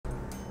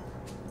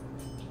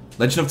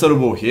Legend of Total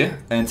War here,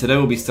 and today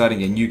we'll be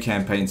starting a new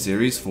campaign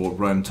series for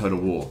Rome Total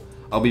War.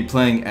 I'll be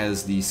playing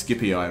as the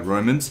Scipii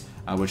Romans,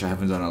 which I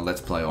haven't done a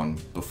Let's Play on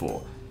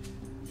before.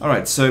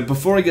 Alright, so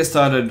before I get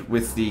started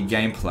with the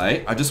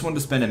gameplay, I just wanted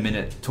to spend a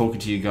minute talking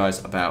to you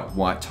guys about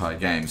White Tie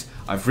Games.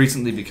 I've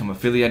recently become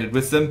affiliated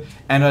with them,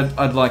 and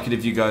I'd like it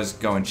if you guys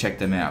go and check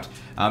them out.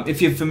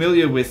 If you're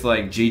familiar with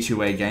like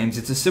G2A games,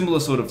 it's a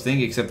similar sort of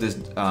thing, except there's,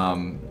 I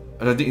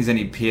don't think there's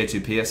any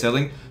peer-to-peer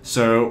selling.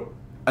 So,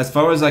 as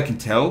far as I can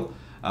tell,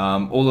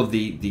 all of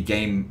the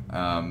game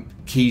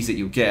keys that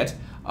you'll get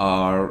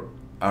are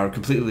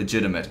completely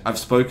legitimate. I've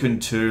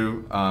spoken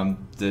to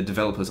the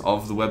developers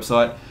of the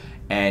website,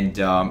 and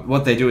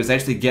what they do is they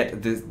actually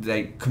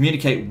they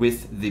communicate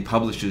with the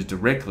publishers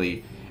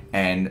directly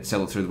and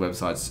sell it through the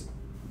websites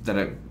that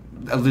are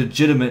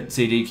legitimate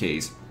CD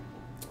keys.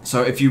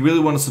 So if you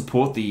really want to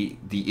support the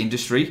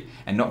industry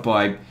and not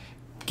buy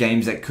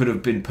games that could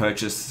have been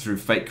purchased through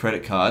fake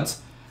credit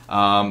cards,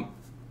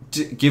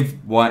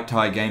 give White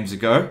Tie Games a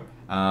go.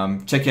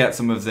 Check out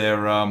some of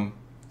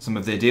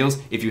their deals.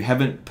 If you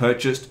haven't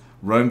purchased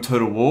Rome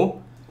Total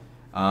War,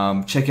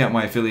 check out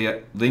my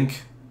affiliate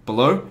link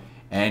below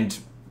and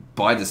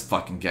buy this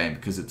fucking game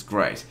because it's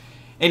great.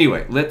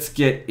 Anyway, let's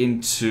get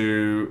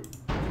into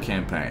the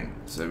campaign.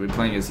 So we're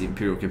playing as the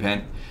Imperial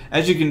campaign.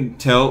 As you can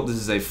tell, this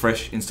is a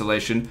fresh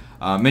installation.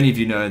 Many of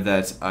you know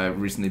that I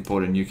recently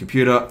bought a new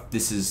computer.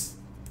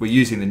 We're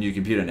using the new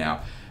computer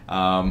now.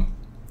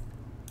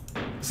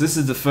 So this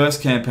is the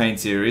first campaign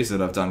series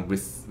that I've done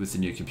with the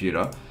new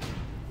computer,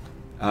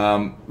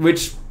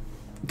 which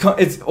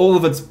it's all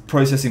of its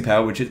processing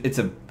power, which it's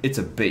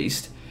a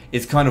beast.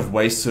 It's kind of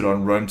wasted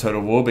on Rome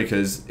Total War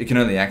because it can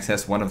only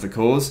access one of the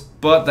cores.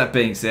 But that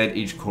being said,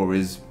 each core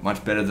is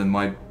much better than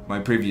my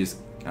previous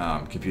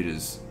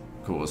computer's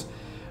cores.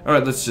 All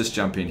right, let's just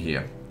jump in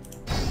here.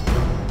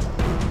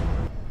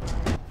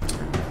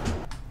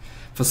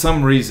 For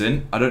some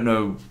reason, I don't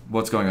know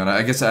what's going on.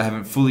 I guess I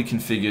haven't fully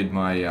configured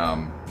my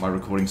my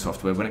recording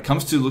software. When it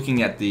comes to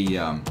looking at the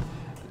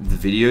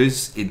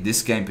videos in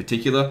this game in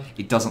particular,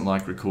 it doesn't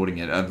like recording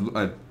it.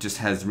 It just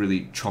has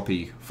really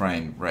choppy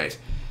frame rate.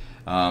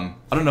 I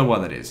don't know why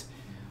that is.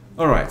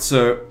 Alright,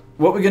 so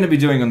what we're going to be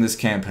doing on this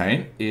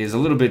campaign is a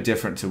little bit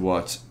different to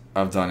what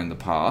I've done in the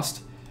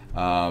past.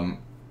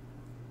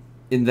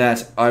 In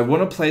that I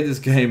want to play this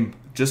game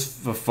just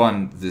for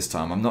fun this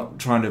time. I'm not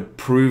trying to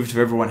prove to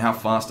everyone how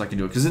fast I can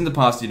do it. Because in the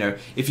past, you know,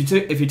 if you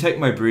take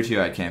my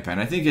Brutii campaign,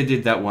 I think I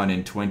did that one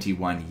in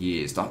 21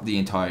 years, the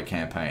entire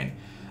campaign.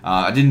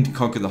 I didn't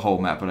conquer the whole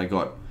map, but I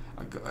got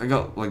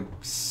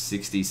like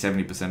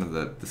 60-70%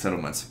 of the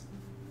settlements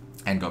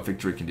and got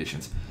victory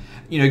conditions.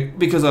 You know,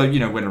 because I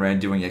went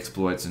around doing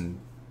exploits and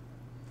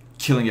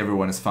killing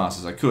everyone as fast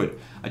as I could.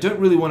 I don't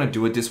really want to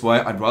do it this way.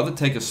 I'd rather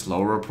take a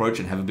slower approach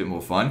and have a bit more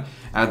fun.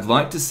 I'd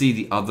like to see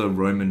the other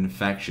Roman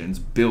factions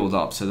build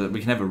up so that we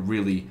can have a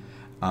really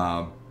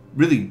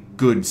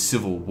good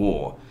civil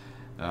war.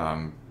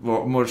 A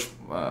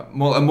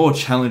more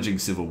challenging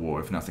civil war,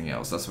 if nothing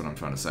else. That's what I'm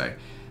trying to say.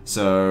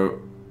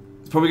 So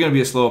it's probably going to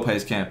be a slower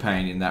paced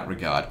campaign in that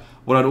regard.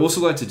 What I'd also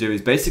like to do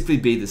is basically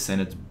be the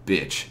Senate's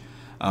bitch.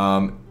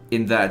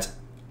 In that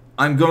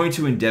I'm going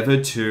to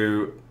endeavor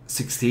to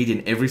succeed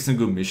in every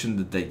single mission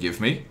that they give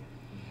me,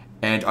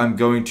 and I'm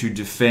going to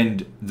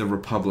defend the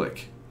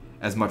Republic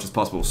as much as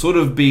possible. Sort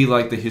of be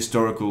like the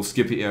historical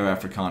Scipii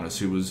Africanus,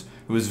 who was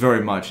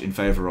very much in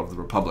favor of the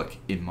Republic,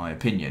 in my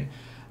opinion.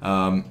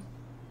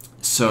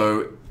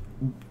 So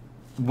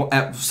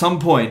at some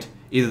point,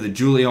 either the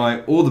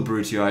Julii or the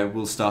Brutii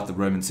will start the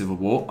Roman Civil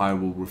War. I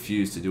will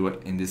refuse to do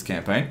it in this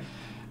campaign.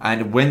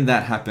 And when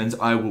that happens,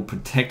 I will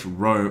protect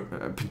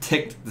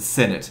the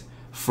Senate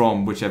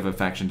from whichever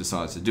faction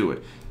decides to do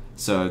it.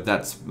 So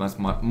that's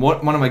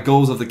one of my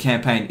goals of the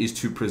campaign is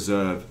to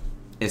preserve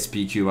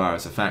SPQR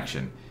as a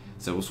faction.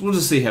 So we'll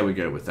just see how we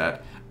go with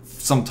that.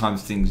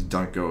 Sometimes things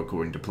don't go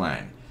according to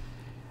plan.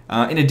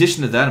 In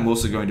addition to that, I'm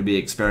also going to be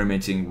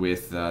experimenting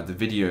with the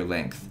video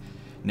length.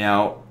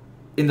 Now,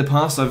 in the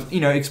past, I've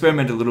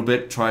experimented a little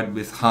bit, tried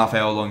with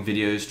half-hour-long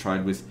videos,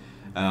 tried with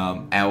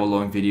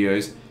hour-long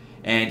videos.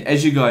 And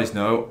as you guys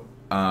know,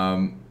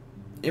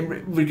 in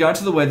regard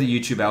to the way the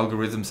YouTube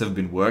algorithms have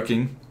been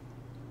working,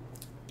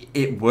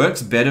 it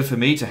works better for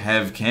me to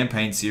have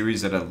campaign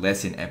series that are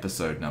less in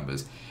episode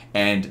numbers.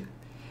 And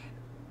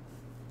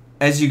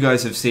as you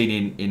guys have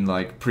seen in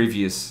like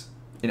previous,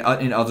 in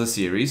other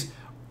series,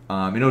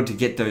 in order to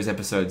get those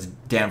episodes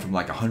down from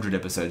like 100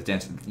 episodes down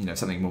to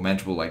something more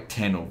manageable like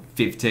 10 or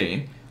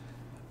 15,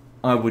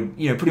 I would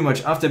pretty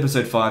much after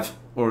episode 5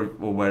 or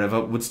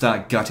whatever would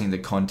start gutting the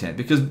content,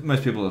 because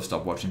most people have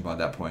stopped watching by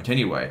that point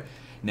anyway.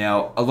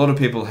 Now, a lot of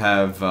people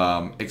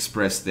have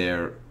expressed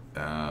their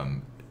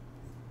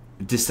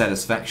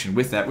dissatisfaction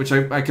with that, which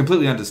I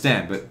completely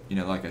understand, but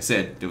like I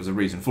said, there was a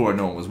reason for it.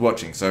 No one was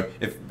watching, so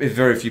if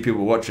very few people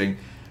were watching,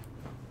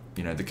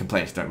 the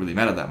complaints don't really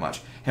matter that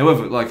much.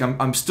 However, like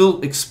I'm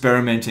still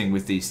experimenting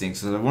with these things,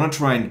 so I want to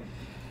try and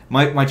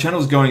My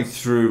channel's going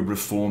through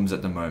reforms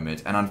at the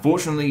moment, and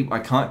unfortunately I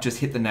can't just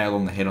hit the nail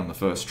on the head on the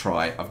first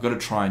try. I've got to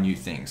try new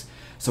things.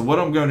 So what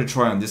I'm going to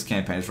try on this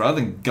campaign is,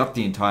 rather than gut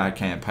the entire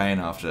campaign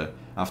after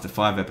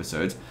 5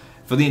 episodes,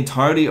 for the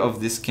entirety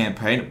of this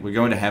campaign, we're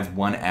going to have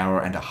 1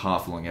 hour and a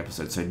half long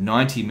episodes, so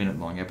 90-minute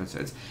long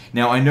episodes.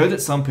 Now, I know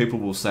that some people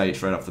will say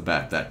straight off the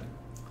bat that,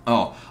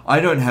 oh, I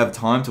don't have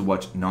time to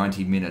watch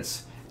 90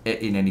 minutes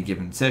in any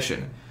given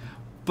session.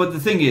 But the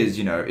thing is,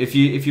 you know, if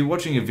you're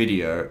watching a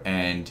video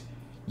and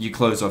you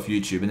close off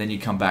YouTube and then you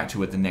come back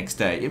to it the next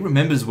day, it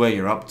remembers where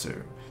you're up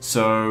to.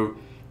 So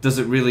does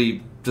it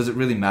really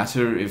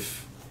matter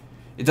if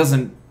it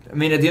doesn't? I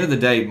mean, at the end of the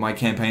day, my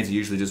campaigns are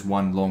usually just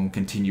one long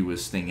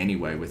continuous thing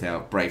anyway,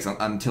 without breaks,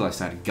 until I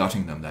started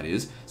gutting them, that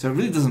is. So it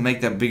really doesn't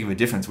make that big of a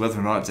difference whether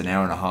or not it's an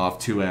hour and a half,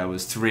 2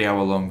 hours, 3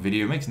 hour long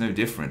video. It makes no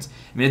difference.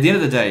 I mean, at the end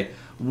of the day,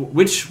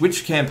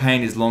 which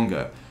campaign is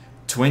longer?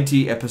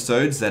 20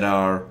 episodes that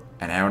are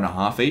an hour and a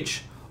half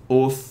each,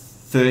 or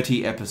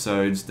 30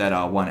 episodes that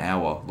are 1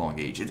 hour long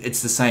each?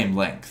 It's the same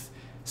length.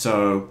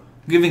 So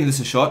giving this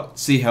a shot,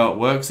 see how it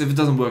works. If it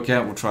doesn't work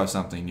out, we'll try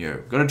something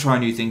new. Got to try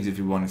new things if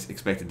you want to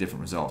expect a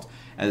different result.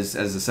 As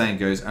the saying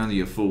goes, only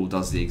a fool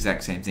does the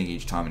exact same thing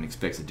each time and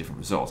expects a different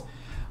result.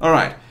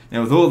 Alright,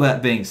 now with all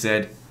that being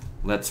said,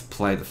 let's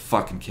play the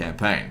fucking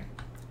campaign.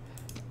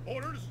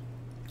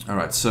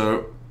 Alright,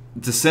 so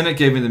the Senate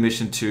gave me the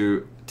mission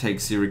to take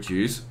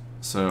Syracuse,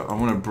 so I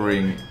want to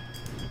bring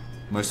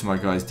most of my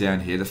guys down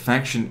here. The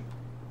faction...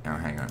 Oh,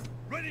 hang on.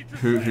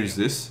 Who's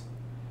this?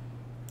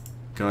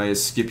 Guy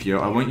is Scipio.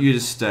 I want you to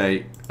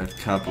stay at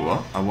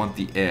Capua. I want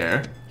the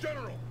heir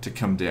to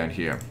come down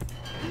here.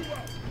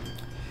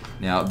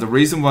 Now, the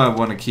reason why I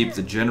want to keep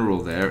the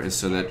general there is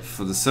so that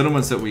for the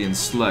settlements that we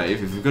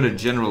enslave, if we've got a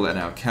general at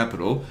our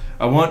capital,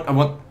 I want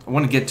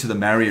to get to the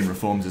Marian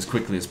reforms as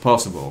quickly as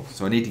possible.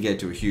 So I need to get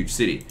to a huge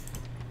city,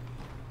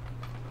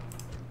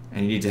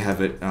 and you need to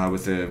have it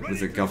with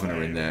a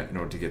governor in there in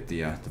order to get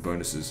the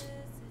bonuses.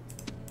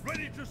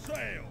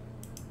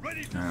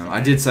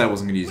 I did say I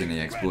wasn't going to use any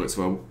exploits,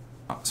 so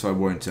I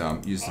won't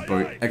use the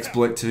boat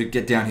exploit to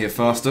get down here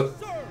faster.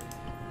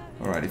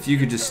 Alright, if you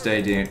could just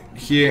stay down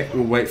here,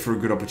 we'll wait for a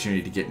good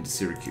opportunity to get into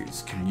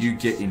Syracuse. Can you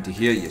get into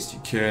here? Yes, you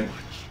can.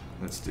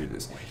 Let's do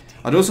this.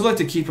 I'd also like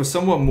to keep a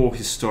somewhat more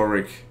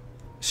historic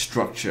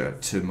structure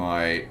to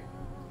my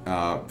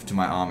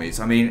armies.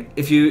 I mean,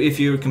 if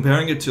you're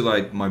comparing it to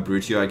like my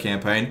Bruttii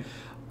campaign,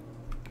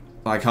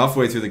 like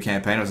halfway through the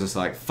campaign, I was just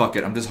like, fuck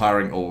it, I'm just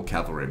hiring all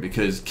cavalry,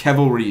 because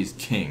cavalry is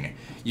king.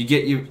 You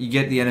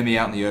get the enemy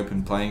out in the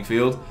open playing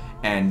field,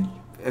 and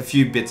a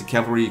few bits of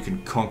cavalry you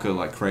can conquer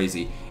like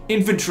crazy.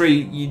 Infantry,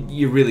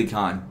 you really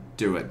can't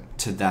do it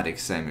to that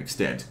same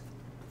extent.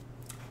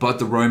 But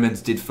the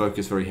Romans did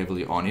focus very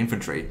heavily on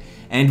infantry,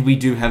 and we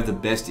do have the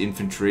best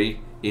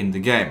infantry in the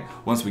game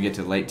once we get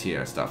to late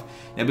tier stuff.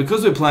 Now,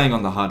 because we're playing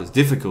on the hardest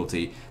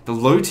difficulty, the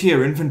low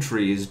tier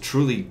infantry is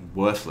truly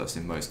worthless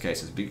in most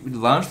cases,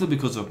 largely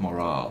because of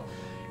morale.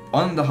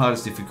 On the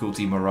hardest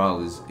difficulty,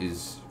 morale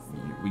is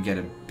we get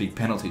a big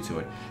penalty to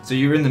it. So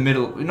you're in the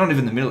middle, not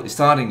even the middle, you're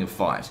starting a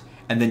fight,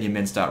 and then your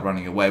men start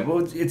running away.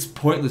 Well, it's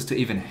pointless to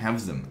even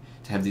have them,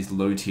 to have these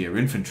low tier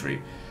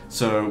infantry.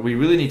 So we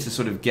really need to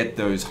sort of get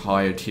those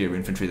higher tier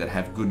infantry that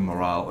have good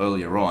morale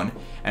earlier on,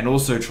 and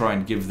also try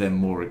and give them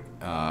more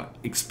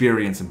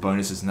experience and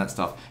bonuses and that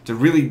stuff to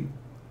really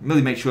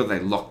make sure they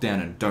lock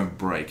down and don't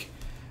break,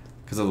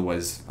 because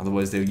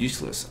otherwise they're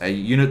useless. A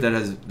unit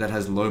that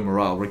has low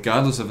morale,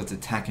 regardless of its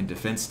attack and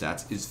defense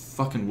stats, is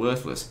fucking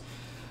worthless.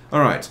 All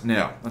right,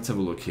 now let's have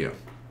a look here.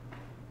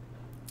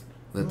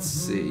 Let's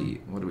see,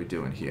 what are we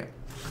doing here?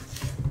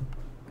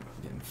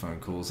 Getting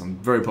phone calls. I'm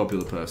a very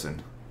popular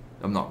person.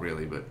 I'm not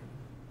really, but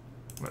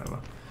whatever.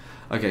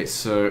 Okay,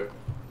 so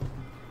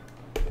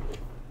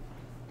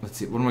let's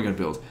see. What am I going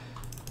to build?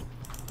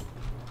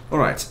 All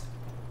right.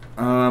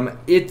 I'm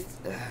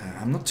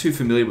not too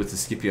familiar with the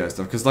Scipii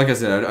stuff because, like I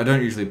said, I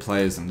don't usually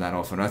play as them that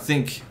often. I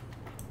think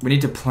we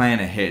need to plan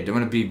ahead. Don't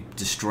want to be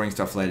destroying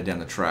stuff later down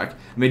the track.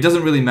 I mean, it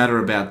doesn't really matter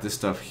about this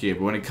stuff here,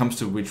 but when it comes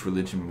to which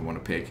religion we want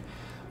to pick.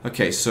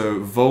 Okay, so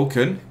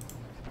Vulcan.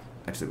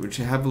 Actually, we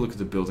should have a look at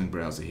the building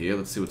browser here.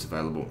 Let's see what's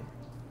available.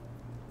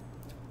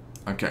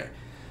 Okay,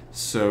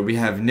 so we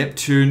have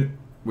Neptune,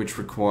 which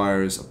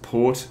requires a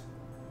port,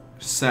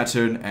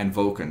 Saturn, and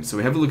Vulcan. So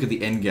we have a look at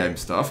the endgame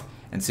stuff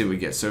and see what we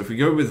get. So if we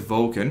go with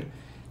Vulcan,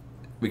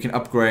 we can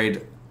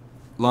upgrade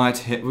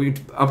we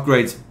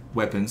upgrade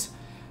weapons,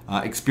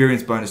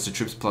 experience bonus to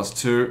troops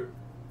 +2.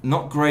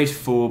 Not great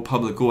for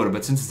public order,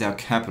 but since it's our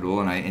capital,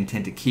 and I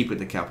intend to keep it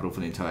the capital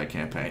for the entire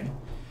campaign,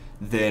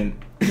 then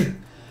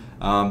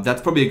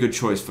that's probably a good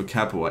choice for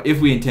Capua if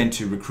we intend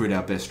to recruit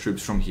our best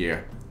troops from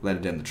here later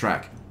down the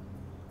track.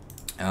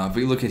 If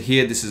we look at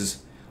here,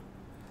 this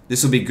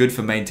will be good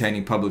for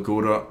maintaining public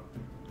order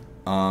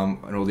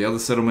and all the other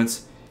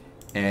settlements.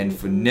 And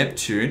for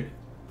Neptune,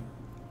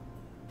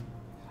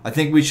 I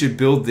think we should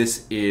build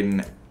this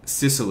in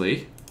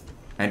Sicily,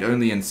 and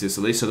only in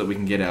Sicily, so that we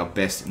can get our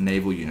best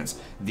naval units.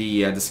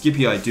 The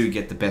Scipii do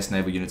get the best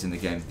naval units in the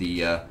game.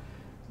 The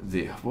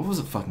what was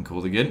it fucking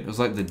called again? It was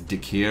like the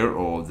Dakir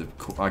or the...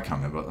 I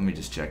can't remember. Let me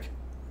just check.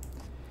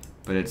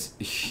 But it's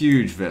a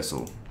huge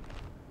vessel.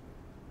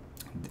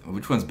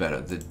 Which one's better?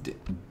 The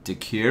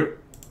Dakir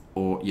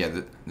or...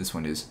 Yeah, this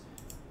one is.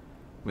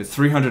 With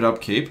 300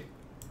 upkeep,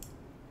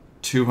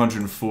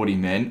 240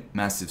 men,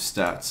 massive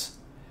stats.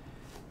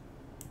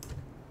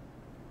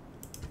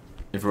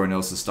 Everyone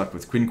else is stuck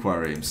with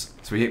quinquiremes.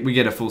 So we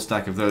get a full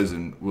stack of those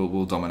and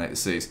we'll dominate the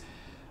seas.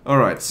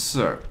 Alright,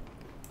 so...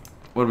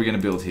 What are we going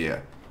to build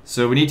here?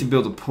 So we need to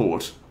build a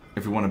port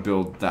if we want to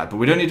build that. But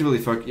we don't need to really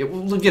focus... Yeah,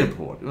 we'll get a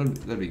port.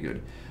 That'd be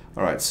good.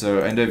 Alright,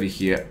 so... And over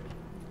here...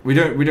 We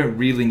don't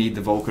really need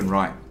the Vulcan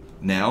right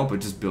now,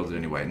 but just build it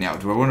anyway. Now,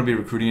 do I want to be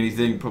recruiting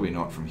anything? Probably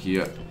not from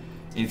here.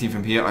 Anything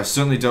from here? I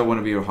certainly don't want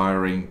to be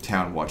hiring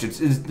Town Watch.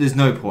 There's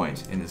no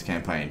point in this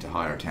campaign to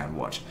hire a Town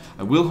Watch.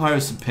 I will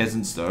hire some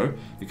peasants though,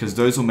 because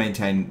those will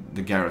maintain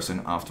the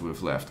garrison after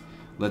we've left.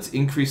 Let's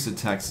increase the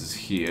taxes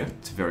here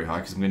to very high,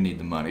 because I'm going to need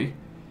the money.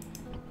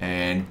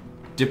 And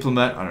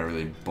diplomat, I don't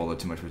really bother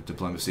too much with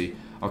diplomacy.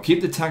 I'll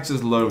keep the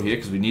taxes low here,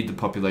 because we need the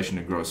population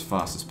to grow as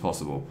fast as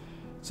possible.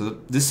 So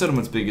this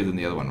settlement's bigger than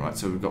the other one, right?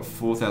 So we've got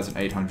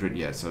 4,800,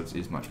 yeah, so it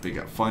is much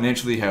bigger.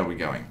 Financially, how are we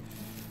going?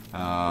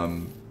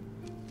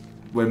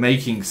 We're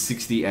making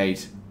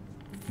 68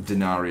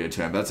 denarii a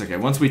turn, but that's okay.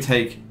 Once we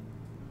take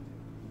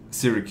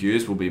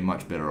Syracuse, we'll be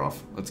much better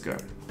off. Let's go.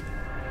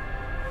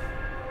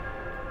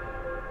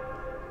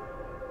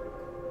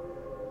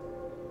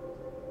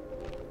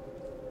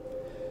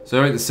 So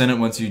alright, the Senate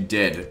wants you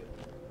dead.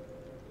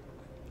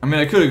 I mean,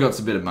 I could have got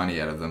a bit of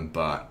money out of them,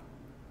 but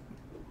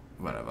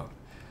whatever.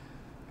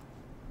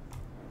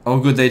 Oh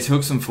good, they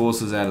took some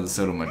forces out of the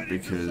settlement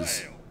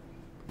because,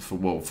 for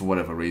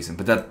whatever reason,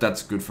 but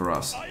that's good for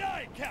us.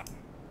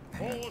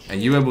 Are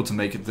you able to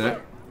make it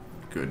there?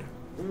 Good.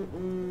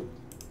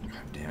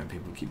 God damn it,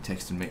 people keep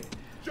texting me.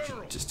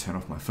 Just turn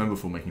off my phone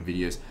before making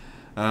videos.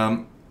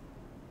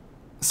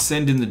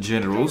 Send in the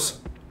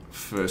generals,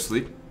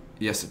 firstly.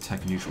 Yes,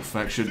 attack a neutral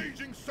faction.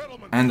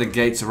 And the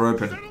gates are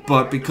open.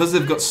 But because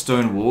they've got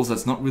stone walls,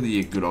 that's not really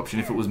a good option.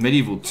 If it was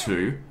medieval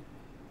 2...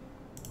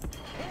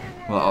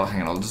 Well,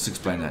 hang on, I'll just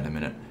explain that in a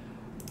minute.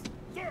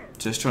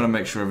 Just trying to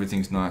make sure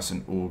everything's nice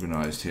and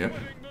organized here.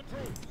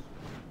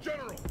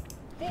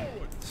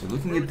 So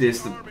looking at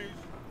this,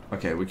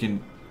 okay, we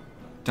can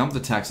dump the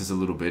taxes a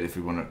little bit if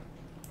we want to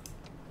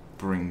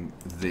bring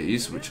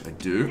these, which I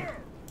do.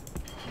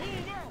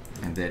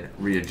 And then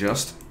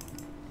readjust.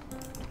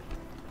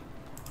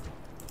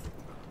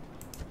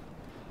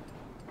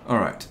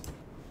 Alright.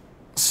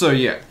 So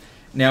yeah.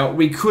 Now,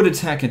 we could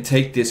attack and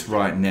take this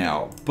right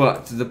now,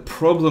 but the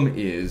problem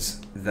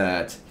is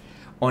that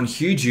on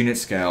huge unit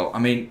scale, I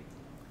mean,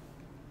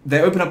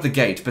 they open up the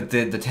gate, but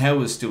the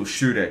towers still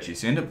shoot at you,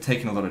 so you end up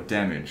taking a lot of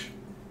damage.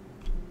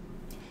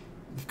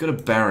 We've got a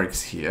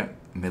barracks here,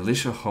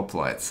 militia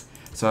hoplites,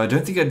 so I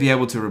don't think I'd be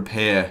able to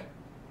repair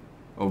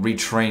or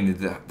retrain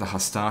the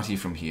Hastati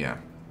from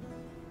here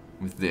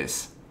with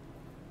this.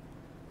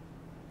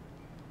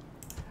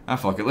 Ah,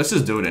 fuck it, let's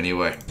just do it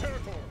anyway.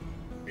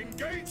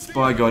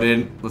 Spy got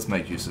in, let's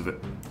make use of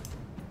it.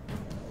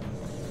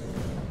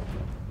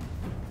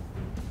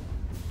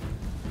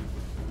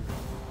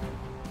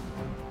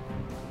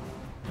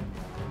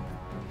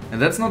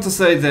 And that's not to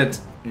say that,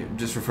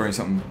 just referring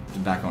something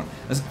back on,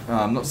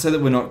 not to say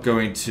that we're not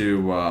going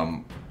to,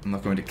 I'm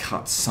not going to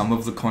cut some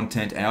of the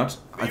content out.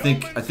 I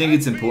think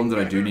it's important that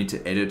I do need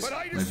to edit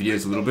my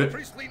videos a little bit.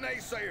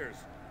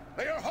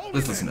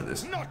 Let's listen to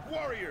this. Not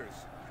warriors,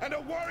 and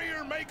a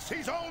warrior makes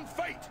his own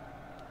fate.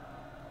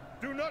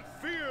 Do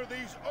not fear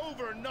these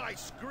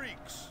over-nice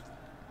Greeks.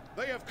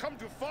 They have come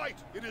to fight,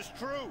 it is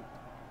true,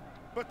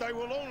 but they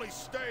will only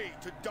stay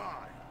to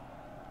die.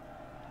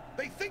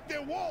 They think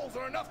their walls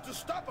are enough to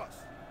stop us.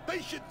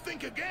 They should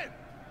think again.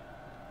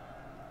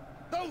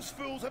 Those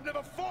fools have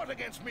never fought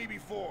against me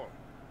before.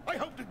 I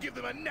hope to give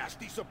them a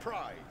nasty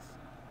surprise.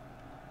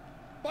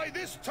 By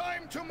this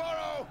time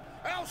tomorrow,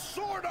 our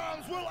sword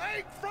arms will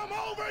ache from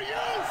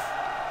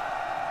overuse!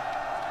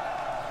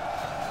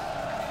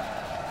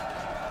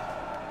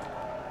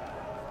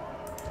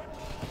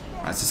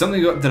 Alright, so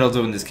something that I'll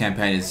do in this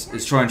campaign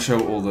is try and show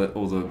all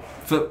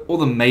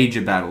the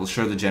major battles,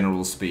 show the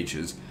generals'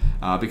 speeches,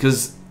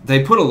 because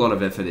they put a lot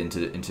of effort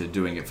into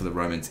doing it for the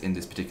Romans in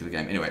this particular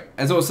game. Anyway,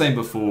 as I was saying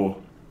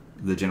before,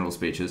 the general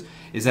speeches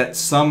is that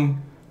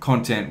some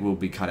content will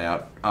be cut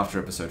out after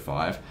episode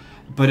 5,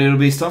 but it'll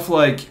be stuff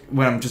like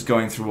when I'm just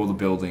going through all the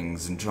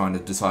buildings and trying to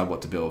decide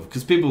what to build,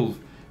 because people.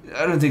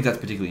 I don't think that's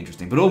particularly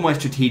interesting, but all my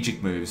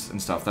strategic moves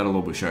and stuff, that'll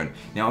all be shown.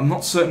 Now, I'm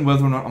not certain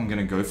whether or not I'm going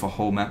to go for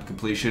whole map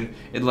completion.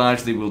 It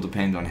largely will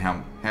depend on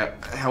how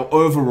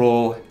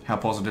overall, how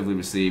positively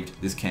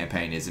received this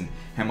campaign is and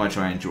how much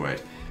I enjoy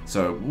it.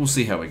 So, we'll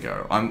see how we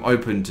go. I'm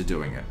open to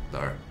doing it,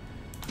 though.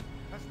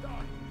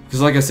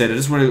 Because like I said,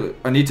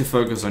 I need to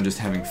focus on just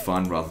having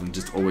fun rather than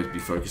just always be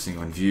focusing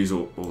on views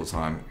all the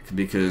time,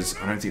 because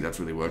I don't think that's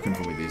really working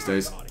for me these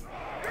days.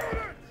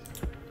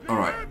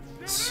 Alright.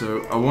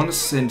 So, I want to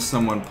send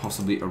someone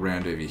possibly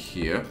around over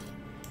here.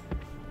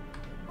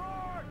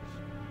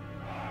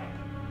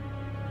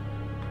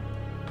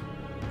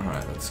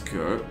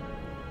 go.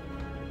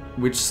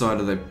 Which side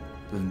are they?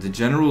 The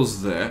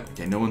general's there.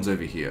 Okay, no one's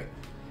over here.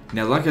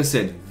 Now, like I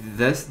said,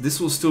 this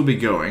will still be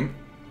going.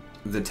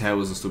 The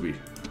towers will still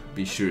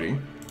be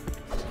shooting.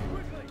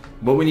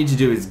 What we need to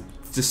do is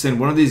just send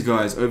one of these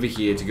guys over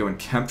here to go and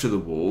capture the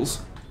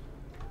walls.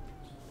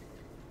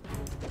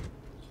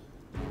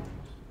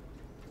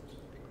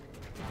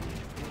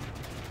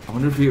 I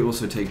wonder if we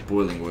also take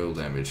boiling oil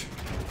damage.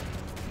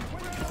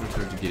 We're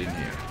trying to get in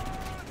here.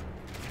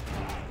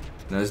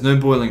 No, there's no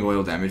boiling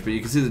oil damage, but you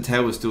can see the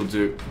towers still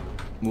do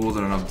more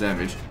than enough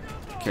damage.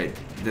 Okay,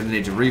 then they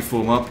need to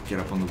reform up, get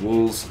up on the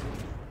walls.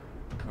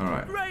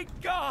 Alright.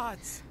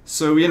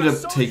 So we ended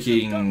up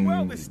taking a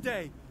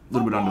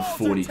little bit under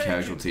 40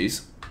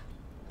 casualties,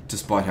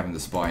 despite having the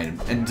spy in,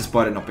 and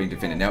despite it not being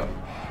defended. Now,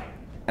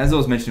 as I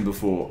was mentioning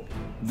before,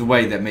 the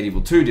way that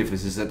Medieval 2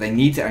 differs is that they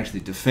need to actually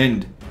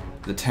defend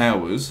the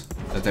towers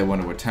that they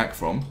want to attack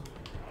from.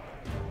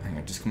 Hang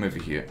on, just come over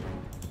here.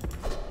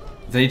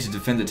 They need to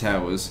defend the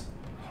towers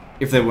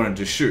if they wanted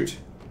to shoot,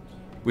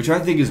 which I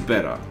think is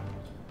better.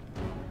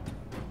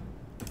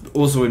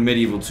 Also in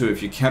Medieval 2,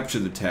 if you capture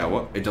the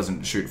tower, it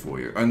doesn't shoot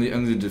for you. Only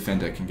the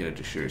defender can get it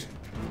to shoot.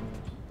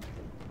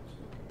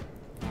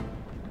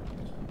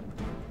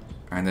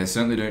 And they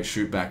certainly don't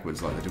shoot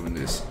backwards like they do in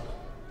this.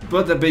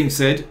 But that being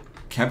said,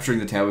 capturing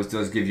the towers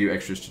does give you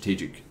extra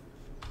strategic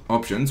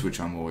options, which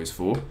I'm always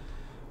for.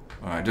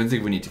 I don't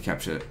think we need to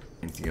capture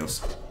anything else.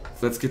 So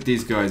let's get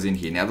these guys in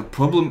here. Now the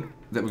problem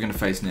that we're going to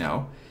face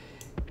now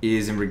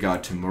is in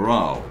regard to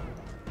morale.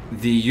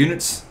 The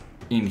units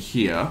in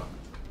here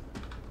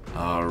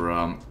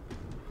are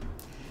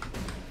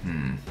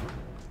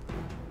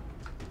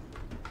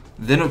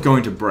they're not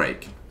going to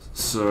break.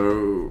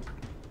 So,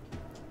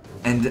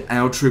 and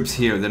our troops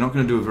here, they're not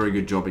going to do a very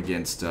good job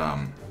against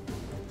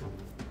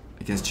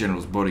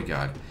General's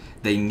bodyguard.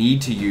 They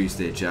need to use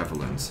their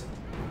javelins.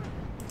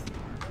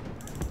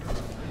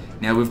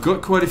 Now we've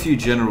got quite a few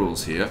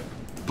generals here,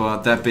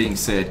 but that being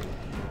said,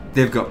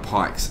 they've got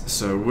pikes,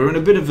 so we're in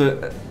a bit of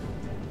a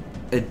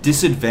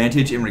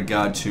disadvantage in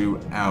regard to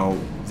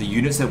the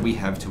units that we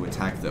have to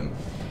attack them.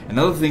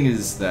 Another thing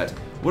is that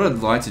what I'd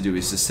like to do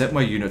is to set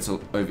my units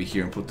over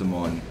here and put them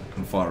on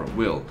fire at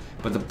will.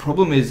 But the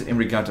problem is in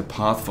regard to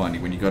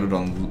pathfinding, when you got it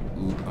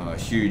on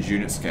huge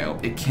unit scale,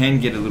 it can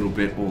get a little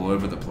bit all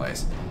over the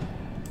place.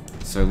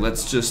 So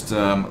let's just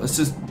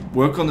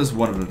work on this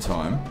one at a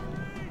time.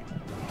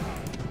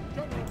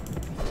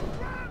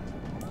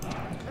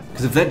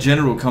 Because if that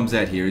general comes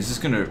out here, he's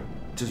just gonna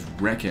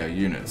wreck our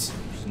units,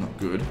 which is not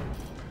good.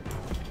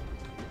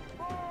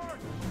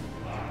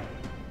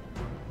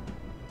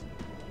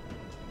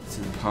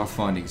 So the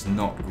pathfinding's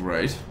not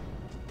great.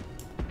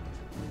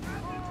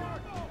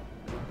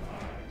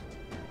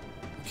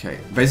 Okay,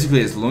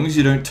 basically as long as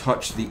you don't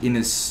touch the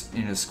inner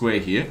square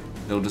here,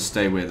 they'll just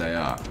stay where they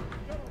are.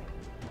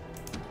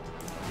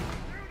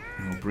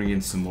 And I'll bring in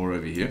some more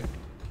over here.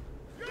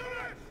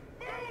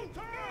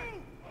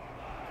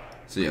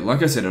 So yeah,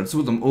 like I said, I just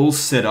want them all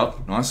set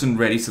up, nice and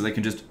ready, so they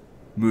can just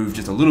move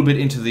just a little bit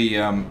into the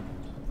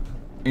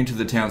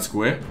town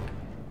square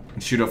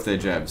and shoot off their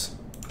jabs,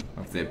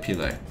 off their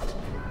pile,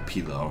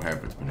 or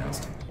however it's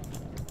pronounced.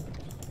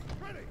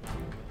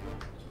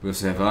 We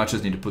also have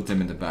archers, need to put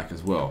them in the back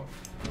as well.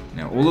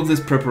 Now, all of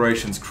this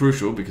preparation is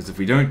crucial because if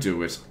we don't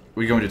do it,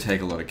 we're going to take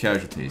a lot of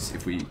casualties.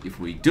 If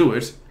we do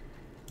it,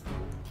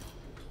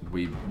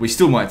 we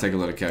still might take a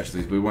lot of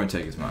casualties, but we won't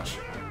take as much.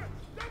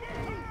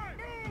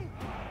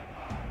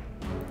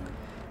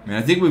 I mean,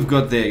 I think we've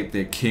got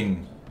their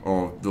king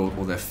or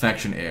their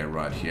faction heir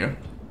right here.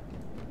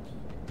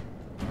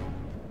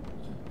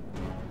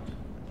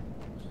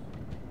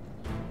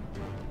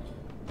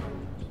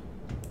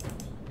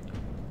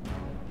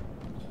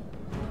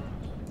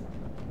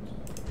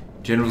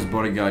 General's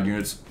bodyguard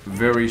units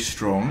very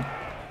strong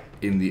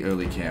in the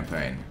early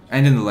campaign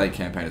and in the late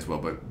campaign as well.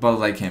 But by the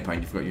late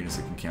campaign, you've got units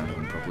that can counter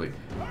them properly.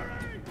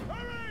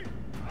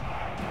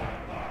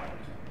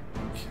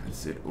 Okay,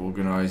 that's it.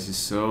 Organize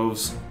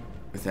yourselves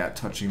without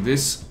touching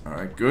this.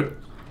 Alright, good.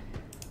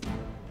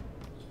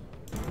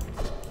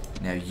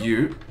 Now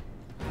you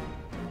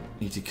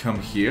need to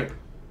come here.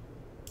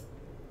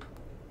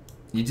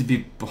 You need to be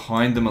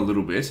behind them a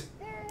little bit,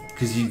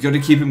 because you've got to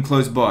keep them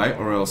close by,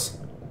 or else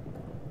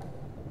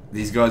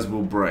these guys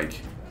will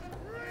break.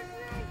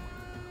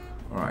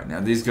 Alright, now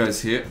these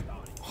guys here,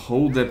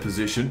 hold their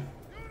position.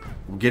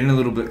 We're getting a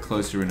little bit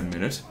closer in a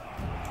minute.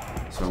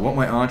 So I want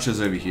my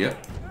archers over here,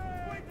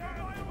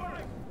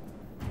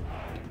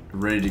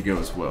 ready to go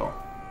as well.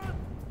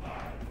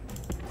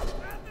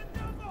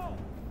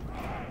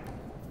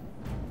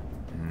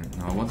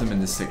 No, I want them in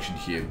this section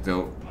here.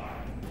 They'll...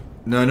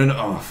 No.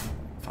 Oh,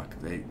 fuck.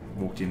 They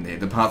walked in there.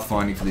 The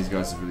pathfinding for these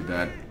guys is really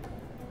bad.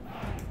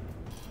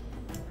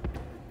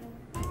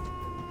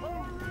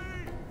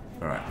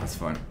 Alright, that's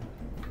fine.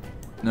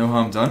 No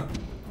harm done.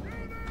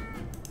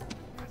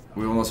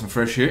 We all got some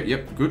fresh here.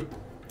 Yep, good.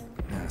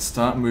 Now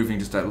start moving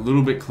just a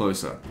little bit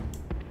closer.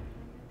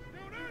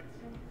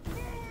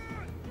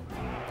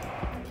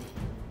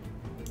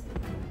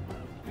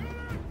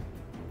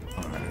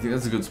 think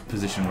that's a good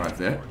position right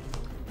there.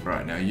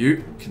 Right, now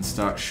you can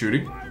start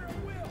shooting.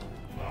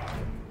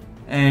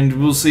 And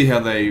we'll see how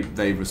they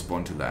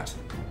respond to that.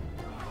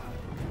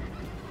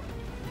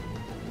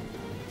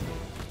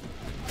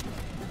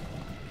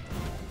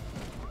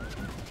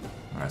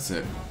 That's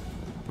it.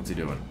 What's he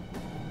doing?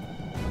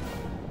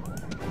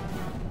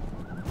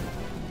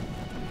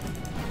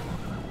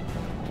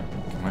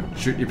 Come on,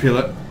 shoot your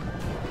pillar.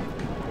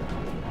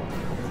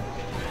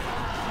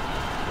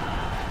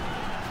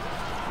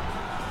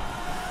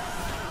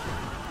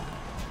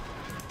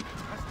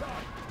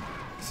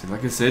 See,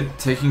 like I said,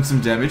 taking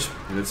some damage,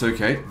 but it's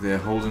okay. They're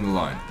holding the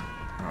line.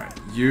 Alright,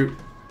 you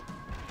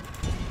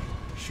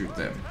shoot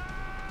them.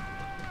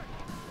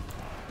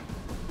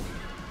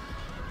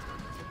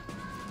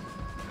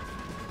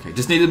 Okay,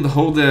 just need them to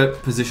hold their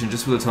position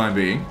just for the time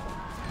being,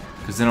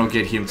 because then I'll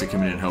get him to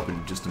come in and help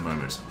in just a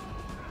moment.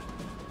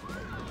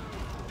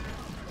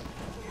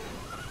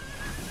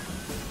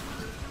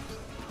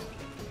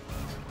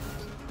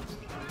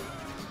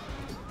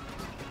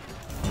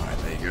 Alright,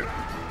 there you go.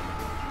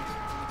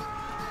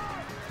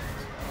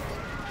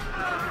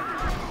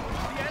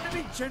 The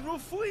enemy general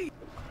fleet!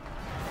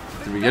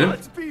 Did we get him?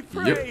 Let's be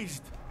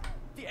praised! Yep.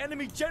 The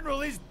enemy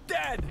general is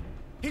dead!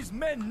 His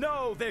men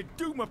know their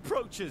doom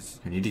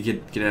approaches. I need to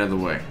get out of the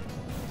way.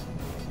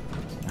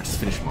 I'll just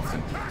finish him off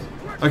then.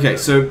 Okay,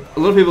 so a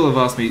lot of people have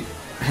asked me,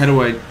 how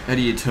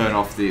do you turn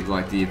off the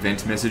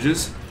event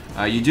messages?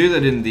 You do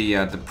that in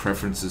the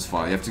preferences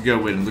file. You have to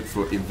go in and look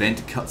for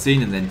event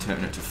cutscene and then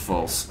turn it to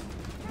false.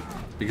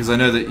 Because I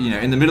know that, you know,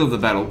 in the middle of the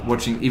battle,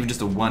 watching even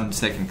just a 1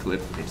 second clip,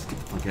 okay, just get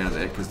the fuck out of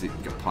there because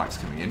you've got pikes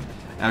coming in.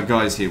 Our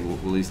guys here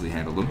will easily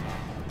handle them.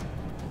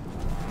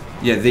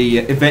 Yeah, the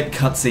event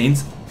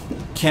cutscenes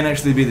can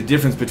actually be the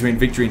difference between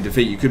victory and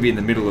defeat. You could be in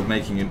the middle of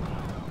making an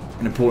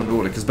important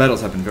order, because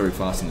battles happen very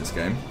fast in this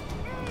game.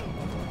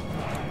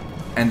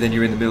 And then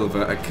you're in the middle of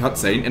a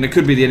cutscene, and it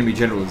could be the enemy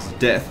general's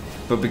death,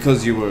 but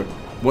because you were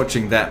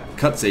watching that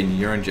cutscene,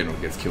 your own general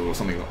gets killed, or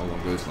something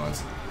along those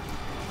lines.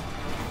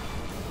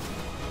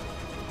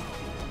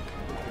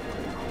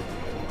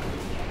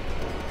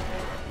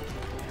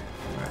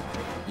 Right,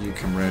 you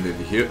come round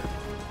over here.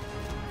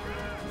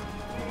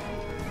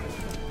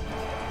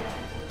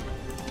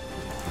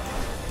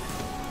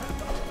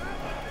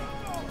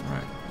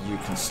 You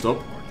can stop.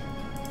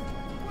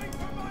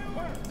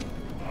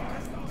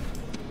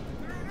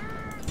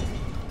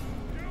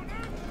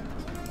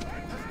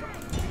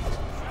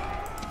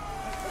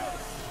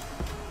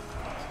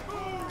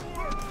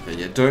 Okay,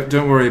 yeah,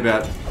 don't worry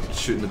about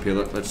shooting the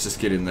pillar. Let's just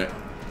get in there.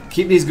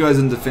 Keep these guys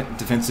in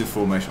defensive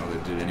formation. Oh,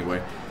 they did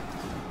anyway.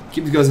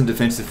 Keep the guys in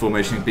defensive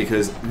formation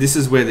because this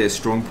is where their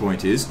strong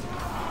point is.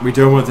 We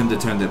don't want them to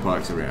turn their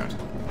pikes around.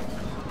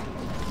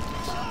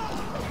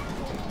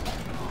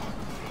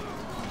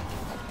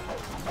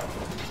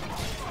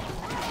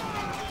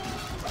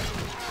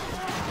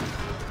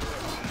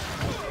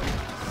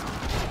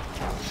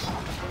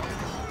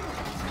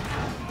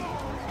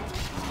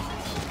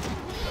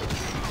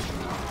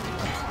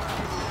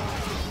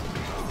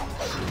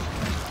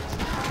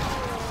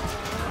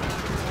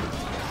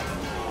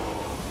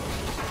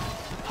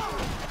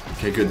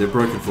 Okay, good. They're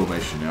broken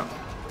formation now.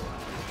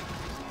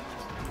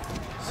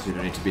 So you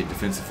don't need to be in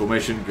defensive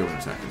formation. Go and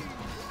attack them.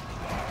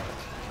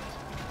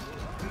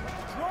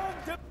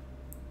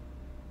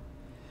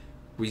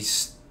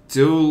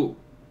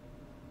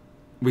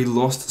 We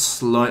lost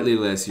slightly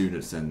less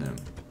units than them,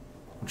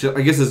 which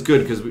I guess is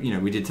good because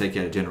we did take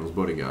out a general's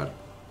bodyguard,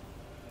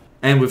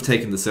 and we've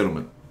taken the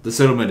settlement. The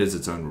settlement is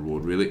its own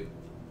reward, really.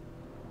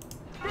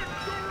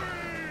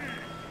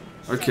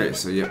 Okay,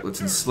 so yeah,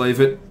 let's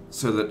enslave it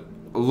so that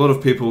a lot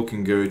of people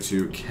can go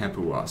to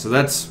Capua. So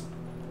that's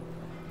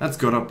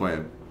got up by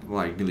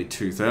like nearly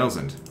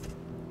 2,000.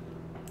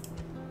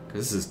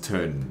 This is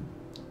turn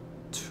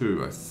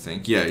 2, I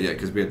think. Yeah,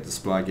 because we had the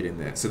spy get in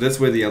there. So that's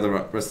where the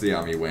rest of the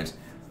army went.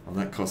 Well,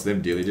 that cost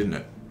them dearly, didn't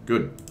it?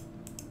 Good.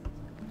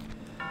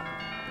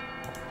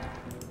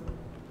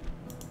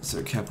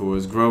 So Capua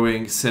is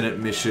growing. Senate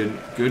mission,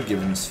 good.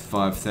 Giving us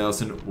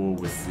 5,000. War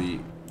with the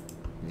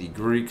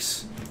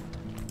Greeks,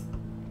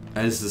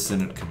 as the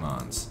Senate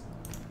commands.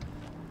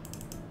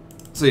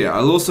 So yeah,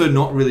 I'll also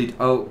not really,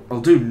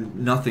 I'll do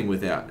nothing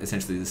without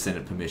essentially the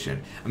Senate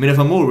permission. I mean, if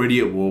I'm already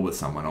at war with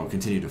someone, I'll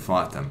continue to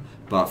fight them.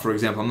 But for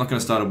example, I'm not going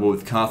to start a war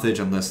with Carthage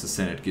unless the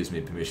Senate gives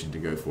me permission to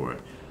go for it.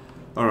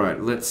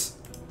 Alright, let's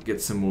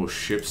get some more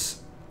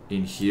ships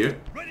in here.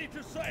 Ready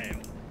to sail.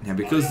 Now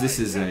because this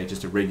is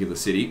just a regular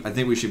city, I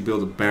think we should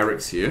build a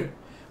barracks here,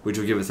 which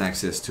will give us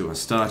access to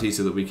Astarte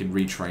so that we can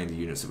retrain the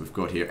units that we've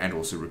got here and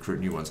also recruit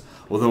new ones.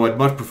 Although I'd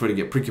much prefer to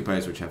get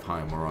Principes, which have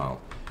higher morale,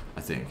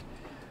 I think.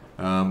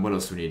 What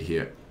else do we need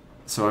here?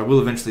 So I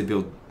will eventually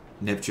build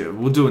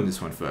Neptune. We'll do in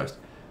this one first.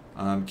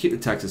 Keep the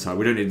taxes high.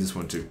 We don't need this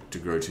one to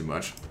grow too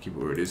much. Keep it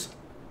where it is.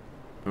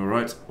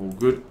 Alright, all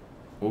good.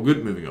 All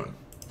good, moving on.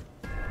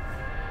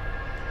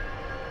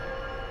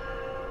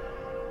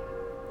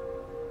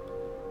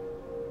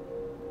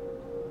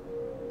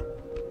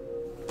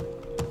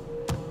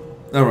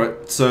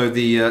 Alright, so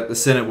the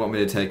Senate want me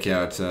to take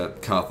out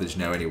Carthage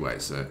now anyway,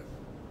 so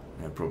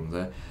no problem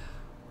there.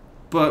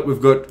 But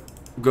we've got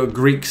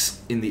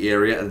Greeks in the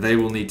area, they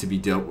will need to be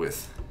dealt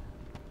with.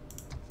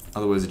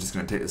 Otherwise they're just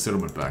going to take the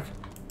settlement back.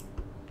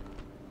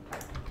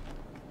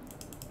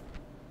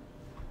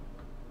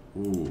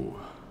 Ooh.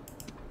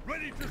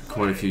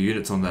 Quite a few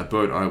units on that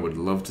boat, I would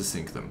love to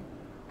sink them.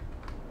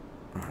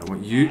 Alright, I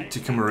want you to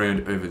come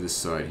around over this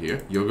side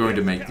here. You're going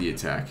to make the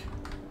attack.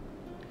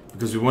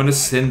 Because we want to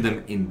send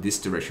them in this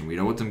direction. We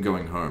don't want them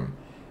going home.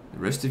 The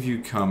rest of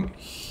you come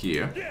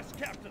here. Yes,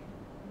 Captain.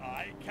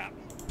 Aye,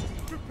 Captain.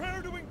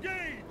 Prepare to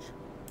engage.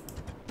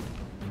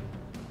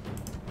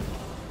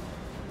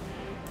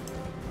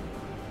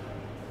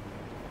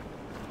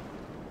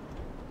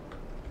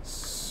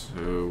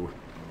 So,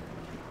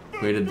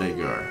 where did they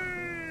go?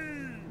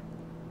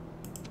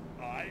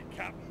 Aye,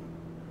 Captain.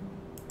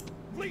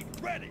 Fleet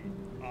ready.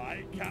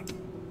 Aye, Captain.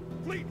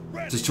 Fleet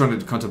ready. Just trying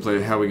to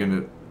contemplate how we're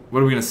gonna.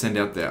 What are we gonna send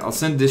out there? I'll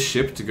send this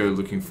ship to go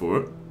looking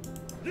for it.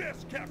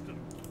 Yes, Captain.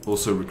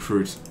 Also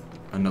recruit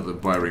another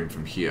bireme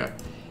from here.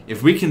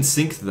 If we can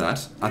sink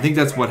that, I think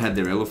that's what had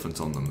their elephants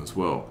on them as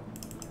well.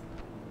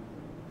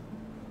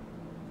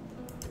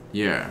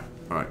 Yeah.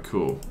 Alright,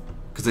 cool.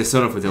 Because they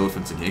start off with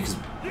elephants in here, because...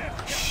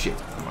 Shit,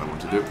 that's not what I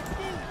want to do.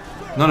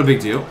 Not a big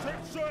deal.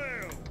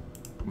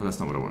 But that's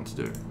not what I want to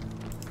do.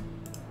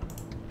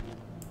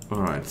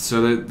 Alright,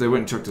 so they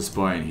went and chucked a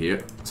spy in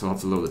here, so I'll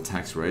have to lower the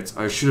tax rates.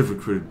 I should have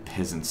recruited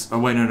peasants. Oh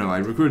wait, no, I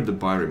recruited the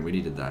bireme, we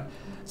needed that.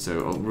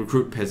 So I'll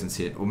recruit peasants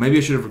here. Or maybe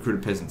I should have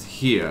recruited peasants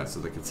here, so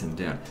they could send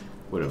down.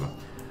 Whatever.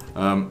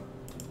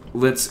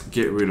 Let's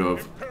get rid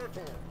of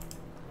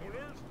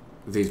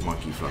these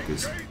monkey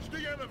fuckers.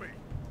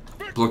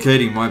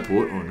 Blockading my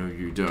port. Oh no,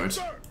 you don't.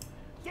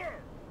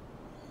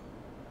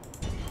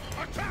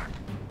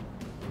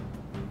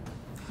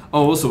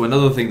 Oh, also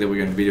another thing that we're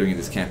going to be doing in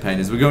this campaign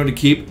is we're going to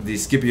keep the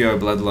Scipio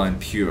bloodline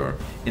pure,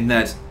 in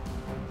that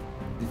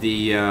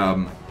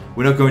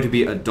we're not going to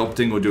be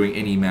adopting or doing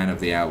any man of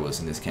the hours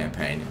in this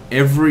campaign.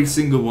 Every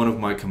single one of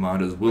my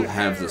commanders will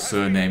have the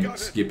surname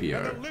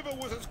Scipio.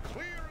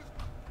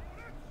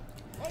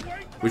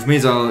 Which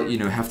means I'll, you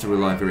know, have to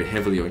rely very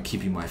heavily on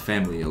keeping my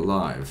family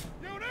alive.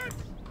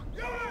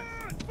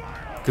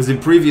 Because in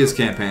previous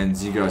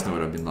campaigns, you guys know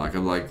what I've been like.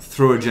 I'm like,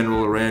 throw a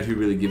general around who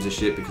really gives a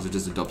shit because we'll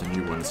just adopt a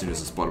new one as soon as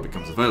the spotter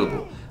becomes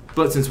available.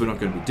 But since we're not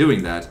going to be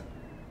doing that,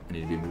 I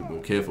need to be more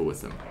careful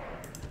with them.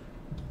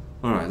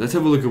 Alright, let's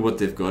have a look at what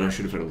they've got. I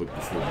should have had a look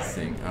before the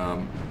thing.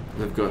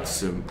 They've got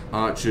some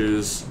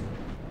archers.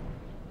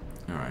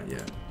 Alright,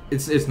 yeah.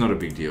 It's not a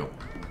big deal.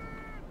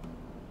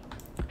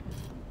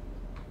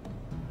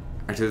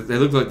 Actually, they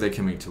look like they're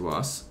coming to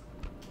us.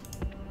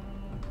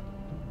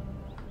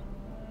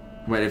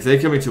 Wait, if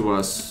they're coming to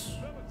us...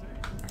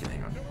 Okay,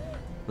 hang on.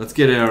 Let's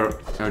get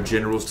our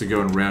generals to go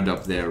and round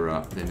up their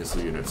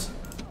missile units.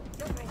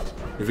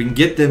 If we can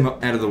get them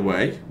out of the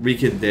way, we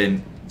can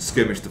then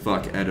skirmish the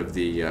fuck out of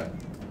the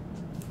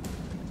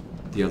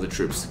other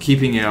troops.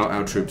 Keeping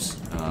our troops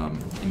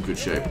in good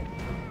shape.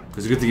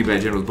 Because the good thing about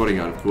General's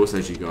Bodyguard, of course,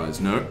 as you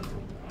guys know,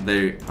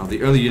 they are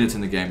the only units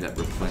in the game that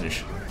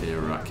replenish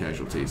their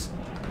casualties.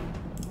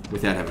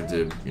 Without having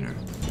to, you know,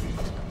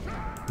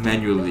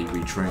 manually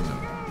retrain them.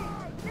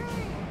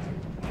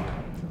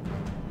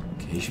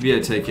 Okay, he should be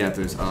able to take out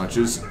those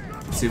archers.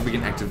 Let's see if we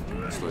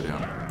can slow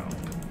down.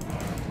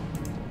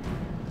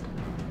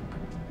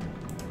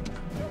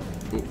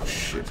 Oh,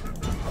 shit.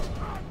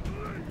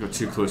 Got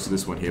too close to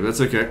this one here, but that's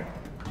okay.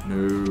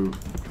 No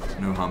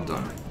harm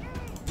done.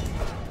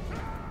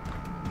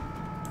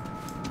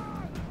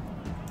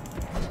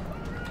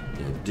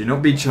 Yeah, do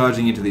not be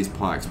charging into these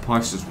pikes.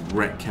 Pikes just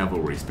wreck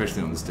cavalry,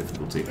 especially on this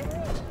difficulty.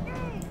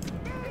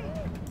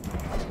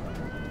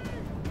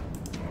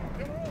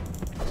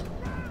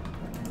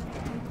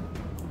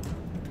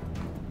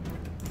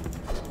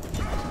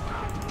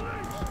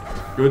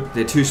 Good.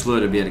 They're too slow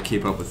to be able to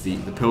keep up with the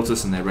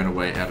pelters, and they ran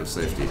away out of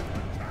safety.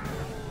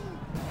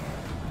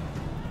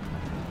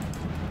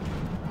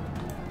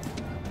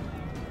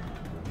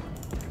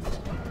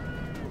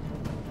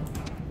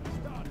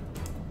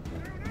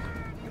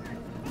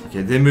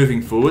 Okay, they're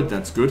moving forward,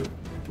 that's good.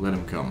 Let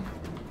them come.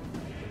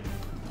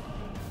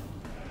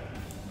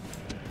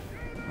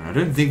 I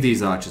don't think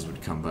these archers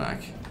would come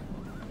back.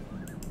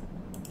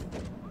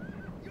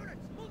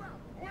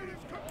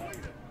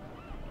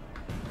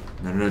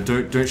 No,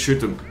 don't shoot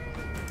them.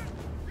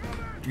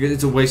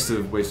 It's a waste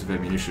of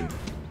ammunition.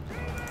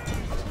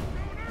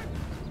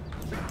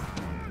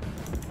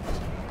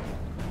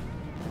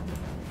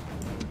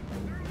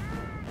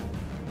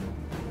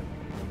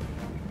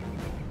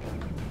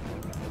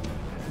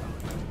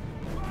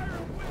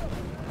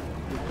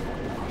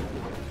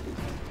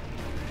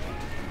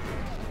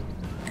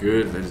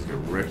 Good, they just get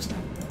wrecked.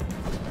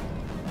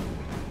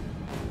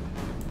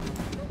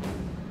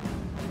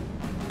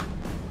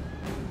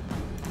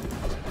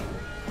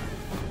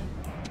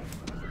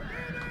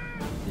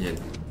 Yeah,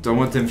 don't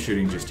want them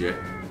shooting just yet.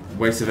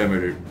 Waste of ammo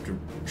to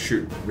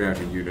shoot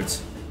routing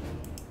units.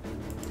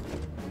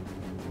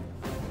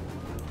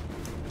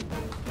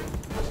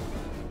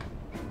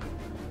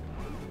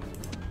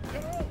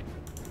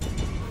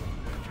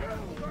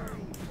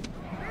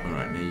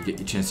 you get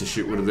your chance to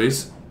shoot. What are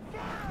these?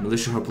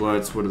 Militia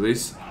hoplites. What are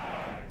these?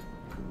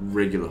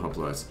 Regular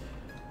hoplites.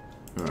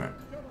 Alright.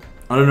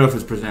 I don't know if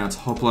it's pronounced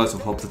hoplites or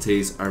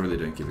hoplites. I really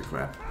don't give a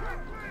crap.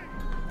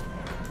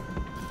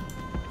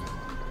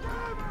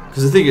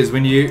 Because the thing is,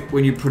 when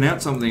you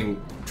pronounce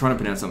something, trying to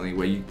pronounce something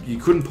where you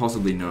couldn't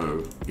possibly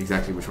know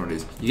exactly which one it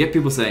is, you get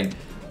people saying,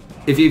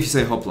 if you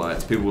say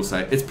hoplites, people will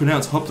say, it's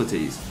pronounced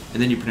hoplites,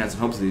 and then you pronounce it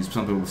hoplites,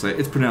 some people will say,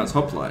 it's pronounced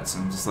hoplites,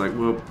 and I'm just like,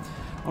 well,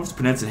 I'll just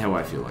pronounce it how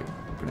I feel like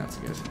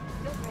pronouncing it.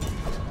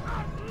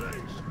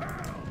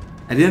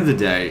 At the end of the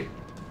day,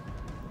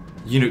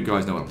 you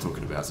guys know what I'm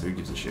talking about, so who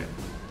gives a shit?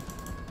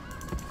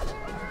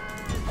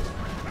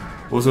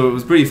 Also, it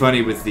was pretty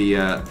funny with the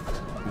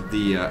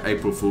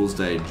April Fool's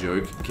Day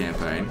joke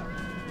campaign.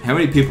 How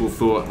many people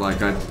thought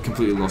like I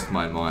completely lost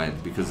my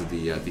mind because of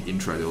the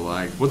intro? They were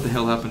like, "What the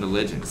hell happened to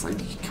Legend?" It's like,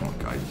 come on,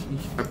 guys.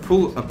 I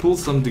pull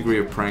some degree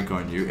of prank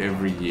on you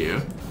every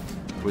year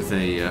with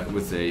a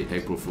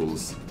April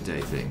Fool's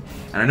Day thing.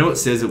 And I know it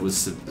says it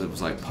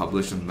was like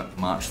published on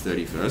March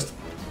 31st.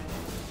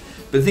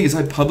 But the thing is,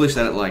 I published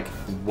that at like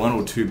 1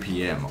 or 2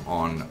 p.m.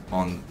 on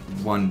the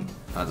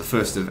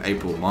 1st of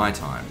April my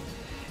time.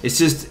 It's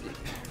just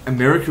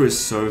America is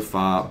so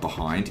far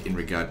behind in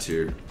regard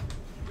to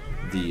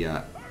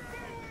the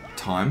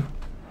time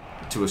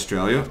to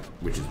Australia,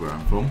 which is where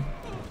I'm from,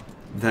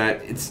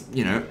 that it's,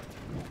 you know,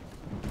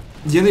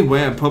 the only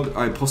way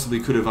I possibly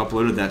could have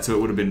uploaded that so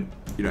it would have been,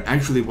 you know,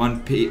 actually the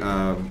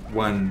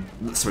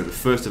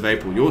 1st of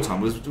April your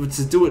time was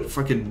to do it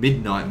fucking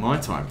midnight my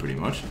time, pretty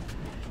much.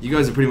 You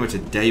guys are pretty much a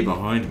day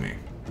behind me.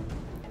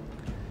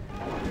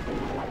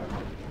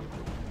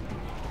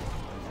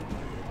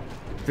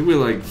 I think we're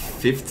like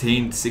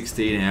 15,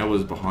 16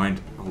 hours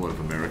behind a lot of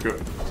America.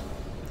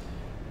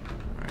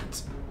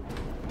 Alright.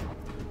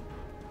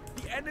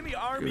 The enemy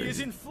army is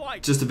in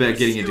flight. Just about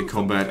getting into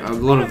combat. A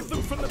lot of,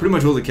 pretty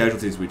much all the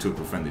casualties we took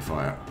were friendly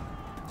fire.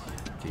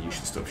 Okay, you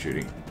should stop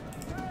shooting.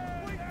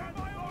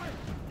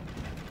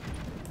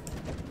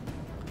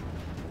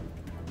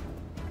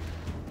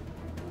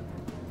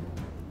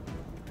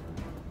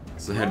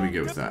 So how do we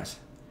go with that?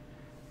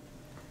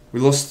 We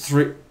lost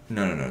 3...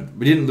 No.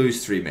 We didn't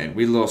lose 3 men.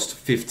 We lost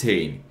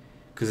 15.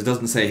 Because it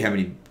doesn't say how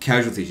many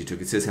casualties you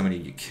took. It says how many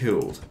you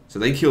killed. So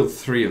they killed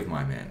 3 of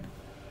my men.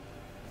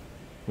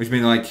 Which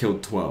means I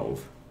killed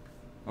 12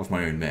 of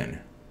my own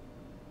men.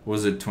 Or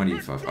was it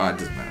 25? Ah, it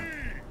doesn't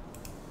matter.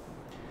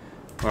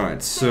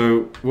 Alright,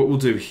 so what we'll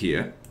do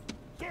here...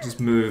 Just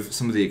move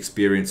some of the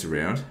experience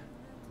around.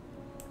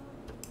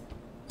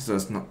 So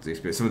that's not the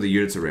experience. Some of the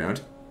units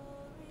around.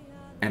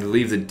 And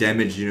leave the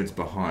damaged units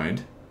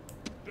behind.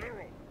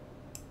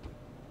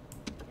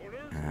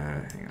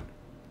 Hang on.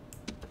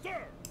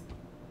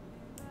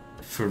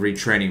 For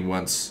retraining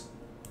once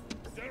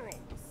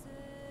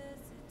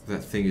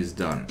that thing is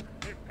done.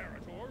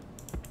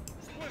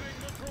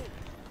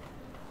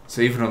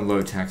 So even on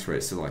low tax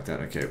rates, still like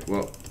that. Okay,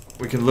 well,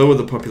 we can lower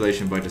the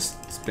population by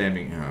just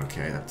spamming. Oh,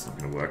 okay, that's not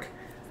going to work.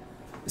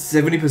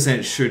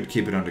 70% should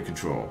keep it under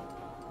control.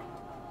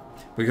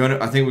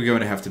 I think we're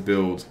going to have to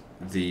build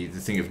the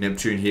thing of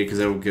Neptune here because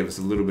that will give us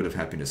a little bit of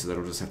happiness. So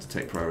that'll just have to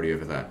take priority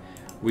over that.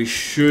 We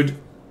should,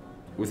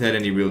 without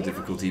any real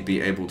difficulty,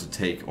 be able to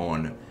take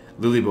on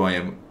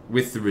Lilybium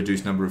with the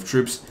reduced number of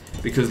troops,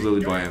 because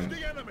Lilybium...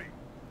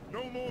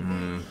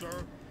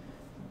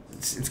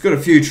 It's got a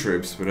few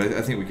troops, but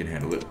I think we can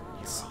handle it.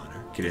 Let's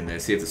get in there,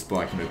 see if the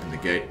spy can open the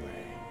gate.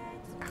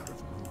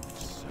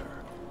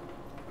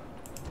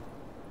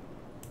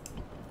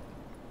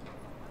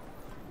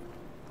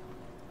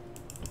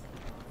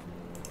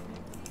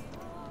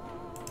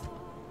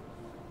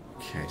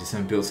 Okay, just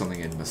haven't built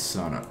something in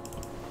Masana.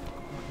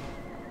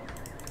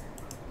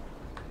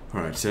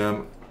 Alright,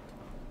 I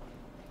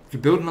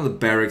could build another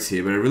barracks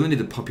here, but I really need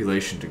the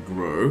population to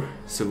grow,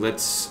 so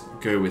let's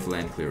go with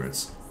land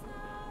clearance.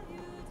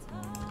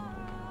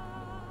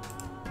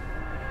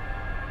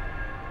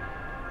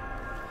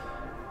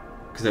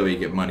 Because that way you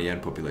get money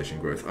and population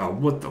growth. Oh,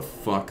 what the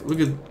fuck? Look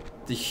at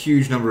the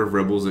huge number of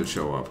rebels that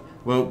show up.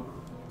 Well,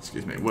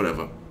 excuse me,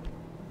 whatever.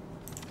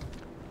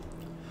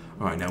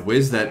 Alright, now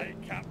where's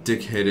that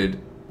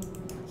dick-headed...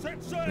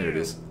 There it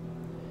is.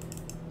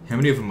 How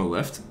many of them are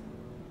left?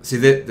 See,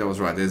 that was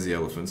right, there's the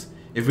elephants.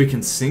 If we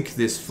can sink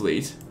this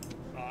fleet...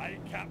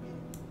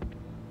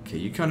 Okay,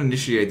 you can't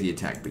initiate the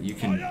attack, but you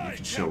can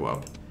show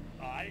up.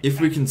 If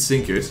we can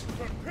sink it...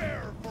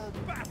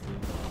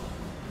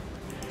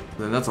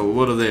 Then that's a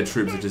lot of their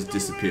troops that just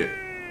disappear.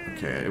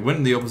 Okay, it went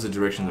in the opposite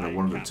direction that I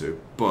wanted it to,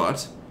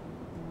 but...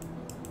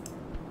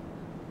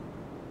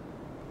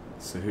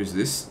 So who's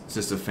this? It's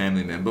just a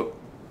family member.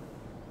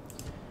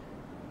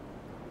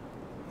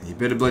 You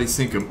better bloody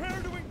sink him.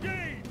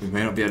 We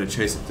may not be able to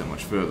chase it that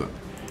much further.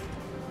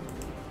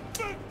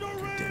 God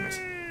damn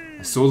it.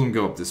 I saw them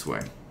go up this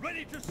way.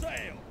 Ready to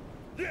sail.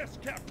 Yes,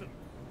 Captain.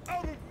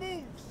 Out of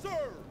move,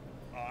 sir.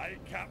 Aye,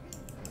 Captain.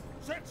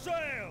 Set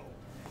sail.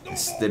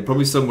 They're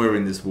probably somewhere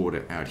in this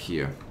water out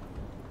here.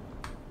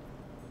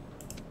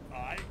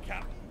 Aye,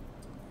 Captain.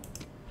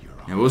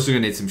 Now we're also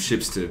going to need some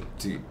ships to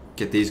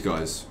get these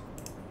guys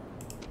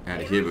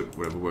out of here, but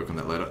whatever, work on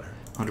that later.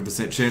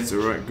 100% chance,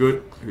 alright,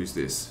 good. Who's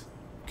this?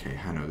 Okay,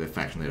 I know, their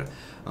faction leader.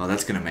 Oh,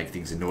 that's going to make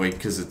things annoying,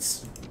 because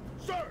it's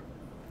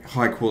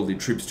high quality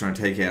troops trying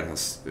to take out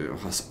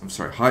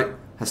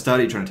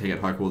Hastati trying to take out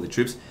high quality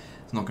troops.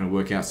 It's not going to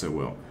work out so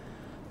well.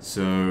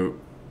 So,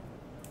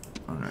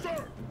 I don't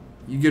know.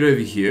 You get over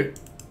here.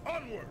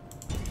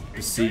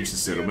 Besiege the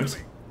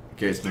settlement.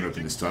 Okay, it's not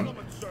open this time.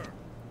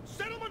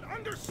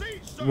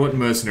 What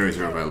mercenaries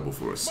are available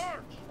for us?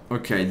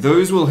 Okay,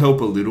 those will help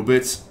a little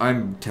bit.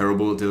 I'm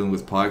terrible at dealing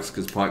with pikes,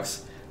 because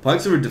pikes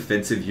are a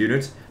defensive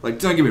unit. Like,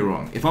 don't get me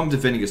wrong, if I'm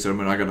defending a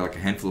settlement, I got like a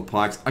handful of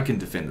pikes, I can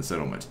defend the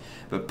settlement.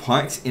 But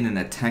pikes in an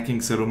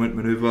attacking settlement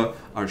maneuver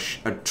are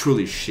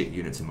truly shit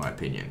units in my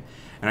opinion.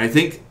 And I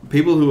think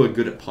people who are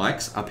good at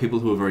pikes are people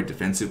who are very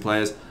defensive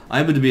players.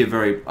 I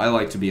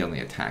like to be on the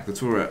attack.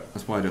 That's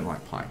why I don't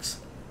like pikes.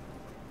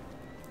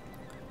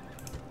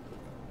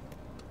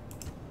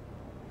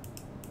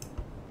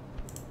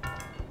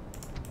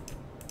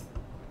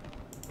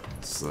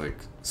 It's like,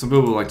 some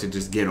people like to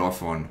just get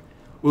off on,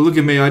 well, look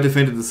at me, I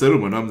defended the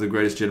settlement, I'm the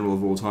greatest general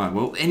of all time.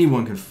 Well,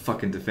 anyone can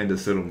fucking defend a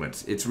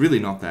settlement. It's really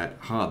not that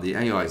hard. The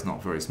AI is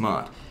not very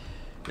smart.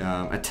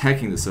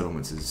 Attacking the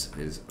settlements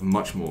is a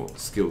much more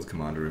skilled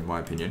commander, in my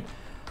opinion.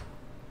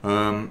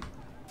 Right,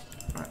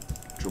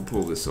 I'll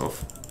pull this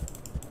off.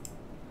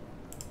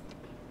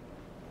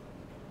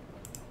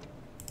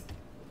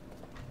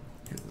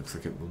 It looks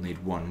like it will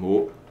need one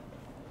more.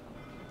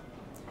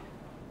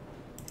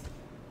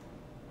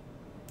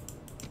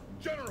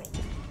 General,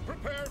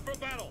 prepare for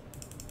battle.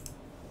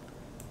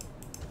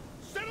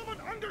 Settlement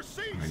under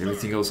siege. Right,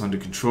 everything else under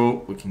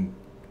control. We can.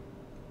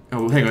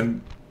 Oh, hang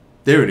on.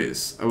 There it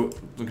is. Oh,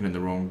 looking in the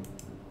wrong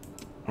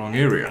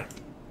area.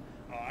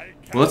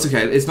 Well, that's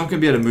okay. It's not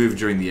going to be able to move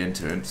during the end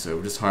turn, so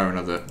we'll just hire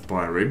another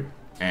bireme,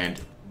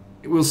 and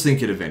we'll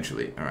sink it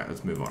eventually. Alright,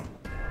 let's move on.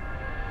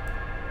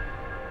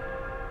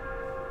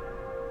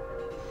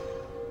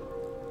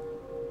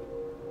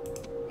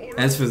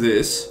 As for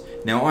this,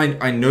 now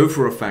I know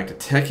for a fact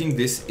attacking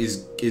this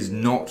is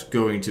not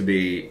going to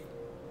be...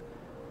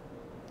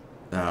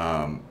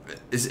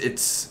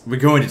 we're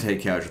going to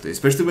take casualties,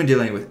 especially when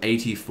dealing with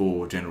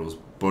 84 generals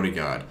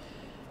bodyguard.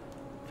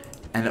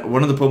 And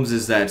one of the problems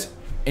is that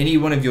any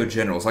one of your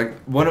generals,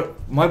 like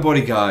my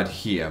bodyguard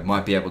here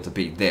might be able to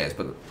beat theirs,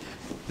 but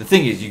the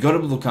thing is, you got to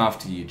look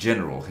after your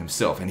general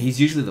himself, and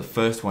he's usually the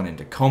first one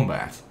into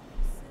combat,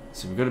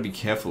 so we've got to be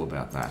careful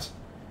about that.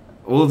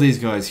 All of these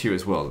guys here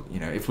as well, you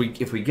know, if we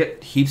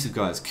get heaps of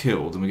guys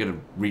killed, then we got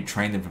to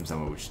retrain them from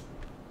somewhere, which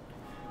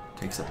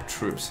takes up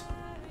troops.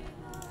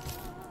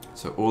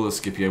 So all the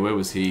Scipio, where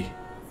was he?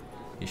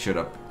 He showed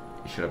up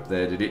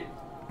there, did he?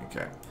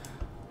 Okay.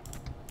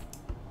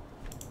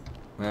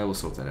 Well, we'll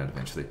sort that out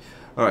eventually.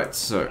 Alright,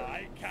 so...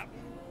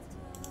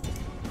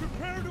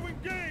 Prepare to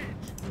engage.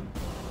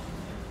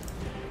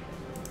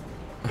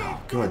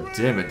 Oh, god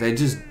damn it. They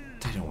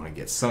don't want to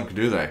get sunk,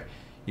 do they?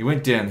 You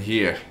went down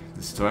here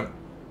this time.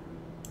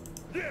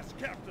 Yes,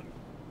 Captain.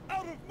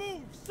 Out of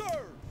move,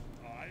 sir.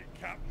 Aye,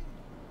 Captain.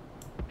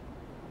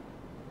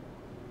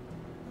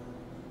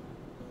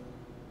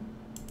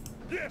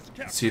 Yes,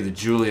 Captain. See, the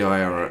Julii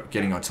are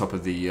getting on top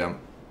of the... yeah,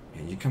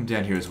 you come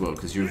down here as well,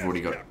 because you've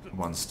already got Captain.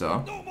 1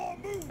 star. No more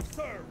moves,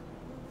 sir.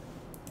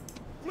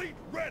 Fleet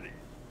ready.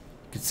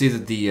 You can see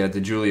that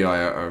the Julii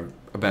are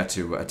about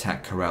to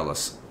attack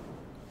Corrales.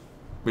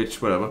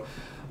 Which, whatever.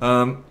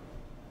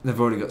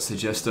 They've already got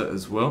Segesta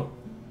as well.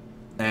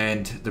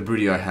 And the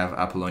Bruttii have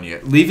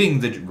Apollonia. Leaving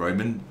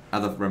the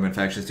other Roman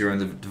factions to their own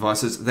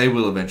devices, they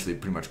will eventually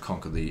pretty much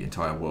conquer the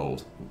entire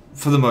world.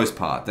 For the most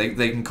part. They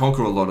can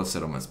conquer a lot of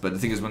settlements, but the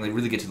thing is, when they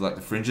really get to like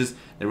the fringes,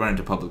 they run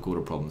into public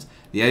order problems.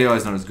 The AI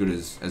is not as good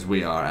as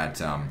we are at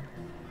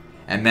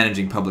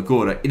managing public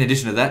order. In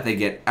addition to that, they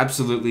get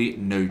absolutely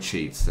no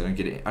cheats. They don't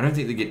get. I don't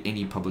think they get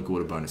any public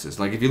order bonuses.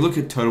 Like if you look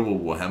at Total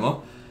War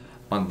Warhammer,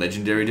 on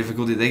legendary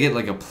difficulty, they get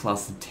like a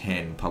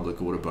 +10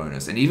 public order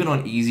bonus, and even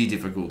on easy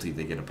difficulty,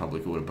 they get a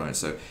public order bonus.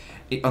 So,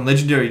 on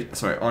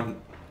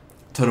on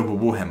Total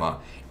War Warhammer,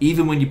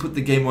 even when you put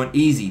the game on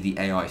easy, the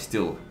AI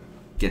still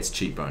gets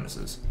cheap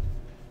bonuses.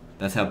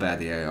 That's how bad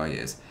the AI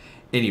is.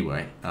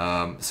 Anyway,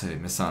 so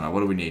Messana,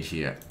 what do we need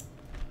here?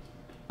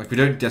 Like, we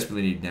don't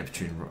desperately need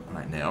Neptune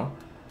right now.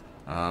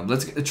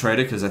 Let's get the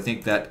trader, because I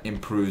think that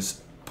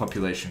improves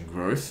population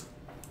growth.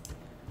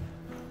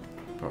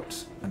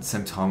 But at the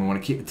same time, I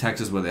want to keep the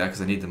taxes where they are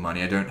because I need the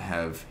money. I don't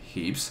have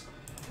heaps.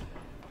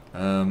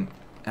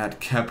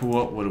 At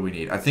Capua, what do we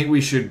need? I think we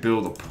should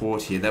build a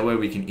port here. That way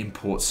we can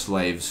import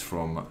slaves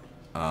from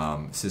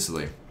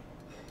Sicily.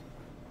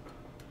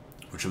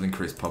 Which will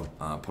increase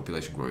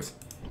population growth.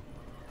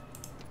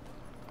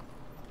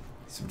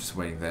 So I'm just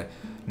waiting there.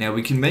 Now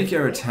we can make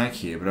our attack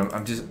here, but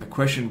I'm just a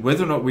question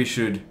whether or not we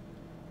should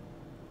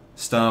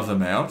starve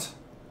them out.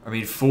 I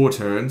mean, 4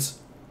 turns.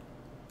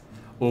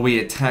 Or we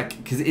attack,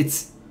 because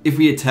if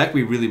we attack,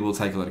 we really will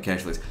take a lot of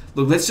casualties.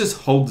 Look, let's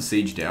just hold the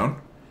siege down,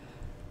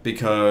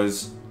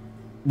 because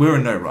we're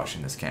in no rush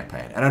in this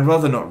campaign, and I'd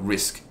rather not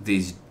risk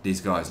these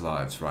guys'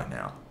 lives right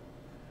now.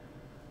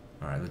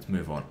 Alright, let's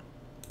move on.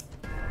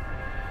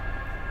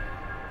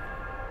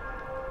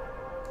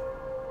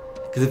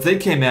 Because if they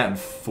came out and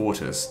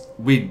fought us,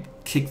 we'd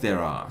kick their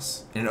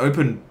ass. In an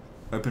open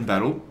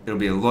battle, it'll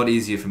be a lot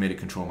easier for me to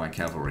control my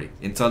cavalry.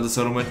 Inside the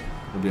settlement,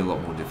 it'll be a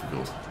lot more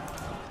difficult.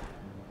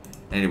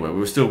 Anyway, we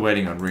were still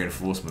waiting on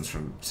reinforcements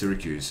from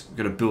Syracuse. We've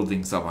got to build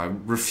things up. I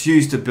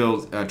refuse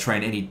to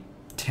train any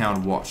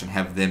town watch and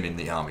have them in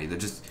the army.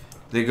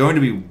 They're going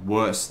to be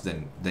worse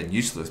than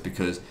useless,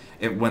 because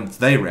once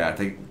they rout,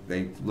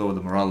 they lower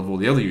the morale of all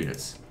the other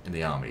units in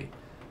the army.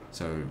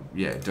 So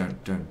yeah,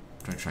 don't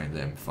train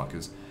them,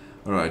 fuckers.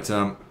 All right,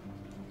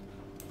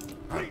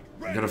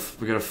 we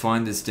gotta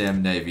find this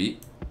damn navy.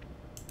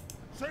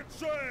 Set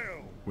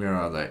sail. Where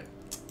are they?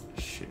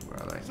 Shit,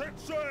 where are they? Set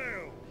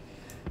sail.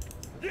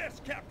 Yes,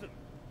 Captain.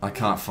 I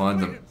can't find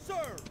them.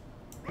 Sir.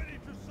 Ready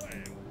to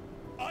sail.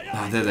 Aye,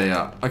 Ah, aye. there they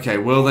are. Okay,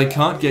 well, they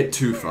can't get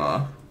too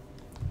far.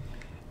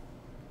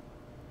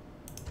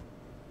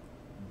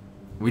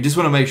 We just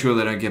want to make sure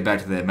they don't get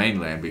back to their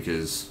mainland,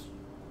 because,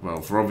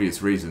 well, for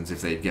obvious reasons,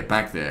 if they get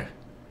back there,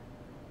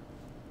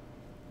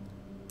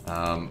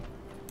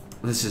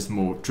 there's just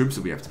more troops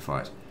that we have to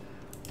fight.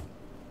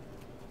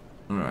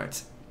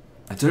 Alright.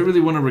 I don't really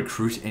want to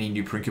recruit any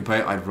new Principe.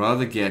 I'd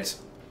rather get...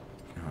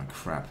 Oh,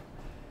 crap.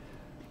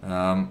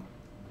 Yeah,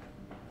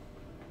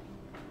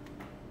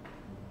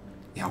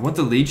 I want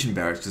the Legion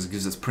Barracks because it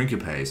gives us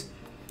Principes,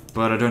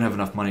 but I don't have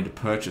enough money to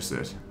purchase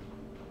it.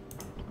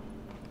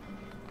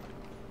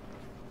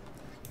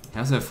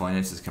 How's our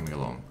finances coming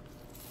along?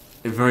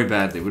 Very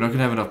badly. We're not going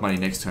to have enough money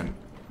next turn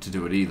to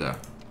do it either.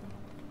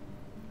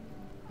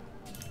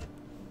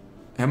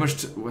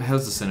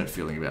 How's the Senate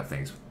feeling about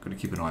things? Got to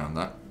keep an eye on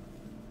that.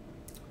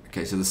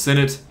 Okay, so the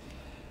Senate,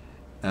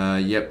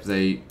 yep,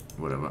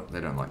 whatever, they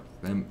don't like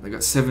them. They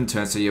got 7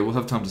 turns, so yeah, we'll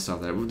have time to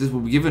start that. We'll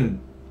be given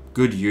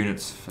good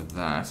units for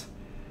that.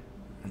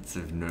 That's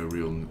of no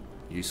real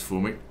use for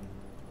me.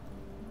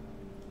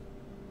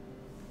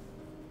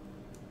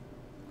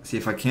 See,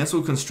 if I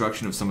cancel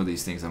construction of some of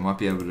these things, I might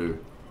be able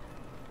to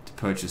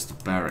purchase the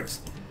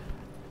barracks.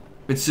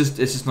 It's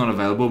just not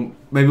available.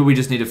 Maybe we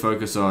just need to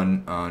focus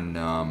on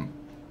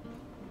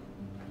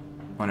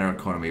our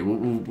economy.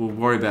 We'll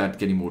worry about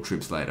getting more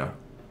troops later.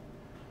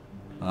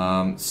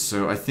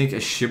 So I think a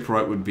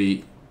shipwright would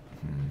be...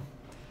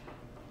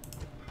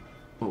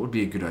 What would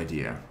be a good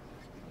idea?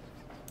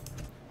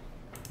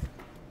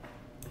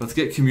 Let's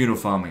get communal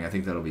farming. I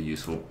think that'll be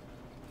useful.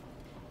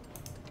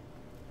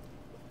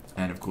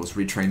 And of course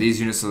retrain these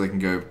units so they can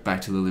go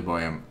back to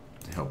Lilybium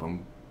to help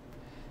them.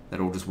 That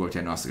all just worked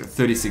out nicely. Got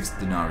 36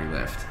 denarii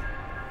left.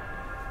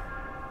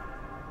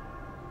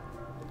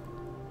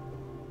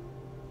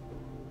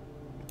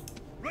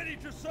 Ready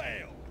to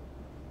sail.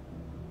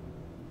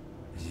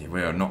 Yeah,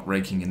 we are not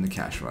raking in the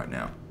cash right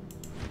now.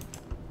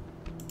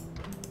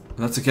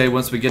 That's okay.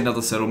 Once we get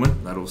another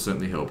settlement, that'll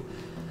certainly help.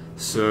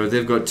 So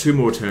they've got 2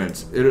 more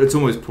turns. It's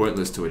almost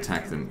pointless to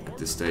attack them at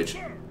this stage,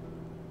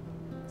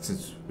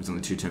 since it's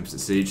only 2 turns to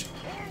siege.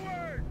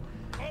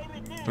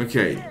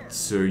 Okay,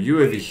 so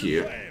you over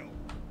here.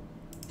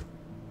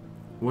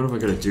 What have I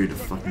got to do to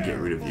fucking get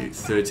rid of you?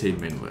 13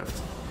 men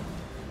left.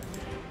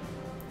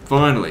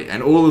 Finally,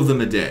 and all of them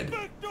are dead.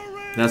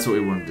 That's what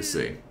we wanted to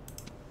see.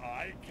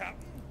 Aye,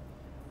 Captain.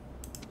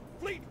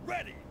 Fleet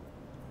ready.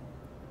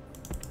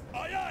 Aye,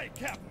 aye,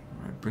 Captain.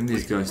 Alright, bring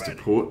these guys to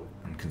port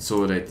and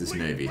consolidate this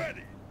navy.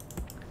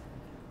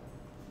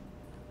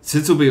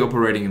 Since we'll be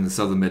operating in the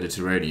southern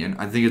Mediterranean,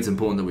 I think it's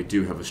important that we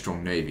do have a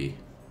strong navy.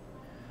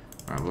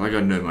 Alright, well I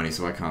got no money,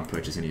 so I can't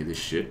purchase any of this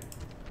shit.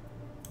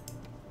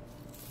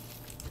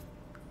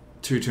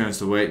 2 turns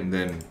to wait, and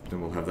then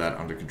we'll have that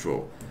under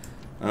control.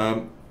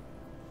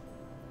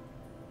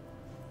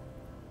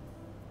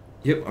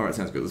 Yep, alright,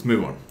 sounds good. Let's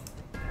move on.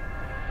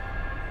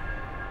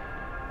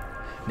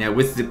 Now,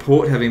 with the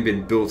port having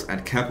been built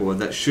at Capua,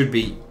 that should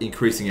be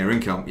increasing our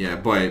income, yeah,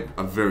 by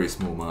a very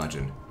small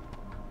margin.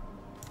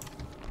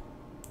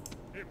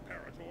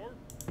 Imperator.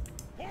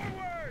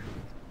 Forward.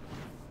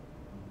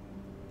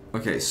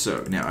 Okay,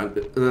 so now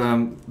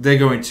they're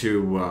going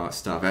to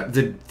starve out.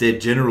 Their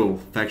general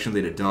faction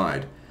leader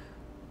died.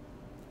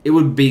 It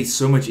would be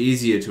so much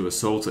easier to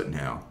assault it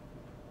now.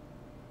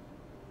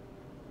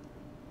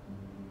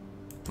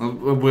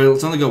 Well,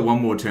 it's only got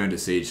 1 more turn to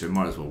siege, so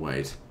might as well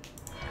wait.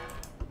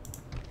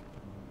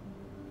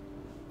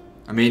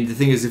 I mean, the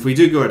thing is, if we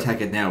do go attack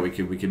it now, we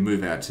can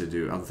move out to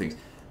do other things.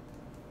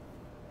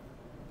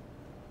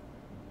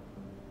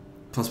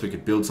 Plus, we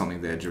could build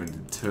something there during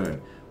the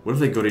turn. What have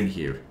they got in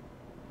here?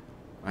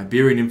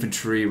 Iberian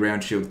infantry,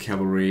 round shield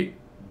cavalry,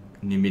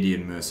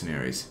 Numidian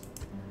mercenaries.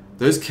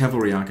 Those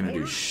cavalry aren't going to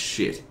do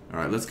shit.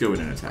 Alright, let's go in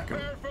and attack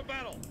them.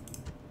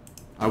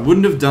 I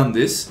wouldn't have done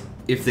this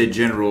if their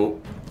general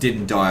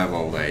didn't die of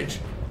old age.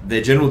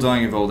 Their general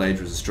dying of old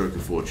age was a stroke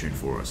of fortune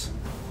for us.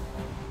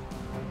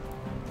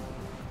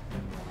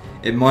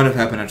 It might have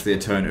happened actually a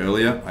turn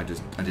earlier, I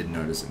didn't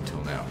notice it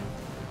until now.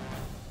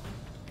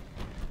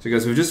 So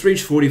guys, we've just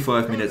reached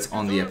 45 minutes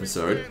on the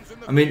episode.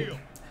 I mean,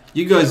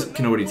 you guys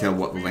can already tell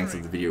what the length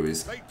of the video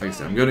is. Like I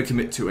said, I'm going to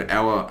commit to 1.5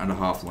 hour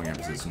long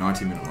episodes,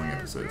 90-minute long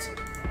episodes.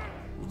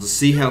 Just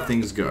see how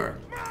things go.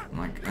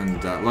 Like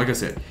I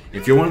said,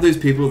 if you're one of those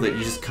people that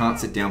you just can't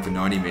sit down for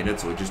 90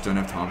 minutes or just don't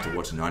have time to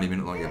watch a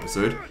 90-minute long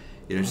episode,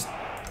 you know, just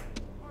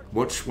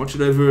watch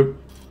it over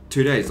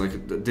 2 days.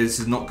 Like, this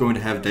is not going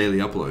to have daily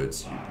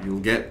uploads. You'll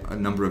get a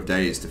number of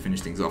days to finish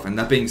things off. And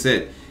that being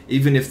said,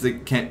 even if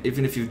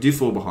you do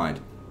fall behind,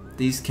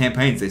 these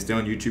campaigns, they stay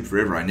on YouTube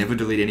forever. I never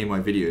delete any of my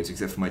videos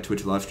except for my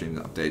Twitch live stream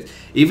updates.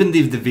 Even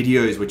the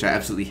videos which I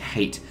absolutely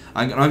hate.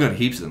 I got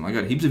heaps of them. I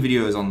got heaps of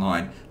videos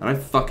online that I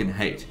fucking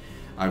hate.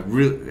 I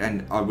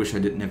wish I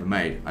never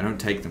made. I don't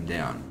take them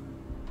down.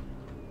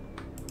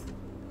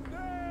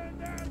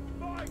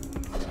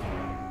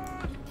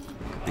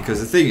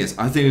 Because the thing is,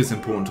 I think it's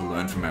important to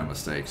learn from our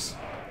mistakes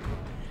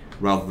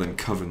rather than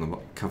cover them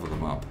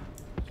up.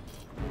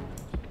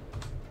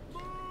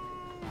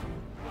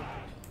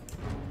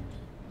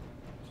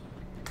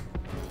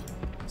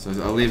 So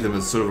I'll leave them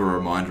as sort of a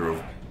reminder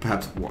of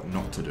perhaps what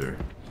not to do.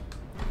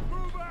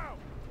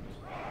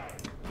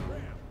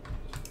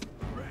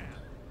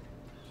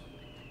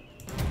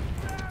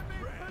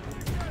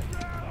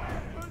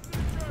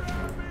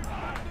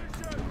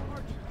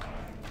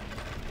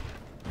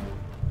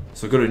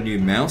 So I've got a new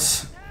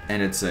mouse,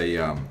 and it's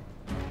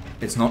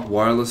not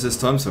wireless this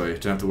time, so I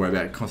don't have to worry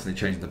about constantly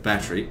changing the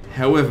battery.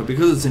 However,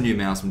 because it's a new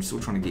mouse, I'm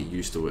still trying to get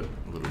used to it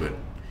a little bit.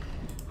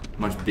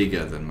 Much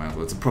bigger than my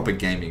other. It's a proper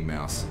gaming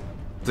mouse.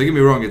 Don't get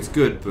me wrong, it's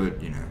good,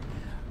 but you know,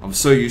 I'm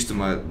so used to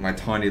my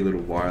tiny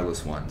little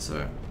wireless one.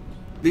 So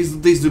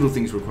these little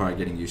things require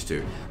getting used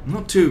to. I'm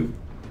not too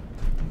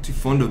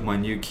fond of my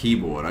new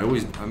keyboard.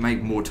 I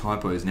make more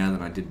typos now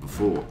than I did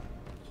before.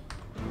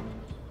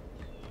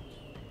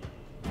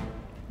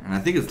 And I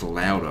think it's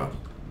louder.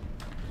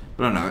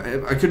 But I don't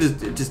know.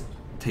 It just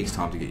takes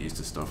time to get used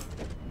to stuff.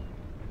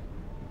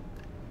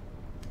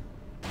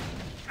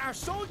 Our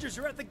soldiers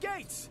are at the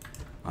gates.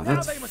 Oh, Now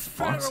that's they must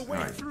fucked. fire a way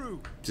Right. through.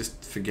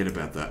 Just forget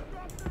about that.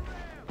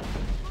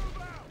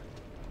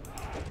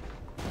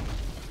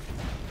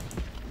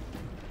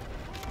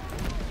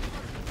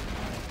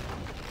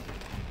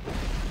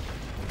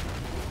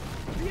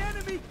 The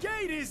enemy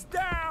gate is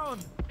down.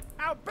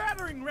 Our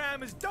battering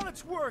ram has done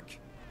its work.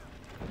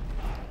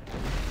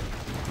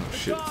 Oh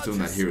shit, it's doing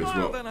that Gods here have as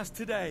smiled well. on us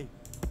today.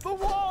 The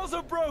walls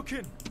are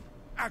broken.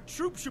 Our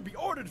troops should be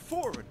ordered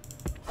forward.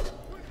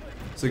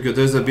 So good,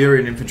 those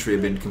Iberian infantry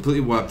have been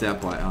completely wiped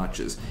out by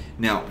archers.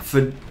 Now,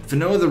 for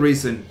no other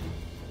reason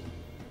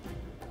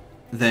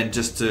than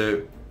just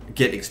to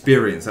get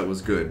experience, that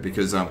was good,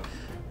 because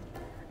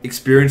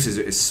experience is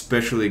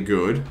especially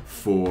good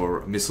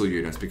for missile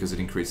units because it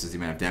increases the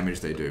amount of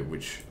damage they do,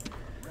 which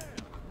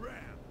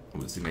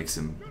obviously makes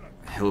them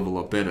a hell of a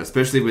lot better,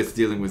 especially with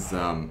dealing with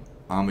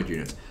armored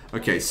units.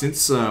 Okay,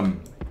 since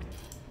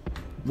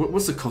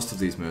what's the cost of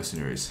these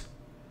mercenaries?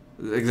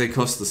 They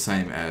cost the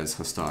same as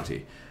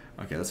Hastati.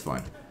 Okay, that's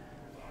fine.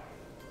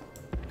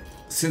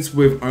 Since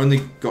we've only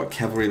got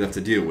cavalry left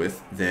to deal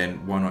with,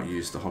 then why not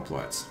use the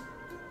hoplites?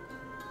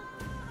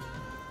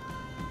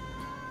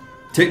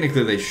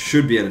 Technically, they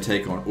should be able to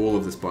take on all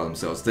of this by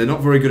themselves. They're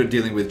not very good at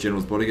dealing with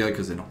General's Bodyguard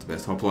because they're not the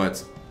best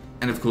hoplites.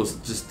 And of course,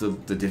 just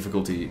the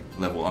difficulty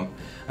level.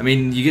 I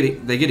mean,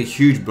 they get a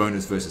huge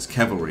bonus versus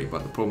cavalry,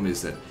 but the problem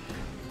is that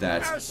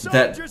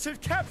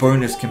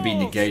bonus can be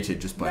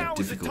negated just by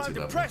difficulty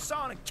level. Press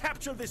on and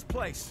capture this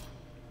place.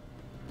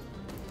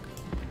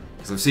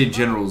 Because I've seen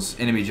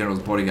enemy generals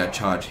bodyguard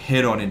charge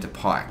head on into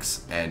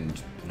pikes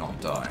and not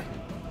die.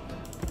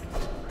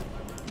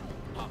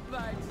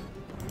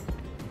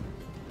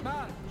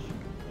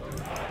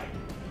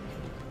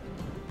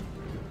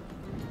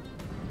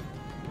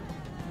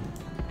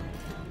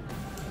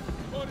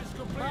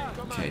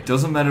 Okay, it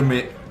doesn't matter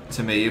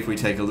to me if we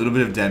take a little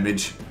bit of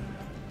damage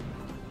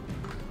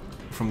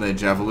from their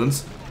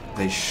javelins.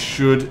 They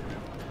should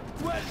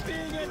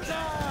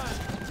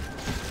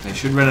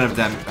run out of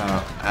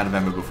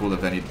ammo before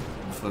they've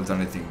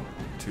done anything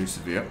too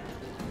severe.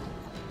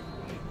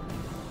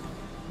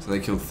 So they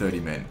killed 30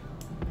 men.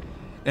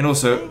 And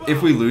also,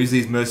 if we lose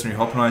these mercenary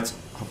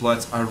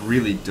hoplites, I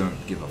really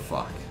don't give a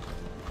fuck.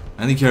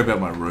 I only care about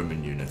my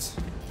Roman units.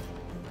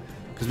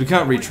 Because we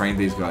can't retrain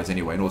these guys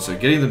anyway, and also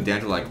getting them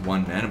down to like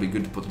one man would be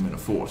good to put them in a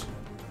fort.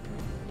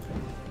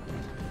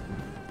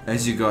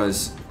 As you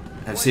guys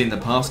have seen in the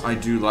past, I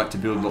do like to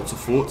build lots of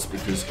forts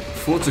because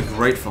forts are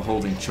great for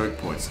holding choke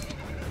points.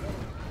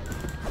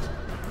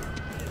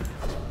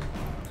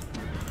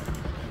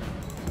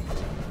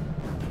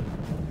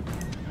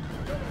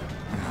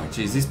 Oh,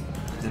 jeez,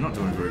 they're not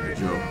doing a very good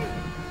job.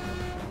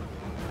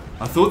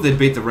 I thought they'd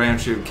beat the round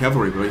shield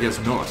cavalry, but I guess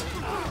not.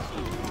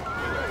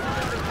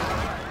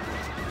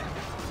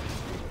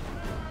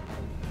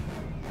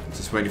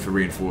 Just waiting for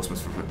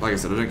reinforcements. Like I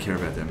said, I don't care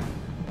about them.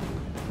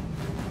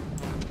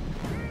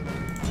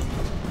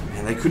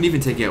 And they couldn't even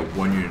take out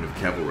one unit of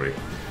cavalry.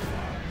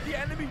 The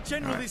enemy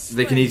general is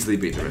They can easily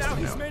beat the rest of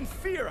them his now. men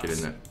fear Get us.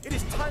 in there. It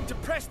is time to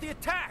press the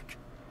attack.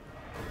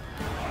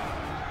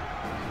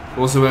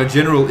 Also, our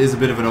general is a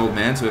bit of an old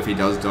man, so if he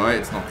does die,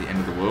 it's not the end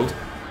of the world.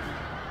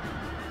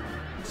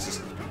 It's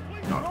just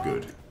not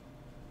good.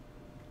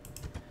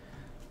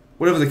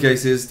 whatever the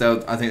case is,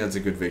 I think that's a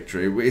good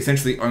victory. We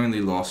essentially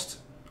only lost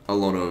a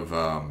lot of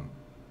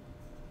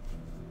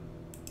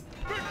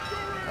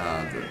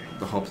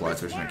the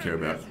hoplites, which I don't care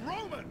about.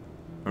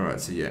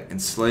 Alright, so yeah,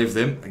 enslave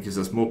them. That gives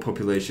us more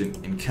population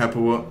in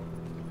Capua.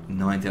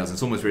 9,000.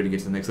 It's almost ready to get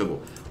to the next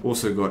level.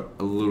 Also got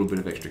a little bit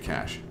of extra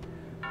cash.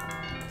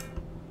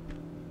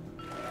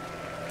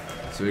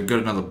 So we've got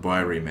another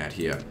buy remat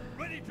here.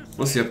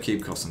 What's the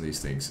upkeep cost on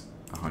these things?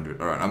 100.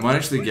 Alright, I might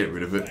actually get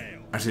rid of it.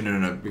 Actually,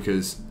 no,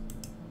 because...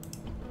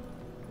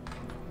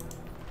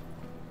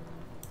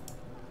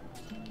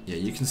 yeah,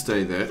 you can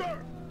stay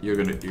there. You're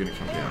gonna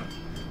come down.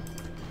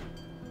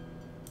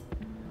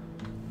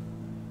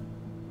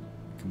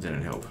 Come down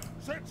and help.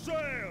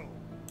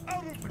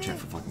 Watch out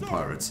for fucking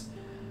pirates.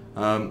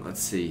 Let's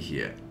see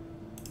here.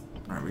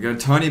 Alright, we got a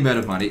tiny amount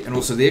of money, and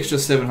also the extra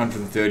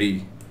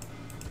 730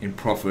 in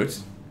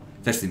profit.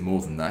 It's actually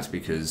more than that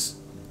because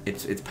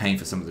it's paying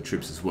for some of the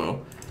troops as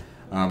well.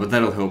 But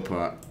that'll help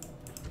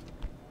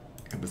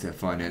with our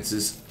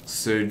finances.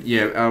 So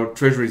yeah, our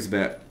treasury is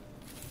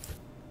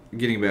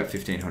getting about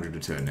 1,500 a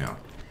turn now.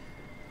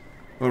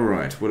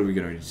 Alright, what are we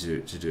going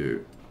to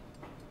do?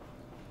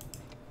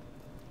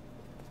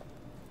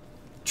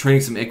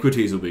 Trading some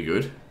equities will be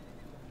good.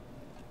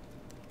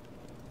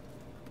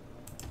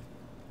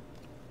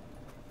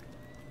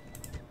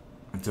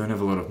 I don't have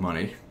a lot of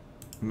money.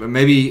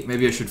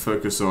 Maybe I should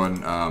focus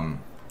on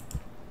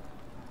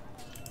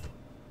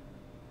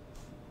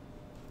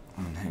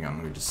hang on,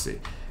 let me just see.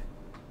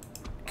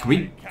 Can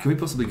we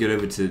possibly get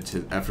over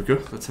to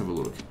Africa? Let's have a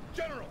look.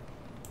 General,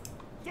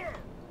 sir.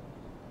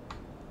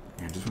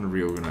 I just want to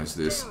reorganize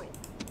this. General.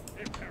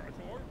 Imperator.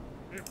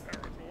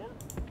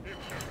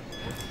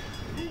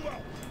 Move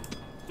out.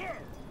 Sir.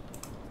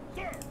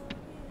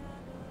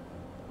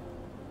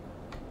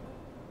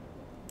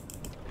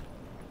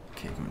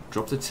 Okay, come on.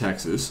 Drop the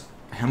taxes.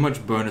 How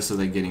much bonus are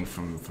they getting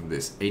from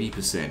this?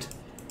 80%.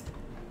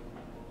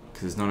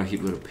 Because there's not a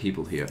heap lot of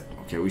people here.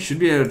 Okay, we should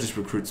be able to just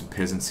recruit some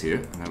peasants here,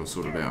 and that'll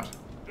sort it out.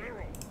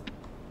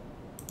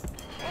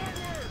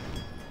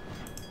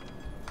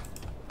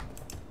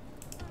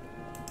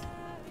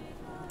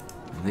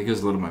 And there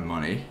goes a lot of my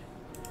money.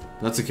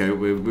 That's okay,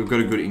 we've got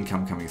a good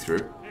income coming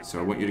through. So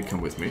I want you to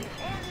come with me.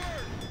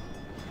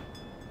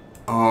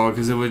 Oh,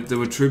 because there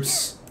were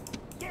troops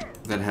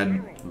that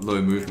had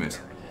low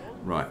movement.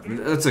 Right,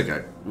 that's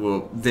okay.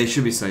 Well, they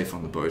should be safe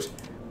on the boat.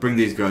 Bring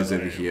these guys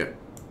over here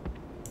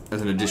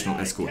as an additional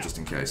escort just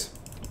in case.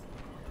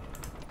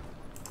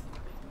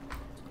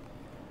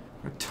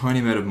 A tiny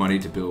amount of money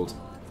to build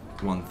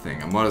one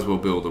thing. I might as well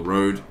build a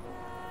road.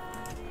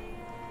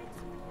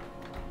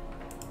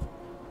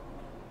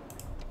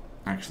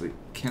 Actually,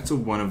 cancel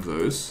one of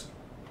those.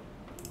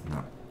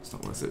 No, it's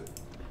not worth it.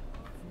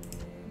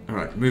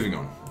 Alright, moving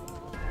on.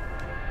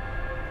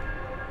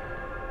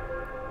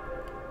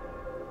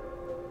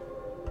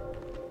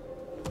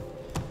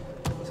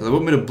 So they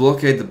want me to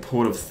blockade the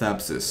port of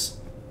Thapsus.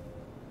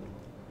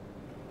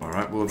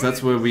 Alright, well if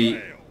that's where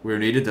we're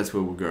needed, that's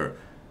where we'll go.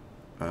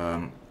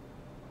 Okay,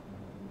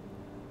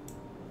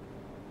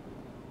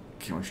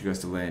 I want you guys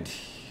to land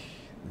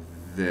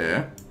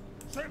there.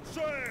 Set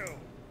sail!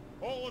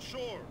 All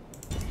ashore!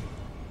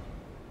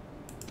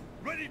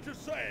 Ready to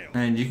sail!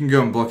 And you can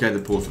go and blockade the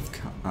port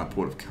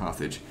of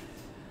Carthage.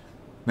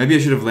 Maybe I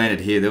should have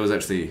landed here. There was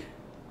actually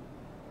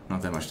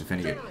not that much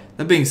defending it.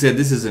 That being said,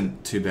 this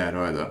isn't too bad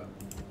either.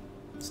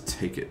 Let's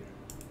take it.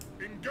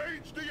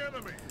 Engage the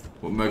enemy!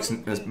 What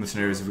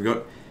mercenaries have we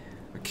got?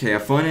 Okay, our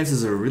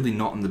finances are really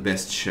not in the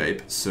best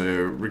shape, so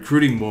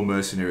recruiting more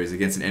mercenaries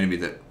against an enemy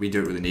that we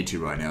don't really need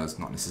to right now is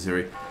not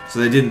necessary. So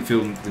they didn't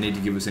feel the need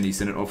to give us any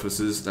Senate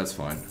officers, that's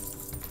fine.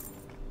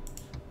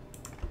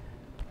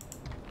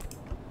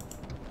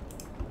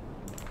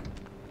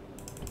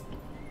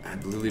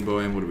 Add Lily Boy,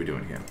 and what are we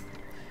doing here?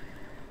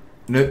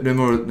 No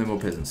more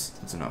peasants,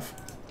 that's enough.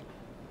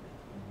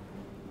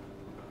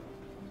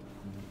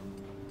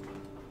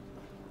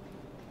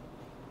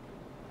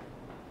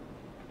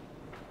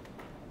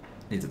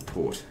 Needs a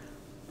port.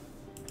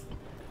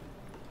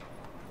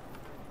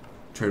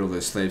 Trade all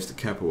those slaves to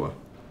Capua.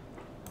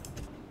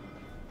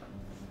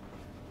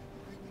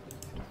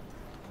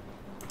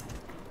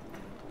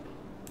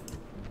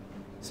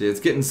 See, it's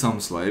getting some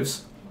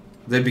slaves.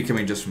 They'd be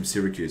coming just from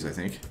Syracuse, I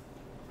think.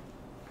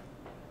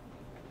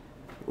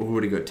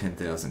 Already got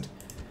 10,000.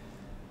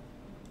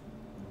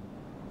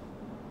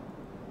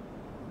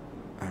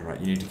 Alright,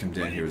 you need to come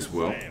down here as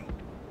well.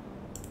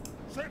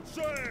 Set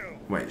sail!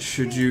 Wait,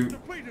 should you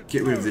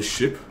get rid of this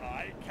ship?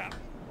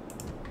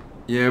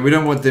 Yeah, we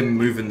don't want them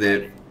moving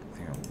their...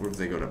 Hang on, what have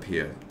they got up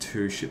here?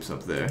 2 ships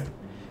up there.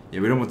 Yeah,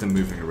 we don't want them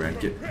moving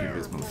around. Get rid of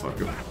this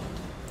motherfucker.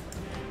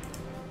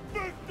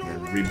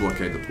 And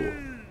re-blockade the port.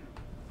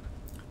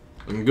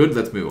 Looking good,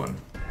 let's move on.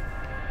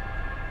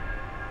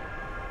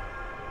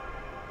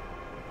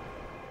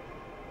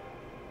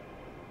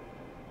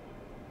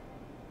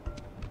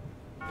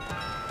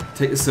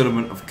 Take the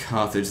settlement of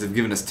Carthage. They've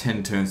given us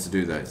 10 turns to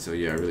do that, so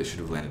yeah, I really should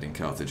have landed in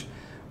Carthage.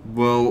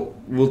 Well,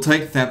 we'll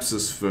take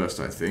Thapsus first,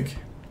 I think.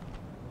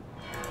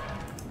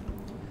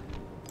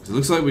 Because So it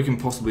looks like we can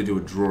possibly do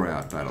a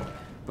draw-out battle.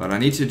 But I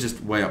need to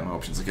just weigh up my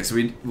options. Okay, so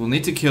we'll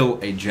need to kill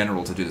a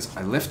general to do this.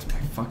 I left my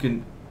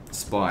fucking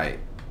spy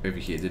over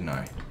here, didn't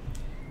I?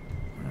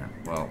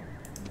 Alright, well.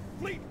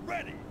 Fleet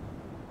ready.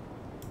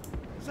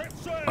 Set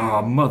sail.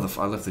 Oh,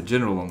 I left the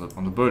general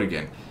on the boat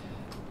again.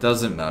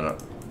 Doesn't matter.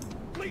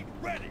 Fleet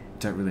ready.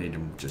 Don't really need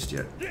him just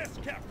yet. Yes,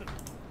 Captain.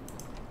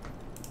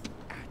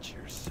 At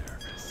your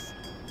service.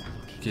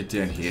 Get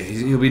down here.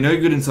 He'll be no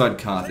good inside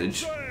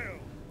Carthage, Sail.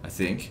 I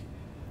think.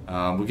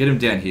 We'll get him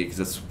down here because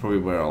that's probably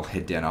where I'll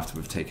head down after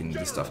we've taken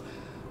this stuff.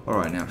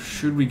 Alright, now,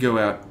 should we go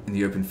out in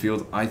the open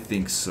field? I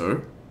think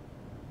so.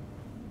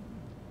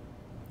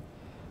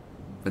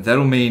 But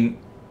that'll mean...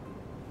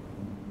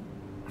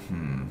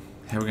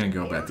 how are we going to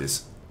go about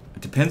this?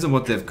 It depends on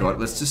what they've got.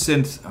 Let's just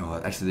send...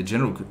 Oh, actually,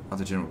 the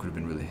other general could have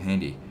been really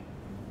handy.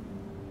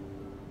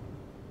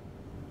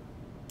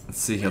 Let's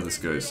see how this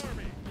goes.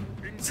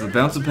 So the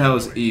balance of power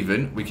is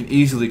even. We can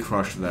easily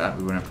crush that.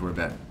 We won't have to worry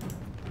about...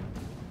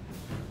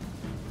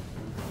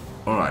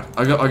 Alright,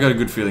 I got a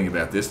good feeling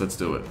about this. Let's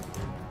do it.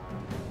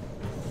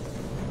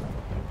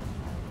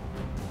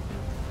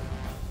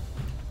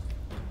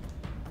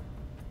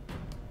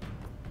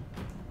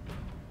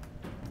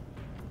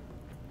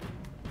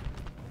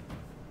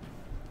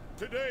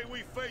 Today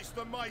we face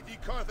the mighty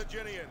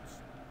Carthaginians,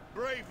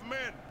 brave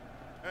men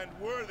and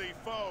worthy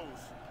foes.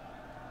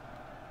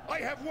 I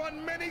have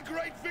won many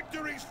great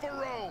victories for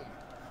Rome.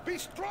 Be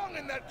strong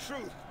in that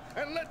truth,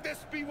 and let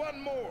this be one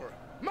more.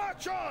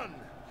 March on,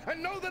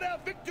 and know that our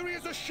victory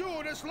is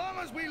assured as long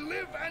as we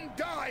live and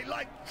die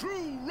like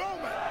true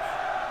Romans.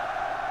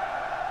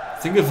 I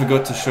think I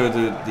forgot to show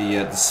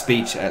the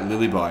speech at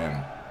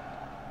Lilybium.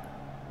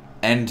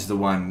 And the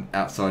one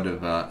outside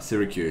of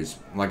Syracuse.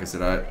 Like I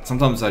said,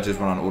 sometimes I just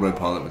run on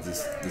autopilot with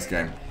this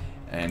game,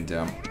 and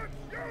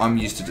I'm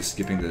used to just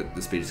skipping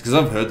the speeches because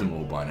I've heard them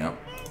all by now.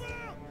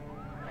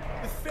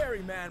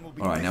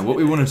 Alright, now what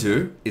we want to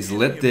do is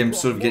let them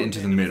sort of get into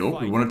the middle.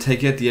 We want to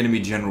take out the enemy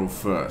general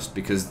first,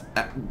 because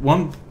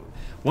once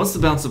the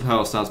balance of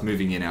power starts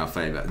moving in our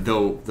favour,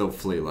 they'll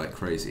flee like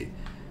crazy.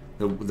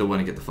 They'll want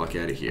to get the fuck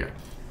out of here.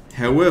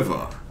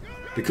 However,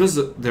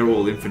 because they're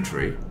all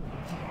infantry,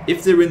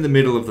 if they're in the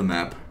middle of the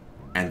map,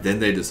 and then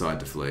they decide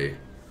to flee,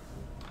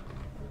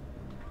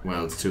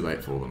 well, it's too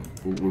late for them.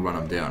 We'll run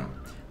them down.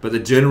 But the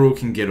general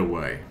can get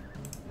away.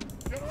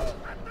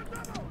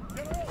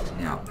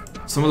 Now,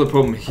 some of the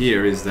problem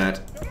here is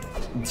that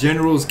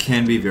generals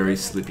can be very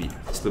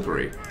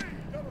slippery.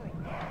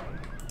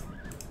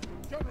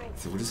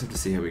 So we'll just have to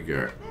see how we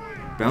go.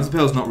 Balance of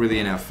power is not really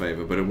in our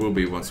favour, but it will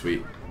be once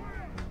we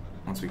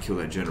kill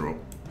that general.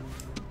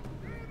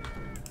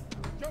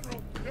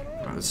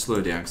 Alright, let's slow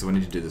down because I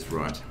need to do this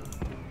right.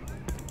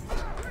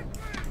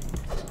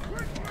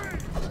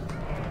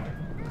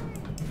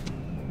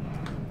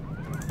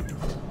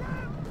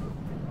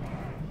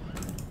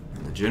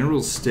 And the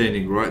general's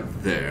standing right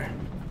there,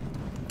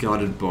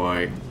 guarded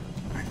by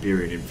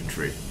Iberian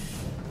infantry.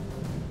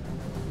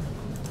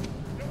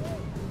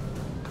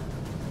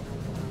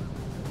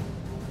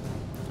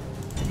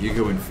 You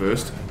go in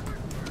first.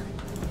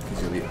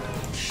 Because you're the...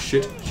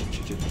 Shit.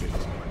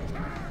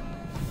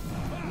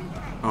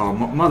 Oh,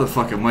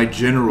 motherfucker, my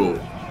general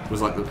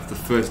was like the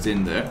first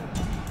in there.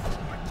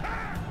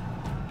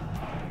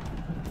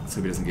 Let's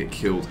hope he doesn't get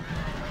killed.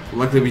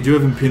 Luckily, we do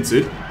have him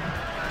pincered.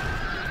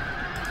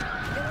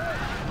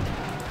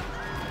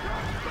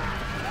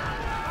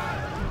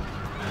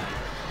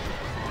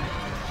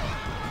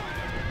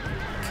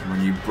 Come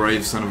on, you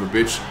brave son of a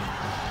bitch.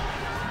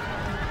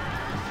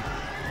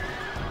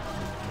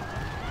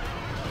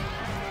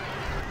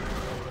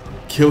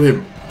 Kill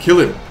him! Kill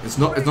him! It's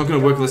not gonna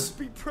work unless...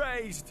 Be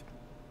praised.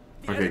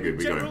 The Okay, good,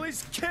 we got general him.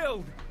 is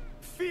killed.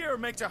 Fear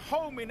makes a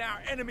home in our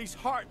enemies'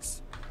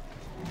 hearts.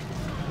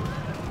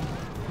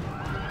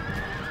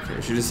 Okay,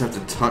 we should just have to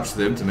touch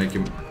them to make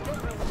him...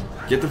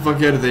 Get the fuck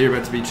out of there, you're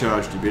about to be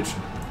charged, you bitch.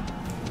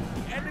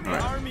 The enemy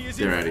Alright, army is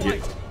they're in out of here.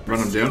 flight. Run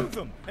them down. Pursue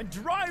them and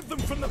drive them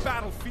from the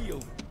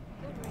battlefield.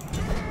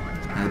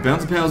 Now, the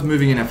balance of power is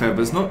moving in our favour,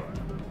 but it's not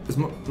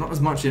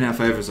as much in our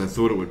favour as I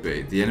thought it would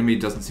be. The enemy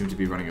doesn't seem to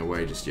be running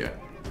away just yet.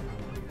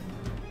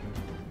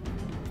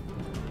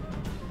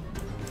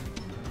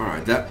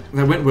 Alright, that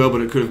went well,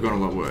 but it could have gone a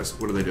lot worse.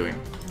 What are they doing?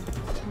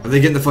 Are they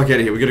getting the fuck out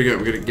of here? We gotta go,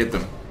 we gotta get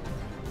them.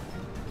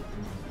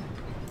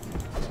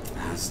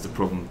 That's the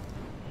problem.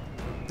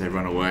 They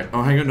run away.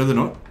 Oh, hang on, no they're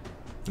not.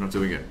 They're not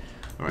doing it.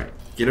 Alright,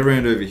 get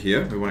around over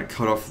here. We want to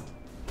cut off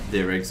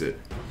their exit.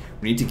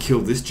 We need to kill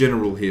this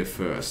general here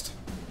first.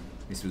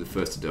 Needs to be the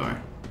first to die.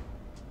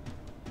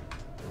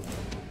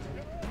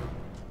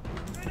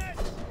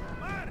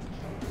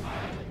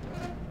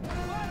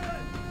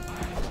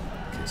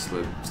 Okay,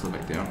 slow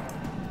back down.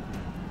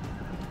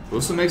 It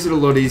also makes it a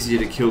lot easier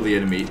to kill the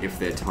enemy if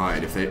they're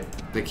tired. If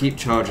they keep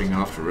charging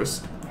after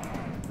us,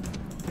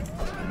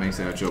 it makes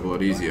our job a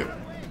lot easier.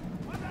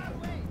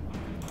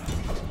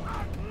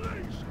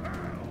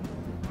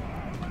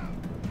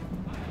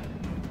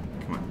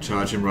 Come on,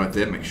 charge him right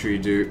there. Make sure you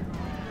do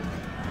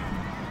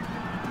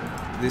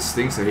this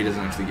thing so he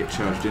doesn't actually get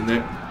charged in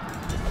there.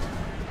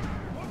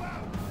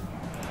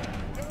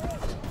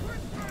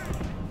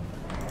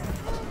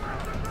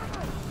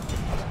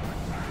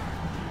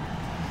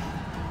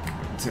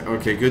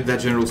 Okay, good. That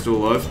general's still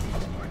alive.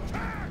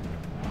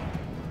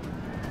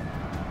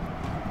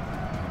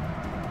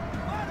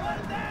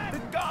 The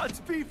gods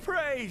be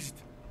praised!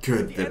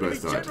 Good, they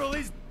both The died. enemy general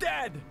is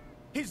dead!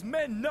 His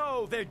men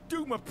know their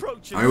doom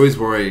approaches! I always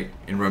worry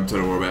in Rome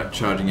Total War about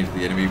charging into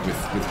the enemy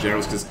with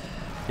generals, because,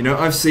 you know,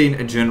 I've seen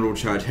a general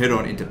charge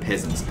head-on into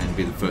peasants and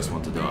be the first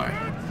one to die.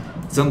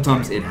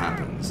 Sometimes it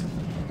happens.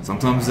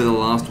 Sometimes they're the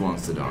last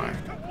ones to die.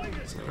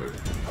 So,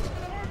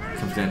 it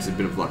comes down to a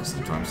bit of luck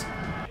sometimes.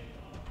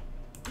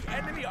 The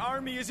enemy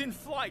army is in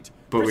flight!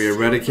 But we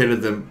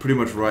eradicated them pretty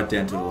much right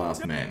down to the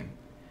last man.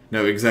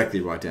 No,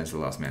 exactly right down to the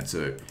last man.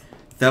 So,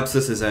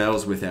 Thapsus is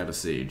ours without a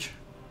siege.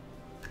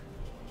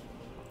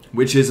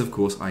 Which is, of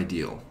course,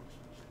 ideal.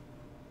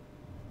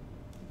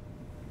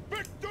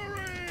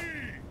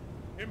 Victory!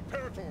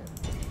 Imperator,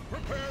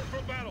 prepare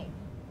for battle!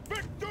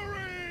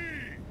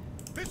 Victory!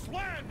 This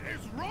land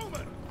is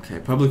Roman! Okay,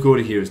 public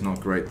order here is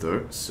not great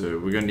though, so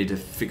we're going to need to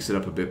fix it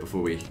up a bit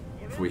before we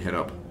head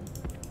up.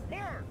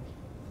 March!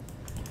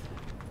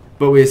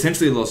 But we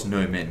essentially lost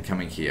no men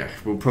coming here.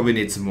 We'll probably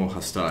need some more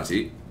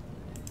hostility.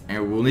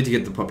 And we'll need to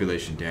get the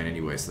population down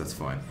anyway, so that's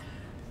fine.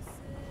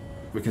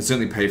 We can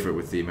certainly pay for it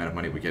with the amount of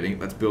money we're getting.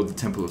 Let's build the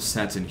Temple of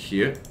Saturn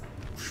here.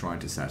 Shrine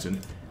to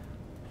Saturn.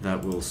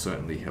 That will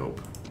certainly help.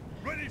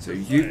 So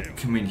you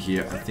come in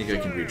here. I think I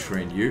can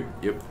retrain you.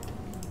 Yep.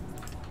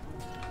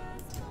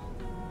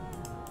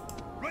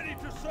 Ready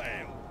to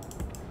sail!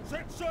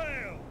 Set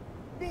sail!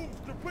 Moves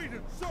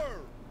completed,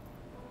 sir!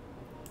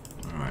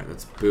 Alright,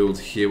 let's build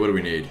here. What do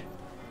we need?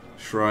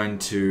 Shrine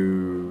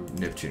to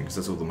Neptune, because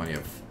that's all the money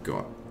I've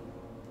got.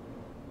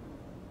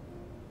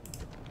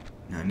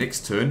 Now,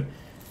 next turn.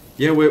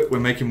 Yeah, we're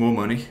making more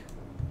money.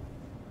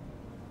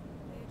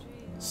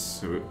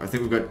 So, I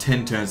think we've got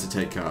 10 turns to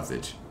take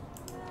Carthage.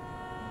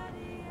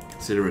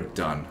 Consider it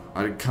done.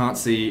 I can't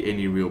see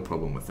any real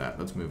problem with that.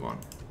 Let's move on.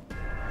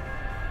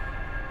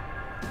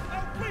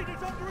 Our fleet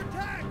is under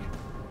attack!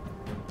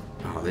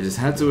 Oh, they just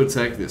had to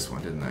attack this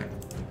one, didn't they?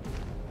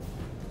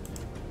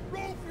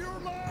 Row for your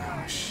line!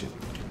 Oh, shit.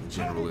 The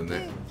general in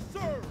there.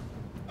 Sir!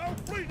 Our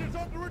fleet is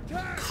under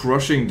attack!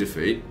 Crushing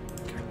defeat.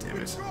 God damn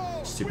it.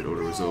 Stupid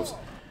auto resolves.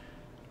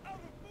 Out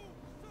of move,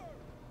 sir!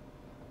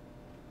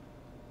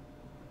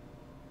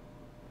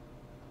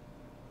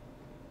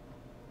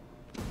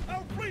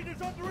 Our fleet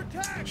is under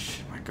attack!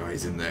 Shit, my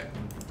guy's in there.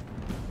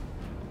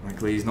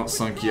 Luckily, he's not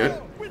sunk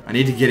yet. I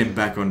need to get him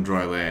back on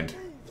dry land.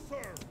 Move,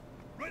 sir!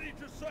 Ready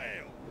to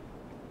sail!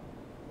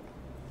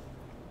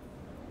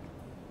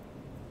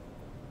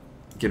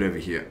 Get over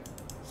here.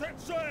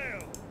 Set sail!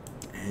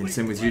 And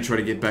same with you, try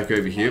to get back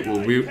over here.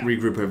 We'll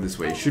regroup over this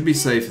way. Should be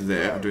safe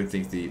there. I don't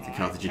think the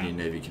Carthaginian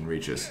navy can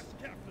reach us.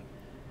 Captain!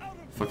 Out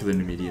of Fuck are the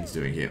Numidians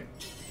doing here?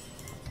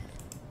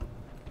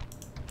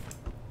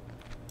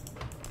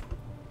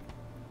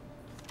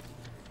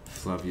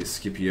 Flavius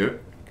Scipio.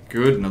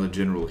 Good, another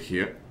general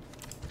here.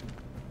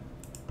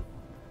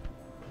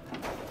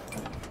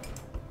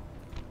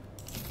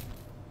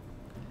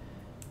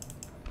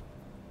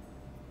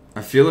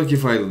 I feel like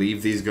if I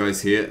leave these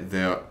guys here,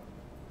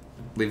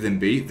 leave them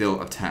be,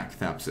 they'll attack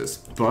Thapsus.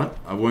 But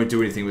I won't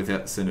do anything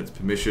without the Senate's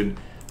permission,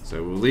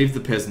 so we'll leave the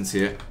peasants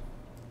here,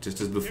 just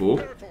as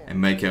before,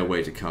 and make our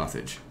way to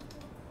Carthage.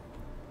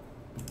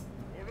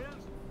 orders!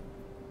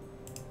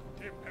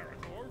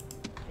 Imperator!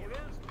 Orders!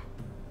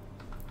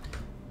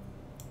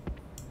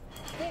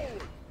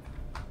 Forward!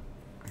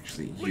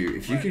 Actually,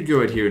 if you could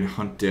go out here and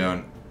hunt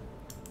down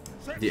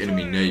the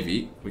enemy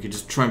navy, we could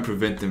just try and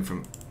prevent them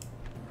from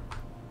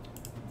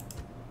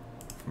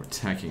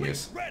attacking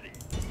us. Ready!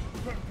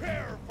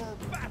 Prepare for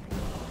battle!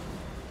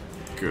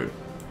 Good.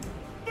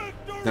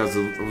 Victory! I was a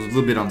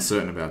little bit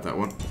uncertain about that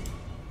one.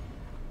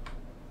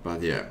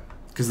 But yeah,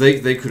 because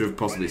they could have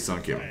possibly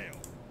sunk him.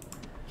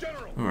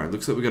 General! Alright,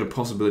 looks like we got a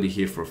possibility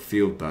here for a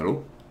field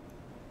battle.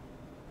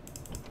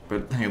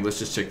 But hang on, let's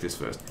just check this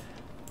first.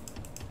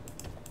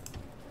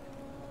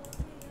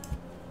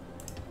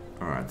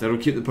 Alright, that'll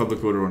keep the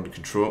public order under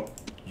control.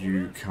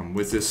 You come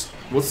with us.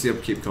 What's the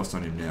upkeep cost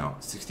on him now?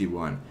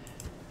 61.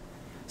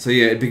 So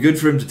yeah, it'd be good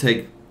for him to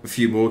take a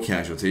few more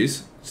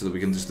casualties, so that we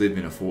can just live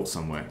in a fort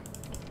somewhere.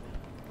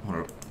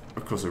 Or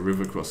across a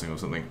river crossing or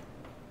something.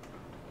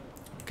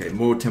 Okay,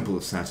 more Temple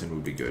of Saturn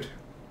would be good.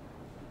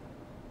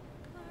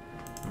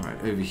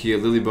 Alright, over here,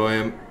 Lily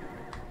Biome.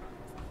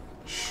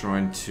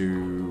 Shrine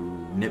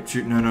to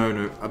Neptune.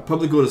 No.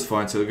 Public order's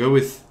fine, so go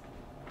with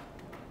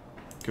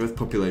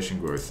population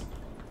growth.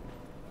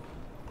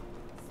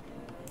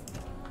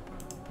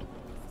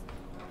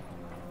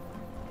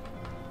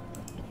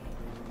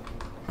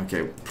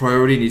 Okay,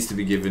 priority needs to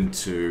be given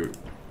to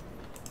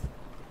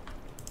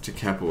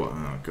Capua.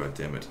 Oh, god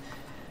damn it.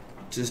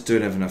 Just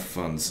don't have enough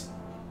funds.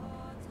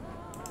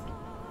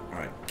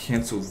 Alright,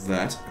 cancel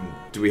that. And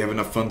do we have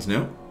enough funds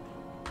now?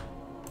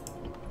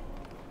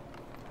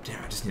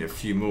 Damn, I just need a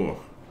few more.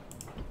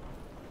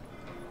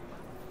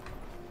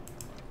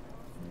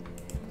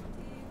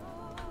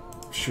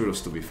 Sure, it'll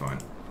still be fine.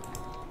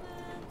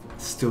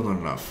 Still not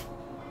enough.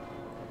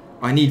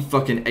 I need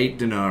fucking 8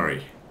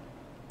 denarii.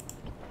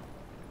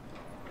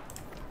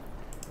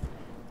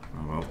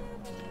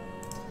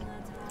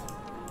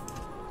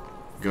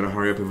 Gotta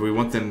hurry up if we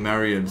want them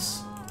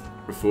Marian's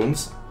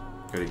reforms.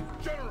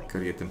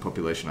 Gotta get them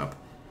population up.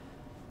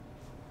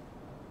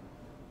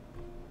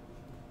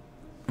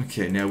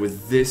 Okay, now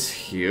with this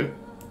here,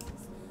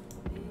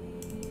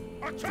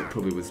 they'll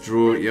probably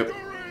withdraw. Yep.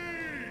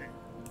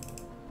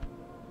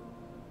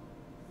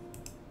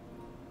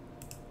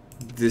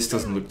 This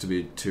doesn't look to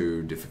be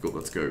too difficult.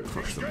 Let's go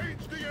crush them.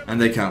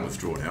 And they can't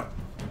withdraw now.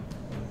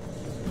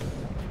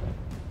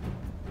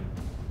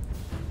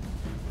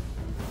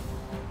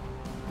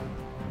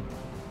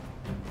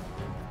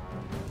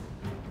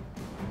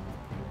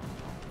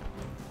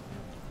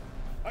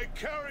 I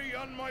carry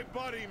on my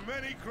body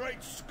many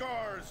great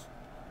scars,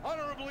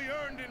 honorably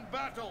earned in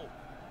battle.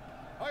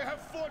 I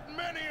have fought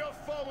many a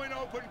foe in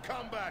open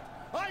combat.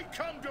 I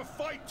come to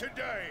fight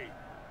today.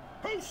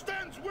 Who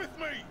stands with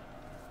me?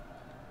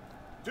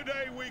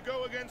 Today we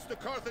go against the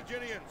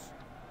Carthaginians.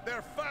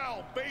 Their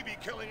foul baby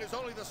killing is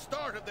only the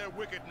start of their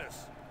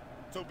wickedness.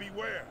 So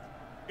beware.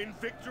 In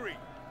victory,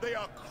 they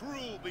are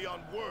cruel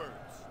beyond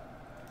words.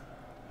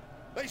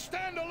 They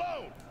stand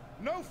alone.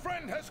 No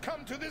friend has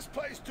come to this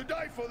place to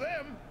die for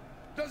them.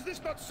 Does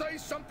this not say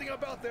something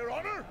about their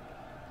honor?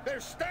 They're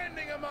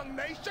standing among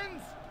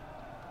nations?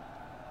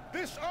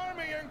 This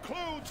army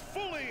includes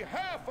fully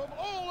half of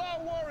all our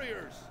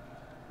warriors.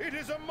 It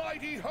is a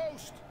mighty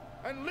host,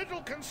 and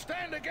little can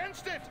stand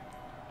against it.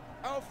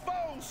 Our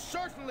foes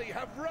certainly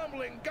have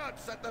rumbling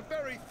guts at the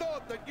very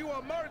thought that you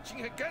are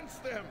marching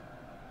against them.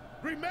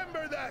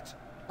 Remember that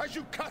as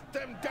you cut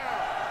them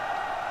down.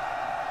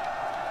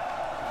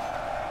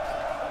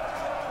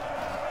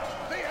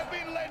 They have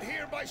been led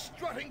here by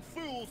strutting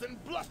fools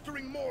and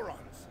blustering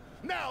morons.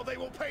 Now they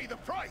will pay the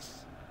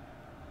price.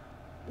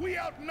 We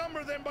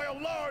outnumber them by a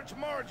large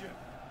margin,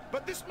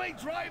 but this may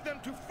drive them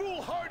to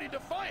foolhardy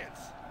defiance.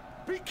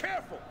 Be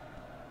careful.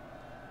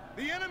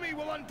 The enemy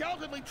will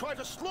undoubtedly try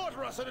to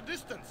slaughter us at a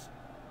distance.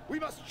 We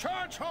must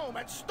charge home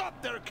and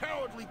stop their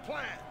cowardly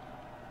plan.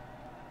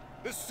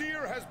 The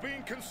seer has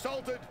been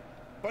consulted,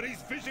 but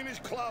his vision is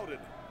clouded.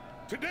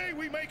 Today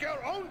we make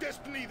our own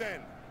destiny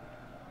then.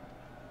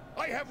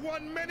 I have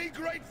won many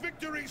great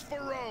victories for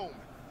Rome.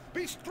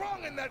 Be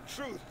strong in that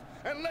truth,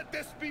 and let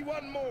this be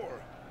one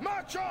more.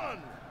 March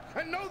on,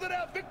 and know that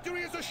our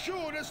victory is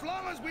assured as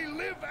long as we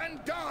live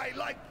and die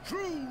like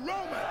true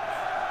Romans.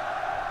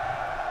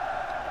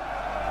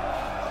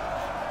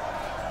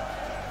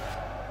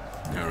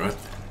 Alright.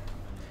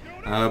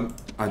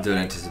 I don't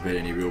anticipate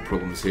any real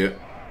problems here.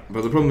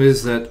 But the problem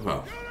is that,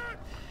 well,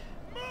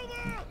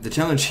 the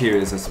challenge here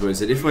is, I suppose,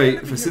 that if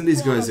I send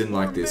these guys in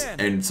like this,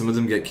 and some of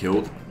them get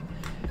killed,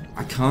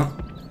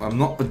 I'm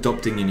not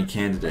adopting any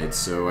candidates,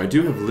 so I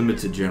do have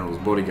limited general's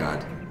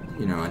bodyguard,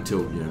 you know,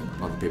 until, you know,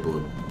 other people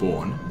are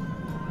born.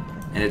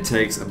 And it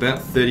takes about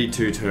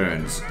 32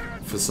 turns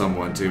for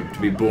someone to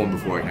be born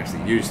before I can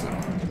actually use them.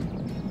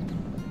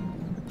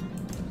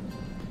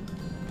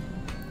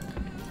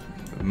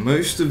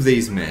 Most of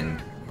these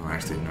men, oh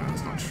actually no,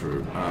 that's not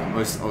true. I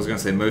was going to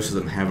say most of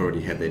them have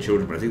already had their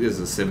children, but I think there's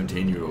a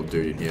 17-year-old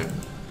dude in here.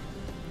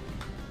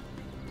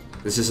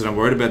 It's just that I'm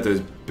worried about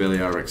those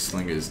Beliaric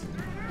slingers.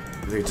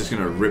 They're just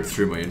going to rip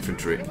through my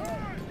infantry.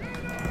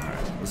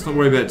 Alright, let's not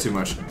worry about it too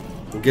much.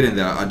 We'll get in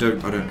there. I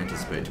don't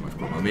anticipate too much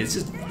problem. I mean, it's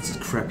just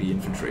crappy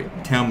infantry,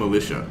 town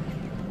militia.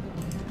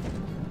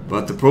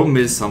 But the problem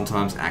is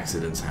sometimes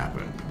accidents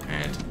happen,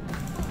 and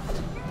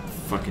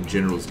fucking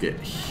generals get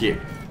hit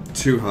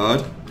too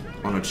hard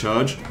on a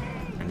charge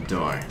and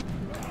die.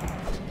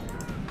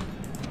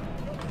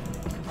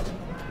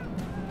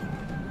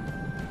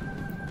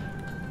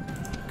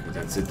 Okay,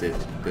 that's it.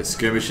 They're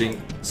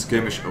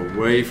skirmish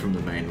away from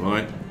the main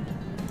line.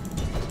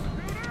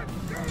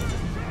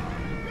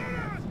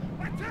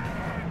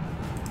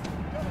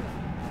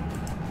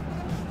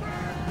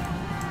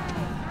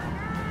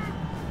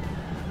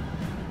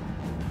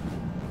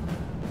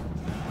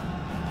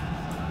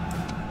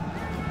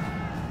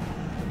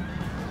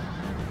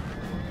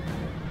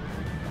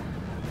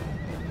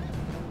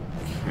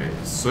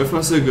 So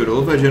far so good. All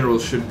of our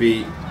generals should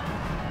be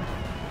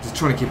just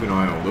trying to keep an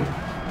eye on them.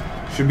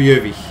 Should be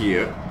over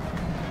here.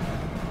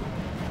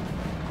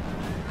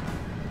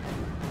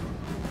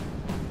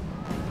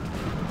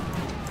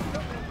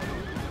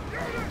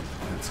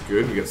 That's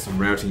good. We got some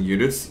routing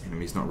units.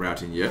 Enemy's not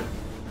routing yet.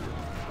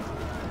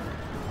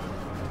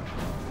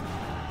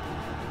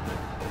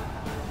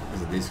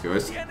 These are these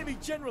guys. The enemy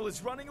general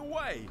is running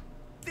away.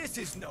 This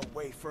is no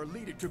way for a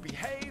leader to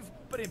behave,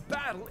 but in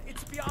battle,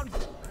 it's beyond.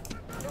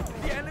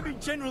 The enemy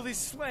general is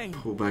slain.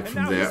 Pull back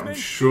from there. I'm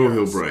sure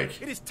he'll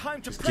break. It is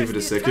time to just give it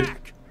a second.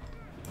 Attack.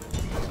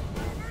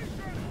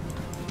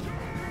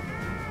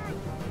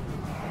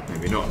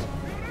 Maybe not.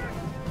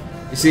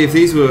 You see, if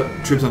these were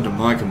troops under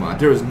my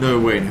command, there is no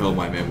way in hell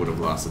my men would have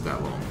lasted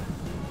that long.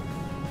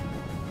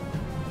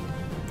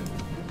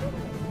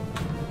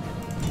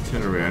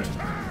 Turn around.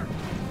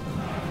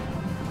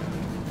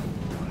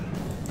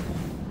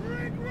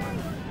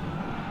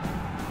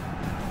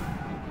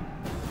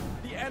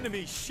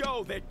 Enemies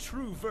show their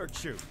true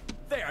virtue.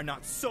 They are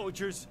not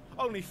soldiers,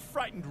 only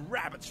frightened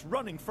rabbits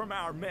running from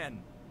our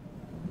men.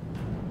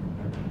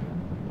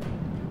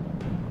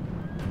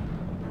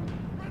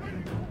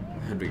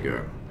 how'd we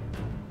go?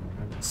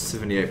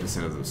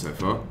 78% of them so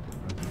far.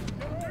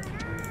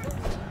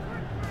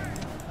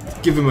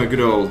 Give him a good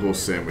old horse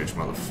sandwich,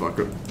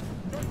 motherfucker.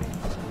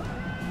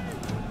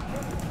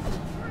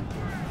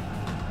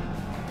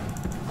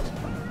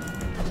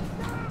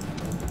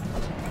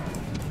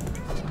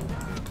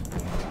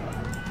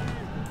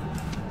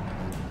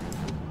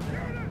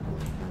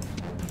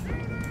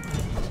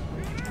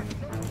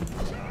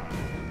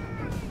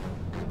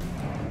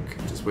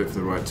 Okay, just wait for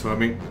the right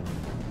timing.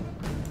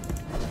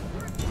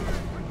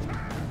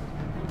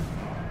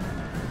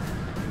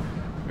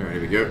 Alright,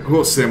 here we go.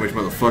 Horse sandwich,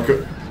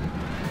 motherfucker.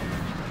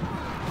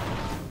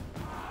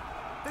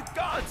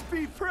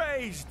 Be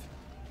praised!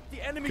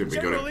 The enemy Good,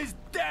 general is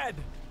dead!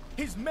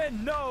 His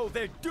men know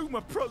their doom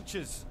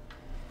approaches!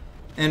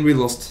 And we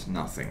lost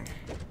nothing.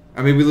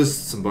 I mean, we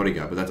lost some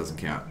bodyguard, but that doesn't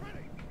count.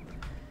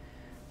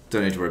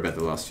 Don't need to worry about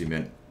the last few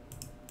men.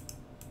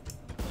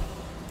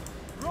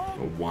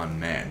 Or one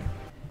man.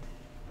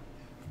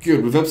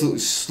 Good, we've absolutely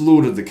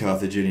slaughtered the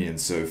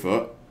Carthaginians so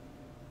far.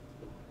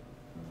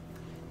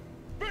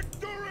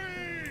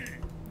 Victory!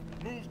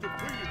 Move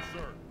completed,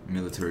 sir.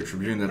 Military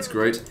Tribune, that's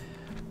great.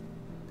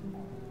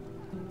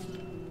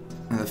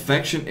 And the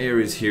faction heir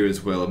is here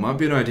as well. It might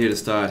be an idea to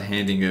start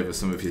handing over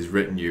some of his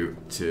retinue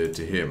to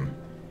him.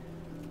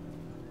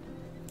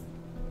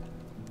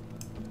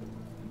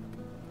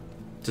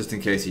 Just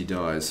in case he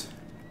dies.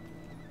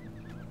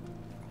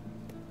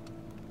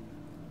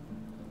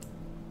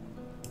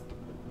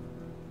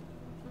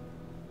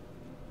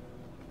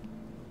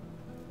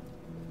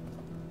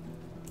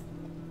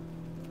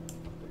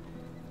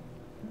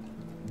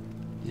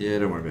 Yeah,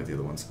 don't worry about the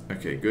other ones.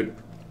 Okay, good.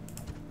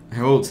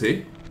 How old's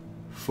he?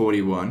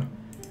 41.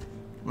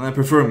 Well, I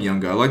prefer him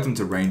younger. I like them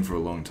to reign for a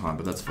long time,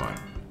 but that's fine.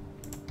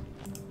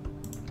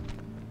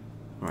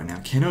 Right, now,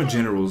 can our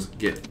generals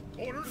get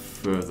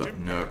further?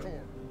 No.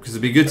 Because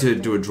it'd be good to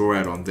do a draw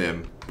out on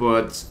them,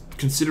 but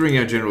considering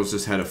our generals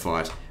just had a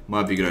fight,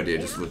 might be a good idea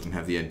just to let them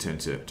have the end turn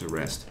to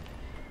rest.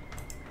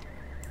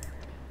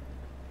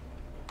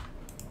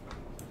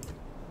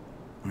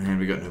 And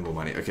we got no more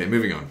money. Okay,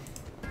 moving on.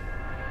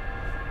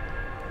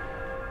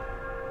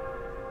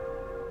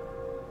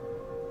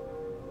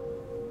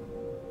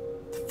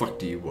 The fuck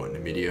do you want,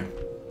 Numidia?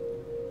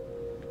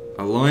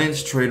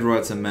 Alliance, trade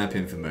rights, and map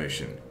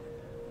information.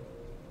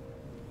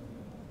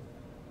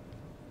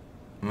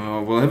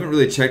 Oh, well, I haven't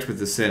really checked with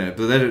the Senate,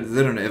 but they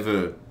don't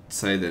ever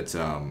say that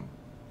that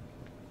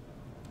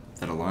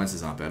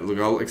alliances aren't bad. Look,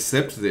 I'll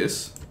accept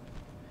this,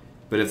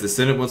 but if the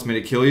Senate wants me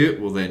to kill you,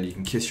 well then you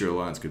can kiss your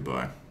alliance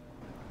goodbye.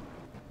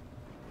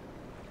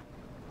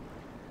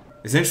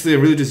 Essentially,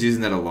 I'm really just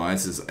using that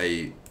alliance as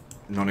a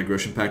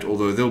non-aggression pact,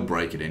 although they'll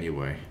break it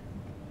anyway.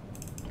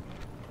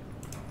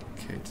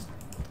 Okay, just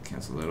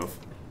cancel that off.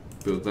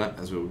 Build that,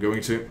 as we were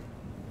going to.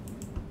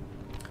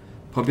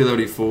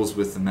 Popularity falls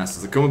with the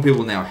masses. The common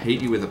people now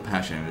hate you with a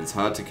passion, and it's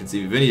hard to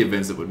conceive of any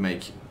events that would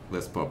make you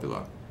less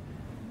popular.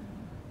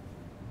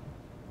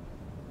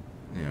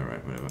 Yeah,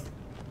 alright, whatever.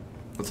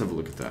 Let's have a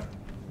look at that.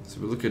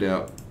 So we look at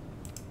our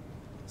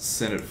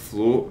Senate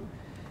floor.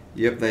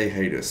 Yep, they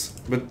hate us.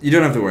 But you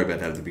don't have to worry about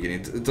that at the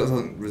beginning. It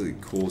doesn't really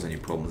cause any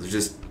problems. It's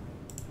just...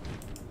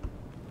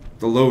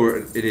 the lower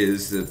it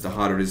is, the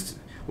harder it is to...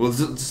 well,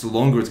 just the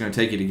longer it's going to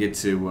take you to get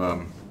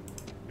to...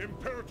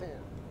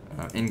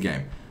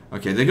 in-game.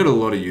 Okay, they got a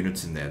lot of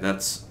units in there.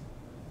 That's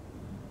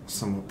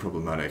somewhat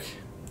problematic.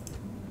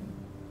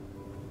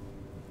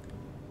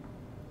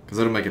 Because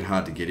that'll make it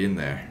hard to get in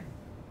there.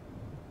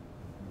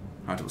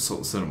 Hard to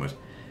assault the settlement.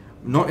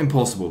 Not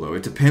impossible though.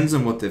 It depends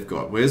on what they've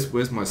got.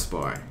 Where's my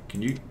spy?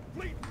 Can you?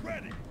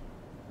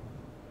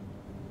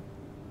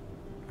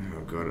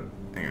 Oh god,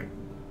 hang on.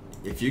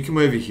 If you come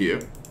over here.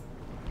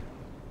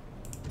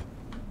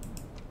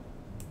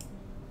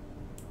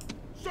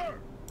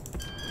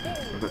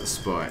 What about the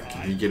spy?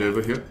 Can you get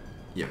over here?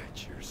 Yeah.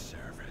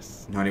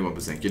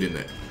 91%. Get in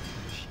there.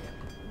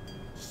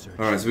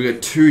 Alright, so we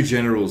got 2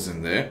 generals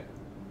in there.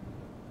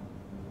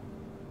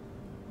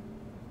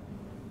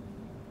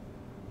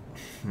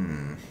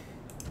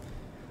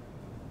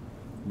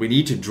 We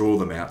need to draw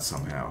them out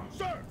somehow.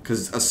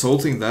 Because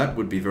assaulting that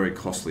would be very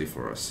costly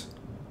for us.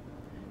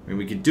 I mean,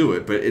 we could do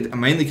it, but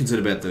I'm mainly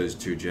concerned about those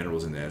 2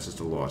 generals in there. It's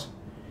just a lot.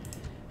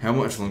 How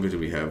much longer do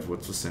we have?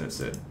 What's the Senate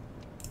said?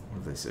 What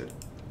have they said?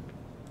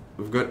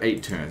 We've got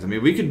 8 turns. I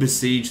mean, we could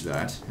besiege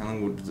that. How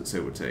long does it say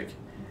it would take?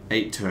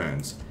 8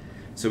 turns.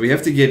 So we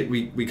have to get...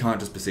 We can't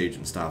just besiege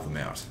and starve them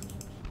out.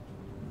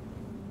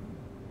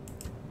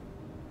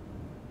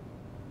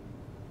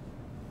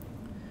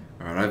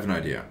 Alright, I have an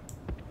idea.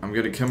 I'm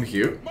going to come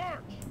here,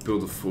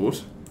 build a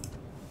fort.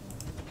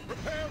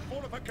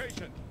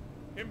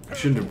 I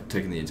shouldn't have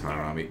taken the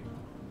entire army.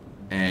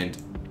 And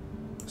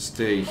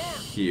stay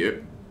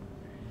here.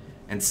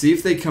 And see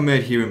if they come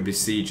out here and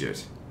besiege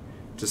it.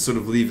 Just sort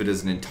of leave it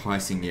as an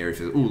enticing area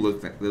for... ooh,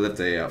 look, they left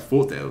a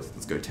fort there.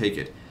 Let's go take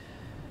it.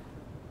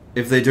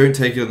 If they don't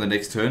take it on the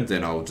next turn,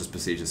 then I'll just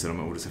besiege the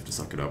settlement. We'll just have to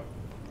suck it up.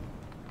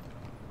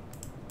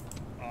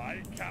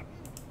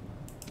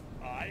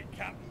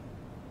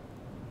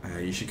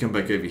 You should come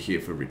back over here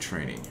for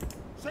retraining.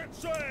 Set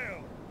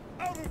sail!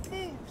 Out of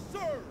move,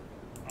 sir!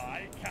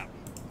 Aye,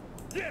 Captain.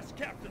 Yes,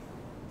 Captain.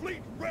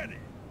 Fleet ready.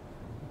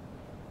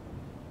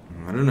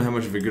 I don't know how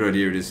much of a good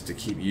idea it is to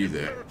keep you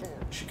there. You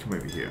should come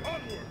over here.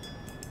 Onward.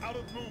 Out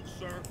of move,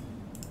 sir.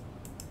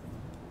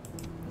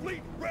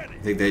 Fleet ready.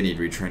 I think they need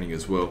retraining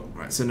as well.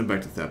 Right, send them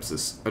back to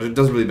Thapsus. But it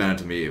doesn't really matter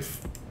to me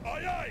if Aye,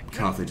 aye,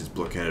 Carthage is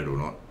blockaded or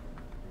not.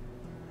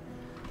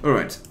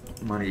 Alright.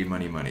 Money,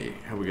 money, money.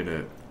 How are we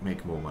gonna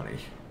make more money?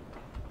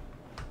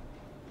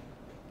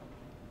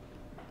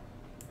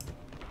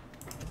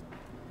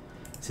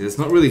 See, that's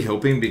not really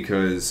helping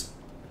because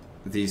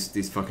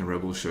these fucking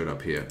rebels showed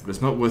up here. But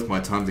it's not worth my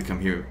time to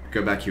come here,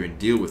 go back here and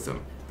deal with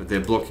them. But they're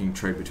blocking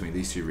trade between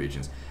these two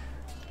regions.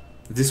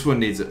 This one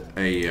needs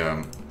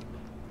a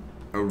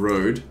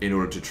road in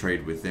order to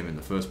trade with them in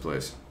the first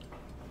place.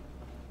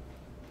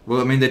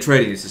 Well, I mean, they're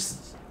trading, it's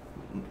just...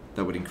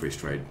 that would increase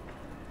trade.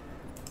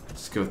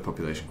 Let's go with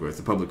population growth.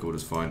 The public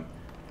order's fine.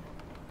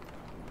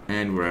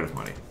 And we're out of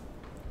money.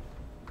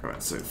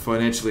 Alright, so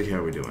financially, how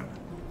are we doing?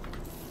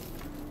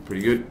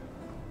 Pretty good.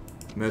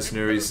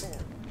 Mercenaries.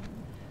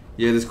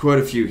 Yeah, there's quite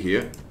a few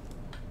here.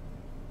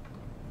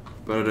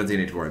 But I don't think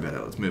I need to worry about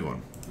that. Let's move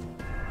on.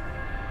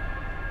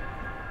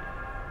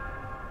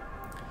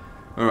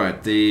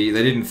 Alright, they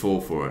didn't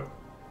fall for it.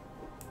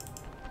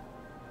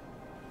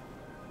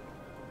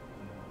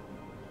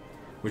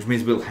 Which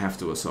means we'll have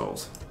to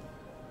assault.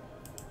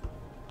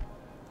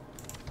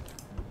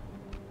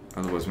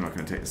 Otherwise we're not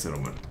going to take the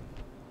settlement.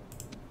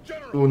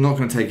 We're not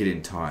going to take it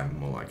in time,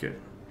 more like it.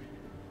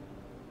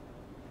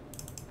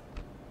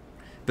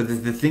 But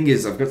the thing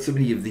is, I've got so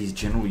many of these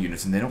general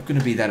units and they're not going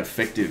to be that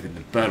effective in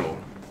the battle.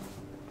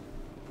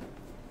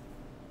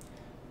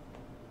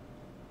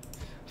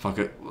 Fuck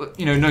it.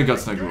 You know, no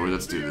guts, no glory.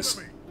 Let's do this.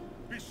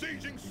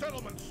 Besieging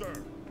settlement, sir.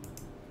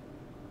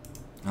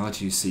 I'll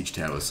let you use siege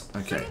towers.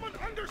 Okay.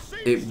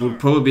 It would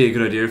probably be a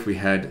good idea if we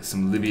had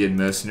some Libyan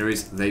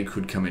mercenaries. They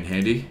could come in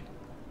handy.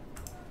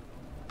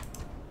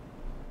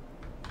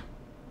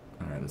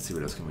 Alright, let's see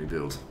what else can we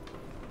build.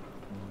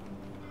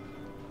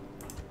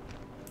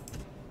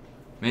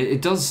 I mean,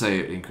 it does say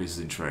it increases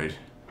in trade.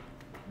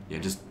 Yeah,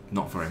 just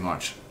not very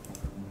much.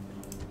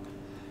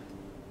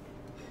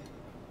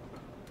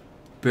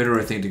 Better,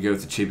 I think, to go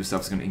with the cheaper stuff.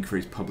 It's going to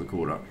increase public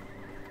order.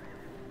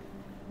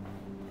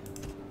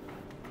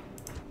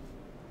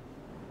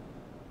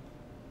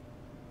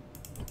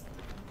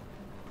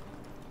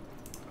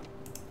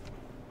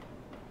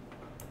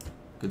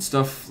 Good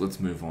stuff. Let's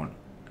move on.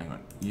 Hang on.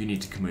 You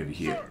need to come over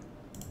here.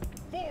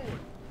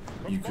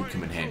 You could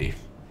come in handy.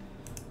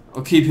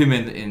 I'll keep him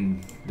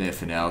in there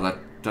for now. That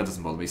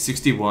doesn't bother me.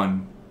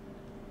 61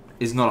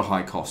 is not a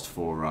high cost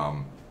for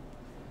a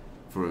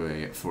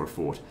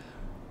fort.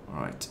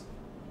 All right.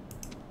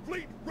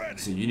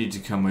 So you need to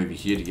come over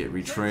here to get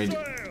retrained,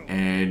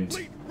 and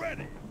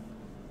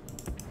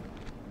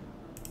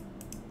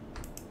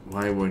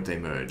why won't they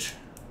merge?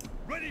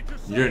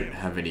 You don't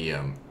have any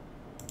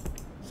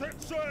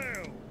Set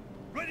sail.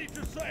 Ready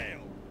to sail.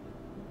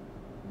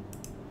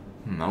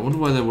 I wonder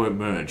why they won't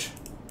merge.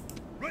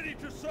 Ready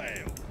to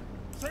sail.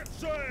 Set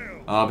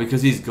sail.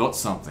 Because he's got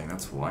something.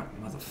 That's why.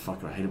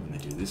 Motherfucker, I hate it when they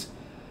do this.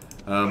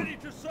 Ready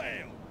to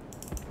sail.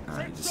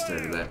 Alright, you just stay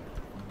over there.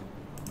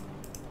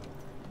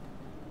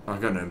 I've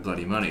got no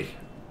bloody money.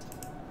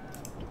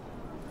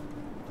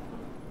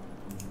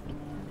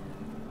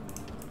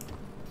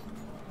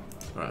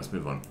 Alright, let's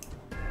move on.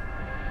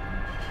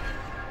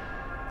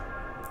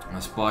 My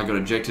spy got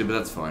ejected, but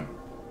that's fine.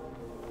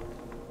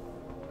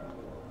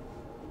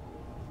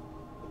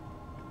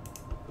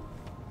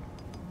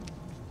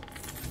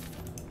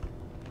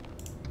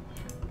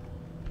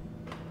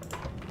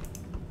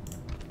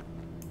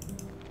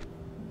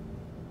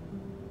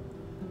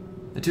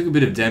 They took a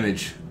bit of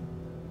damage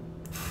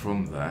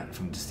from that,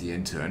 from just the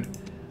end turn.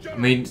 I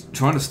mean,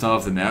 trying to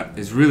starve them out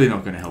is really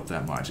not going to help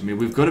that much. I mean,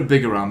 we've got a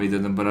bigger army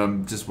than them, but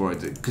I'm just worried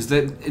that because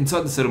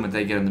inside the settlement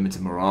they get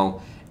unlimited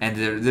morale, and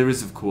there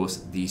is of course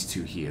these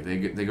two here.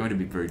 They're going to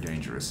be very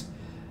dangerous,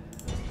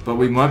 but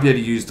we might be able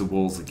to use the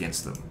walls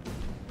against them.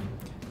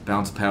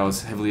 Balance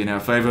powers heavily in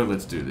our favor.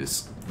 Let's do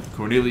this.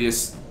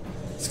 Cornelius,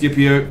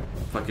 Scipio,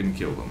 fucking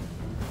kill them.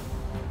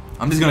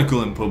 I'm just going to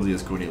call him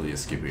Publius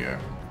Cornelius Scipio.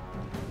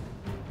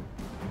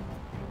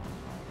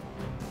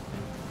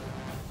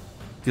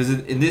 Because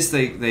in this,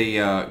 they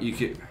don't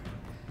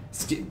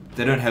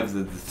have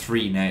the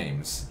three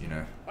names, you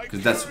know,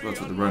 because that's what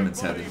the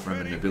Romans had, the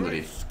Roman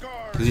nobility.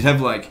 Because you'd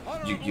have like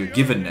your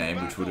given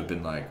name, which would have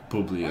been like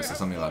Publius or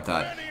something like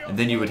that, and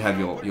then you would have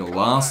your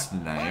last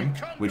name,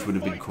 which would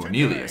have been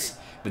Cornelius.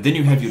 But then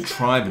you have your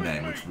tribe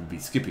name, which would be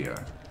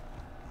Scipio.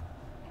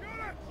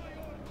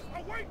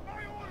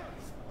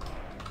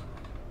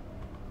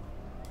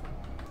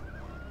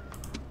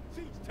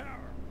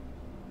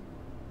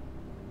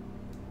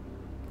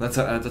 That's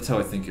how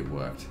I think it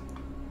worked.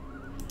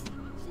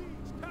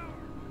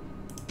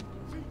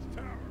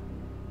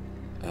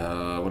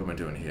 What am I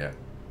doing here?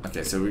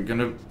 Okay, so we're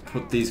gonna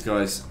put these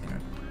guys, you know,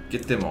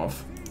 get them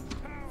off.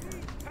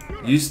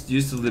 Use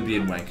the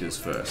Libyan wankers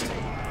first.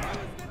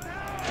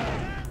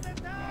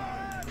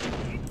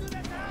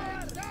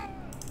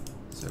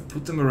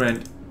 put them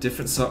around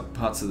different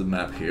parts of the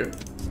map here.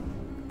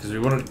 Because we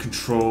want to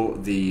control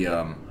the...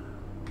 okay,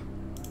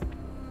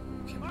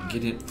 we can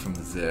get it from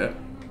there.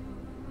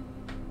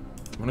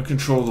 We want to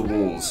control the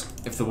walls.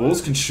 If the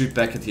walls can shoot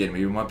back at the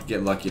enemy, we might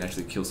get lucky and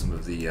actually kill some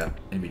of the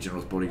enemy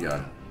general's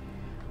bodyguard.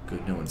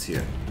 Good, no one's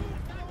here.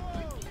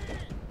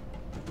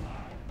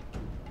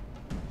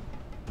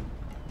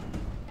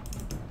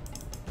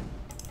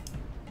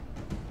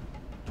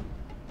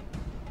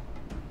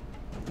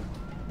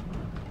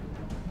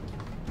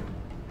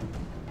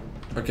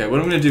 Okay,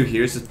 what I'm going to do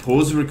here is just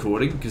pause the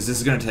recording, because this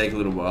is going to take a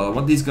little while. I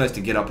want these guys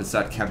to get up and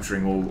start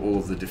capturing all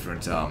of the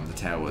different the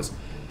towers.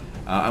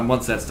 And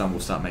once that's done,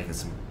 we'll start making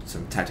some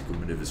tactical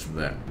maneuvers from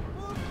there.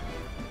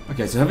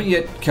 Okay, so I haven't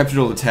yet captured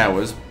all the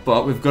towers,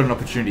 but we've got an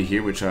opportunity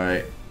here which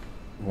I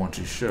want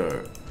to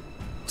show.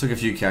 Took a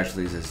few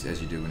casualties,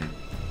 as you do when you're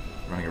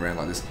running around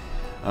like this.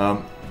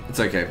 It's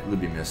okay, we'll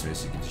be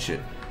mercenaries, you get your shit.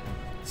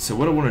 So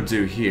what I want to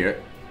do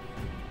here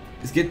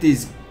is get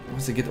these,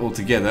 once they get all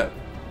together,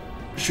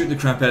 shoot the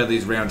crap out of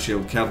these round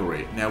shield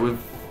cavalry. Now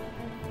we've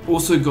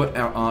also got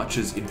our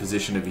archers in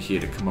position over here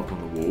to come up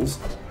on the walls.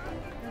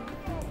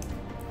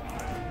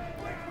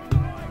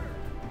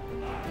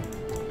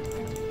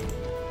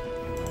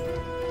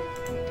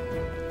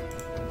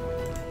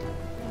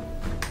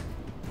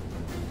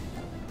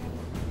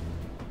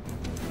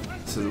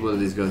 So what are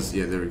these guys?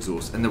 Yeah, they're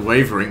exhausted. And they're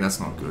wavering,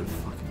 that's not good.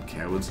 Fucking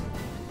cowards.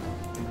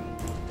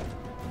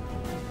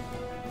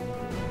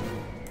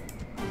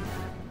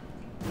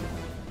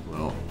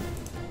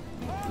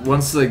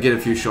 Once they get a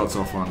few shots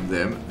off on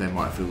them, they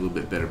might feel a little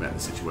bit better about the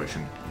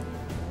situation.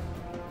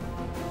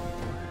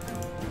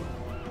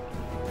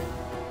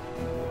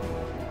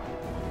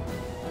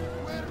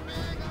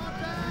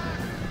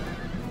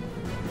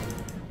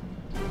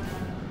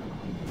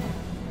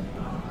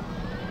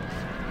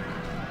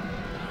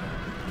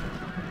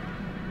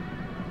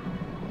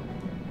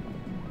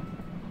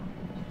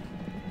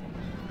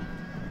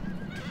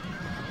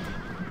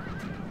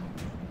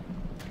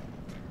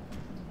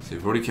 So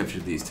we've already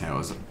captured these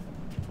towers.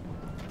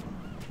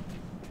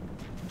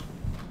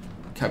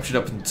 Captured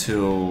up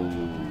until...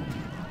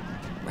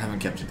 I haven't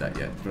captured that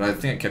yet, but I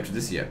think I captured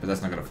this yet, but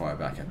that's not going to fire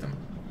back at them.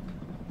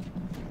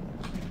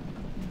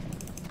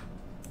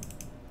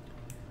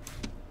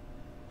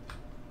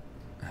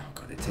 Oh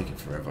god, they're taking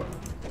forever.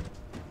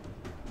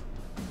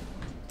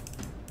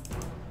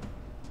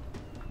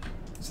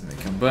 So they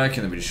come back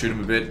and then we just shoot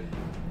them a bit.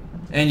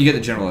 And you get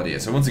the general idea.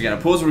 So once again, I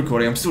pause the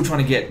recording. I'm still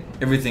trying to get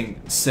everything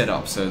set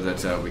up so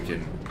that we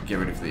can get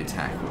ready for the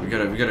attack. But we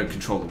gotta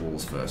control the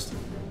walls first.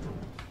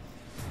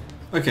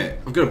 Okay,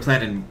 I've got a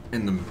plan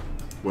in the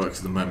works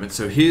at the moment,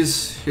 so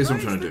here's what I'm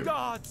trying to do.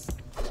 Gods!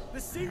 The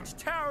siege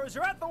towers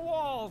are at the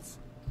walls!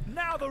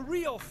 Now the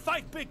real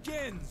fight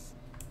begins!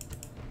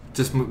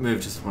 Just move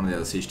just one of the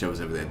other siege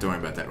towers over there, don't worry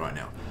about that right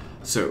now.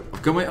 So,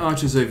 I've got my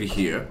archers over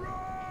here.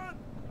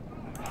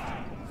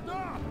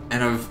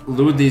 And I've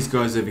lured these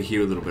guys over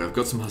here a little bit. I've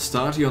got some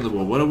hostility on the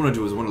wall. What I want to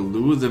do is I want to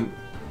lure them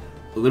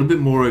a little bit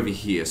more over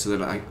here so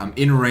that I'm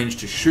in range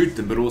to shoot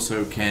them, but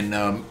also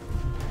can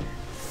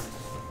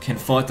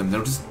fight them.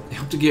 That'll just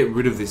help to get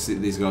rid of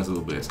these guys a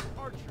little bit. So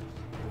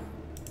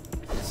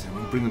I'm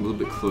gonna bring them a little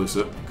bit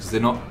closer because they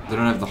don't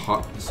have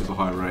the super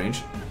high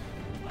range.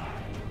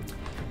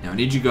 Now I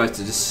need you guys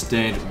to just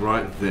stand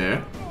right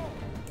there.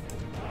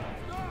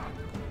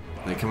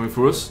 Are they coming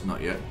for us?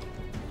 Not yet.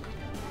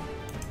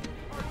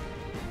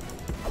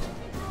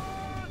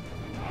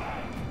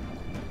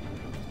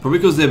 Probably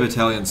because their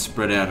battalion's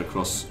spread out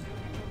across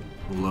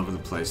all over the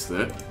place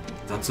there.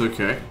 That's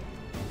okay.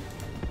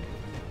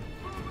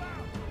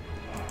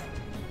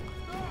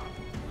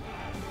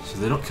 So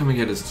they're not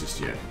coming at us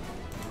just yet.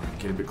 Right,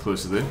 get a bit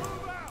closer then.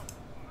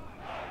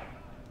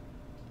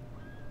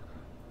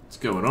 What's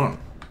going on?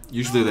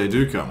 Usually they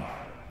do come.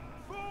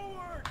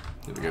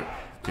 There we go.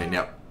 Okay,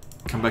 now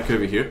come back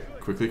over here.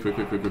 Quickly, quick.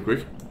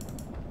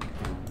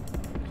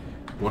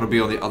 Want to be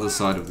on the other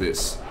side of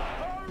this.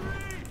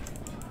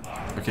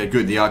 Okay,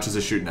 good. The archers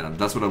are shooting at them.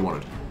 That's what I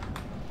wanted.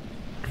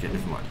 Okay,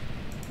 never mind.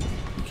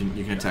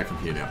 You can attack from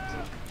here now.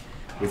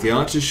 With the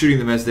archers shooting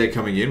them as they're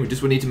coming in, we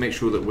just need to make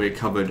sure that we're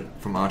covered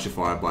from archer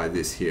fire by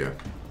this here.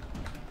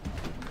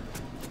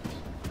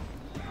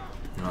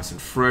 Nice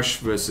and fresh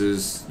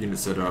versus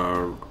units that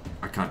are...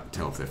 I can't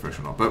tell if they're fresh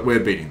or not, but we're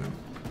beating them.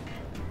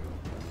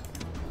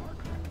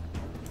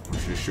 We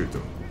should just shoot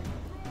them.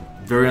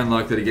 Very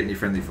unlikely to get any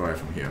friendly fire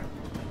from here.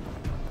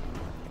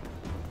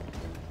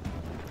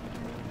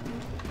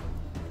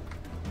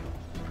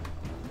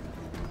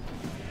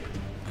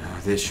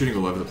 They're shooting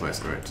all over the place.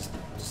 Alright,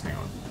 just hang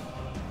on.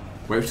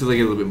 Wait till they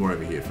get a little bit more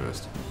over here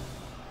first.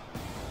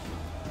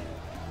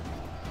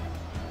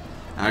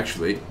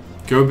 Actually,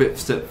 go a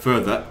step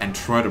further and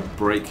try to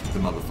break the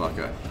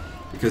motherfucker.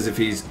 Because if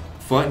he's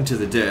fighting to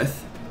the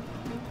death,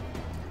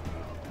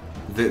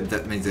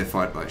 that means they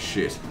fight like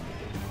shit.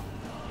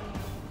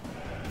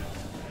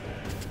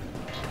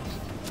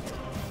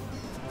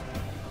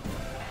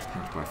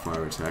 By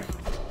fire attack.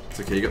 It's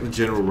okay, you got the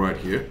general right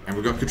here. And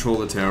we've got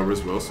control of the tower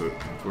as well, so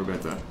don't worry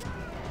about that.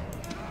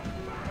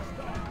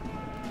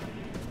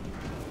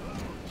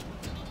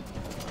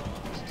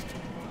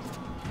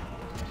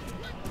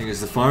 Thing is,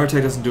 the fire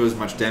attack doesn't do as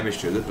much damage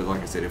to it, but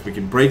like I said, if we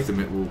can break them,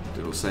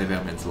 it'll save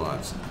our men's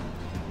lives.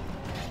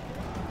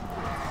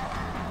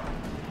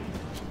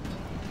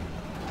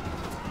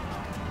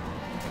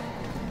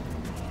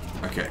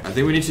 Okay, I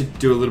think we need to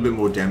do a little bit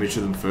more damage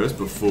to them first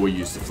before we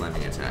use the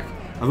flaming attack.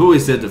 I've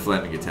always said the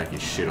flaming attack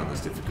is shit on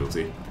this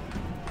difficulty.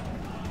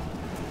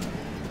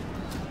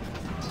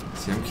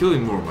 See, I'm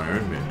killing more of my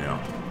own men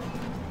now.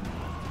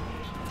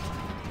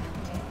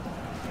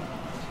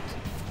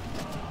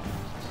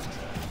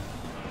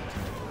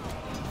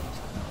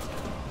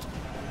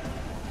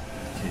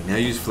 Okay, now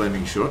use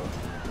flaming shot.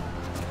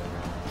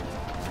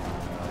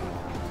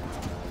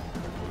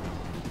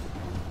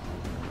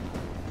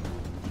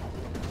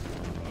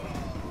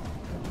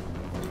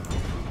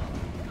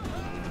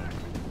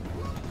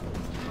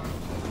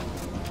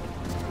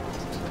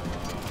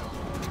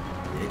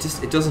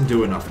 It doesn't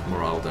do enough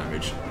morale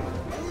damage.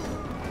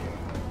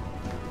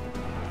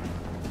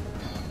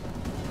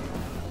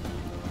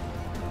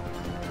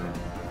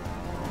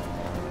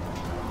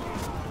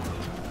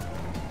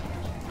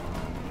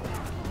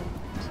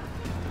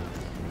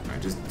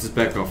 Alright, just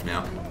back off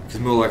now.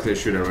 Because more likely to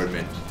shoot our own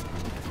men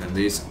than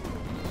these.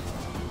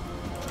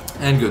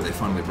 And good, they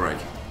finally break.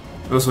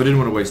 Also, I didn't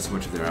want to waste too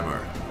much of their ammo.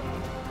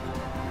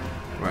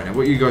 Right, now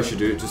what you guys should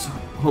do, just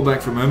hold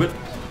back for a moment.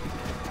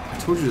 I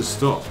told you to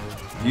stop.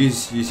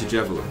 Use your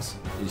javelins.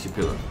 Use your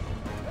pillar.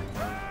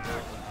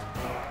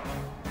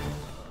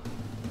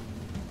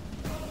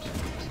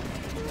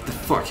 The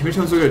fuck? How many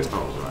times do I go?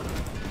 Oh, right.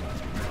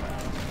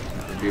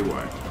 That'd be a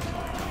way.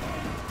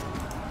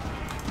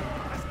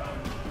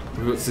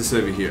 What's this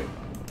over here?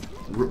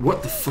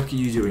 What the fuck are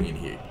you doing in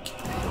here? Get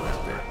the hell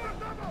out there.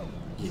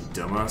 You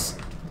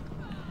dumbass.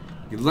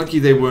 You're lucky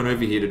they weren't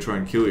over here to try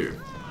and kill you.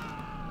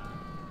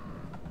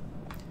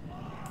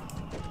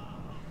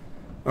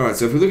 Alright,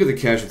 so if we look at the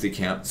casualty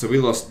count, so we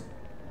lost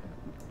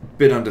a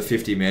bit under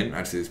 50 men.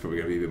 Actually, it's probably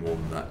going to be a bit more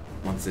than that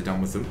once they're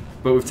done with them.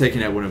 But we've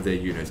taken out one of their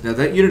units. Now,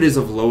 that unit is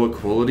of lower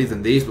quality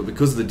than these, but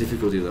because of the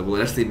difficulty level,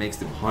 it actually makes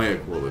them higher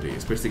quality,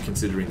 especially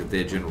considering that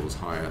their general is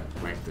higher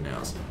ranked than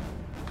ours.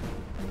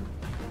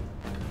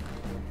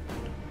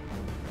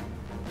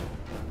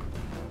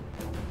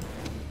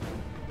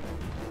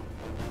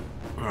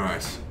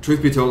 Alright,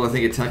 truth be told, I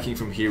think attacking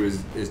from here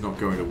is not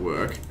going to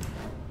work,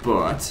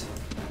 but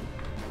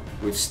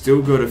we've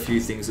still got a few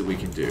things that we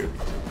can do.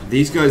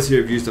 These guys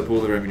here have used up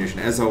all their ammunition.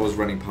 As I was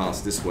running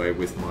past this way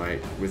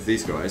with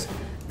these guys,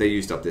 they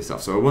used up their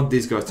stuff. So I want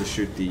these guys to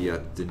shoot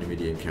the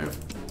Numidian cav.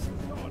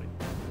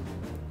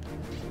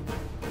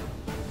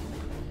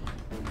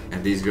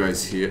 And these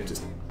guys here,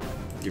 just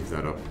give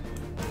that up.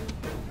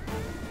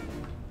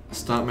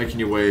 Start making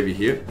your way over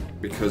here,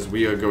 because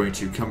we are going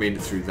to come in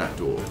through that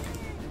door.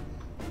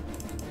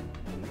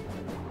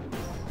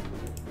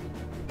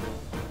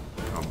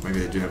 Oh, maybe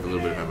they do have a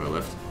little bit of ammo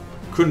left.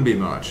 Couldn't be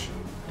much.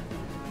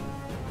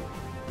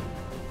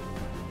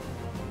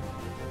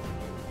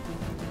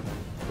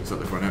 Looks like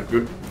they've run out.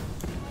 Good.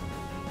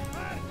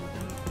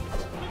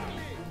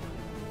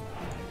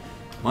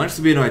 Might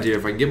just be an idea.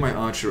 If I can get my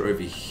archer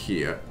over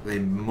here, they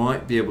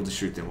might be able to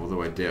shoot them,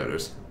 although I doubt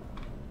it.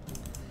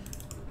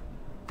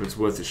 But it's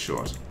worth a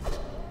shot.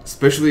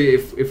 Especially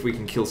if we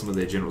can kill some of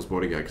their general's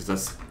bodyguard, because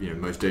that's, you know,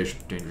 most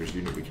dangerous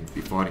unit we can be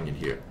fighting in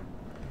here.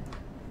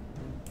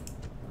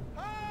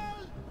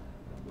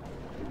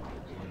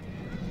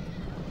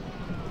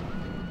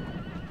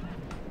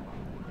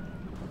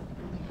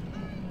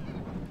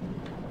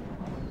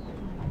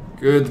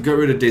 Good, got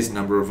rid of a decent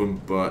number of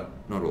them, but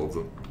not all of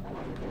them.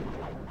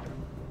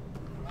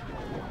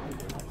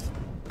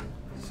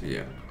 So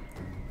yeah.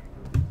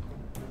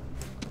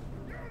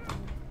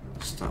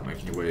 Start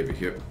making your way over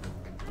here.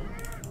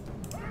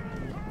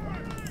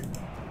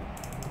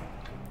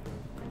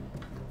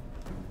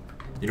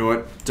 You know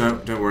what?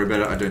 Don't worry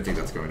about it. I don't think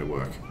that's going to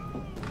work.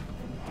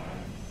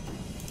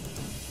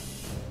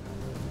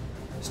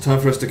 It's time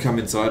for us to come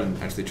inside and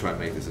actually try and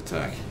make this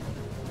attack.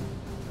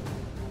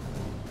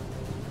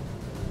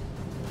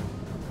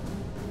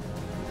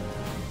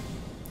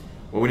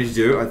 What we need to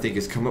do, I think,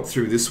 is come up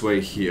through this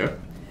way here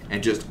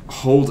and just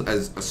hold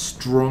as a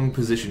strong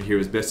position here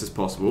as best as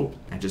possible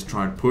and just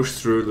try and push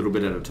through a little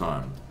bit at a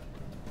time.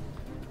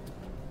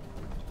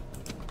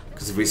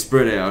 Because if we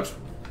spread out,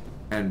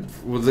 and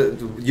well, the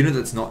unit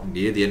that's not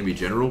near the enemy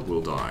general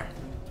will die.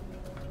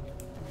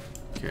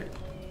 Okay.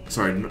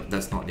 Sorry,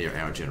 that's not near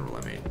our general,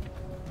 I mean.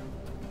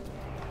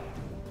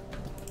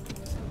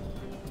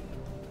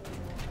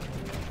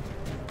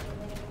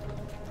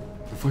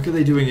 The fuck are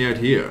they doing out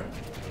here?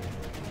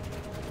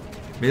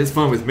 I mean, it's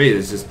fine with me,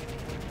 they're just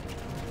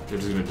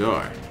gonna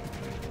die.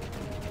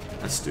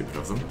 That's stupid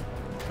of them.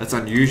 That's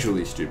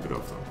unusually stupid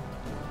of them.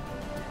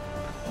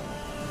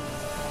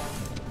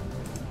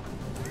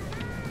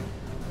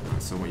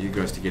 So I want you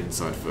guys to get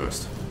inside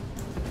first.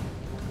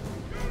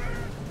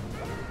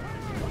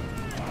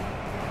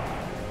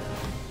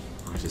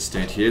 I'll just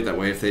stand here, that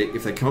way if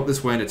they come up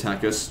this way and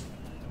attack us,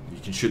 you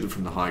can shoot them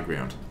from the high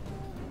ground.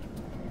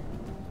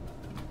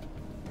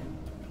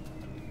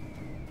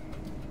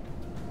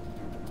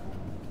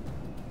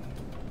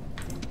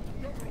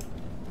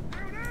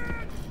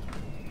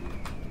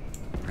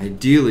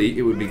 Ideally,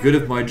 it would be good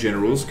if my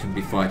generals can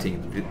be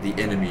fighting the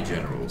enemy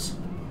generals.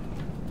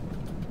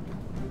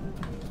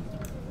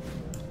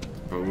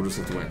 But we'll just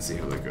have to wait and see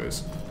how that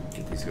goes.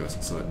 Get these guys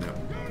inside now.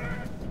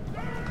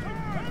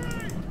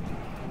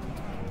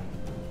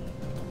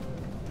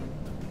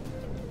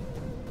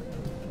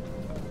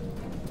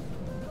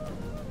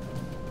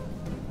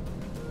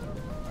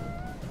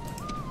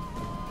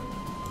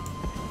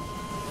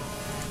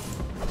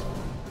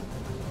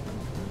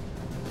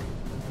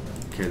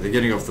 Okay, they're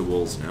getting off the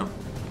walls now.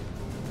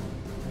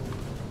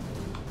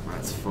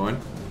 That's fine.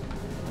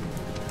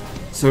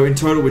 So in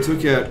total, we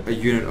took out a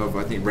unit of,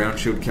 I think, round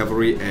shield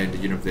cavalry and a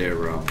unit of their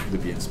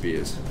Libyan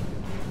spears.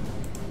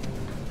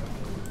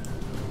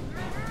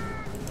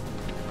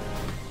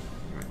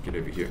 Alright, get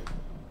over here.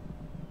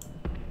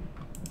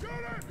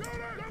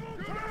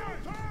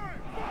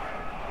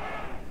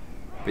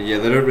 But yeah,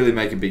 they don't really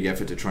make a big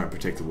effort to try and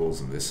protect the walls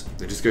in this.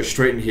 They just go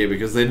straight in here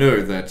because they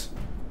know that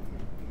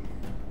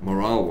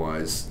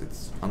morale-wise,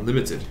 it's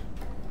unlimited.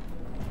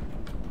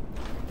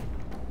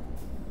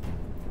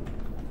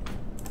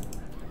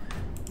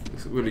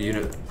 We've got a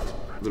unit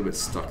a little bit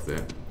stuck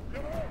there.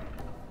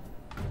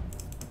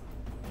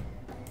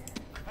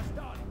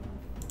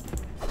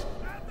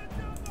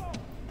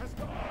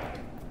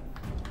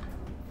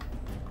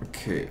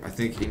 Okay, I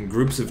think in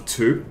groups of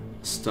 2,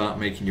 start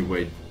making your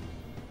way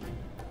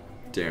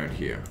down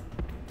here.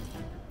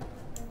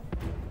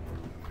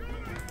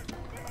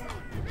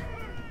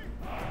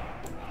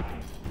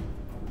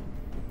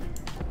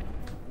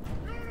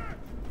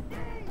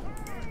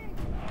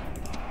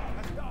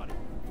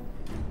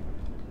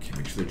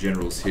 The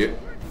generals here.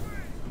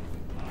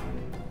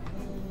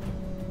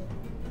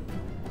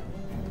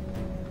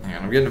 Hang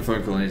on, I'm getting a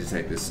phone call. I need to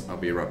take this. I'll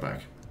be right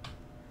back.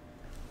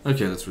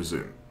 Okay, let's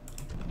resume.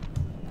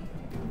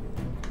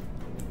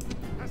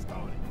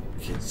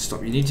 Okay,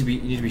 stop. You need to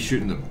be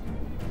shooting them.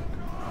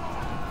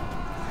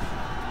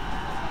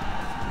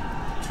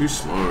 Too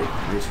slow.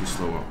 Way too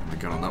slow on the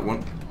gun on that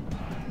one.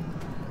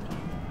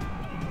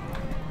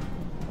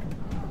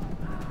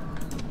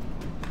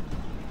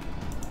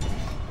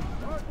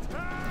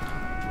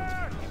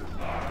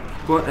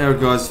 But our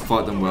guys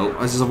fight them well.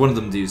 I wanted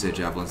them to use their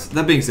javelins.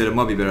 That being said, it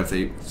might be better if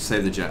they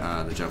save the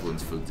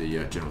javelins for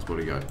the general's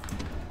bodyguard.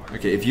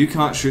 Okay, if you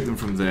can't shoot them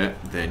from there,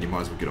 then you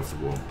might as well get off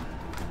the wall.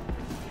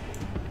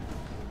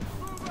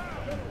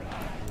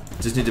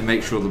 Just need to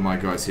make sure that my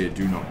guys here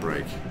do not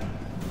break.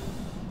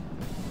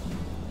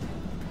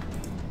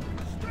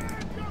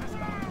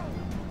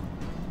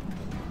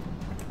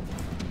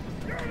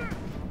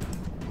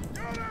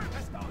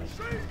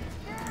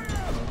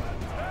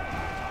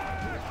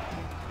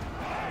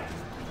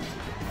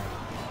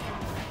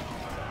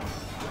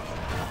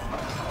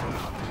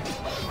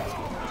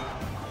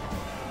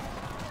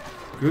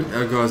 Good,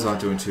 our guys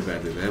aren't doing too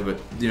badly there, but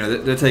you know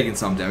they're taking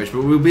some damage.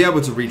 But we'll be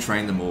able to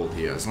retrain them all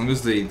here as long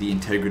as the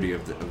integrity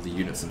of the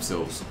units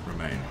themselves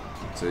remain.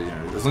 So you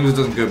know, as long as it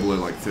doesn't go below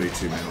like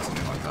 32 men or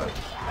something like that.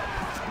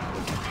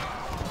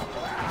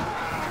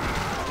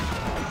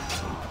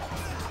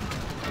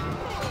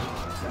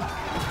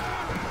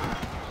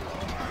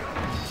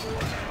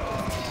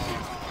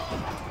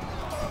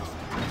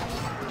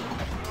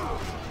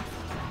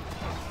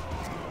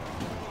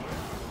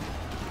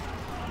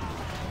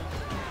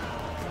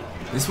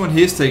 This one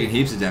here's taking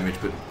heaps of damage,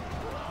 but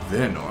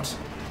they're not.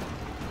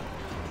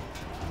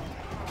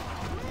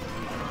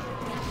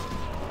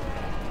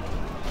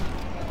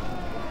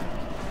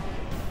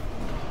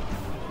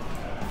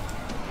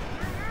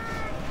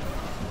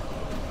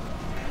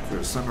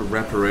 We're starting to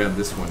wrap around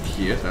this one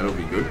here, that'll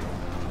be good.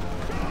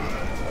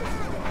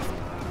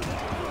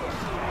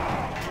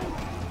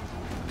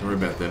 Don't worry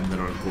about them, they're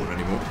not important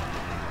anymore.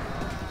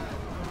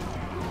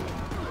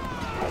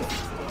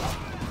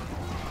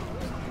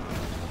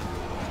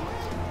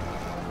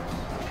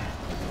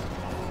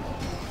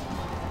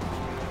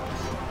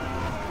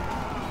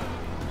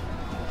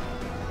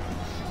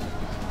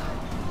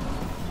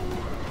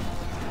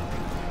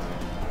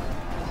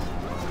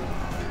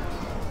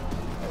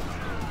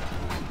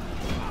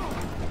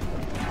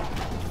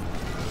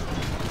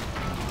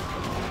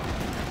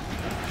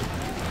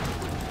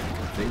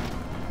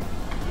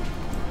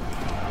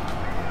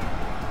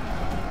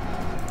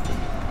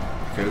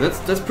 Okay,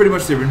 that's pretty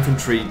much their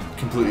infantry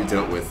completely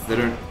dealt with. They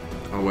don't...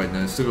 Oh wait,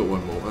 no, they've still got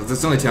one more.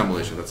 That's only town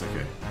militia, that's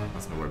okay.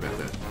 Let's not worry about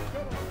that.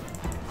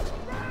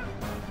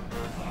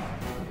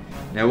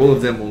 Now all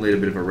of them will need a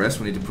bit of a rest.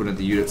 We need to put in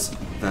the units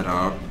that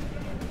are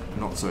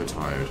not so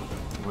tired.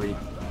 Why are you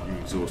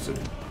exhausted?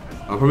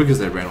 Oh, probably because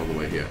they ran all the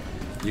way here.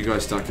 You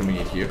guys start coming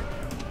in here.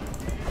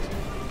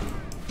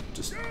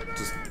 Just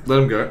let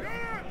them go.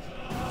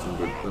 It's all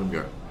good, let them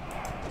go.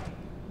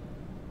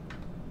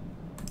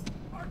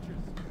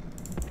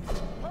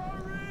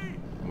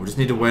 We'll just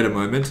need to wait a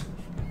moment,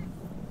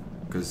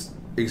 because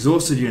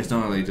exhausted units,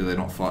 not only do they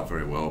not fight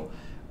very well,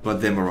 but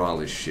their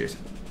morale is shit.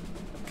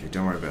 Okay,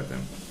 don't worry about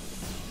them.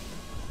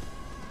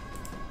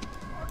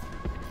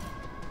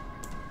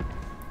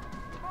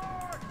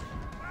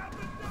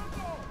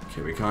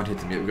 Okay, we can't hit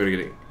them yet, we've got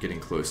to get in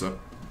closer.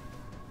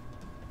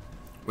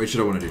 Wait,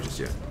 should I want to do just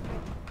yet?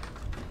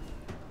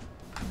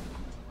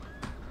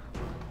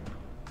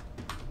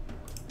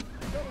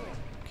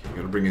 Okay,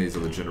 gotta bring in these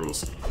other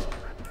generals.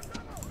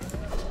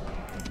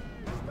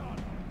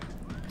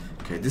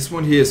 Okay, this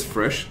one here is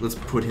fresh. Let's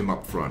put him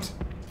up front.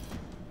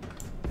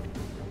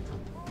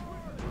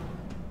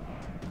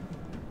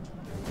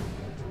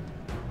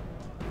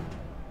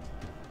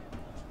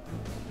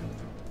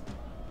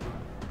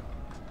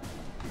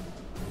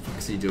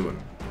 What's he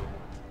doing?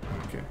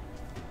 Okay.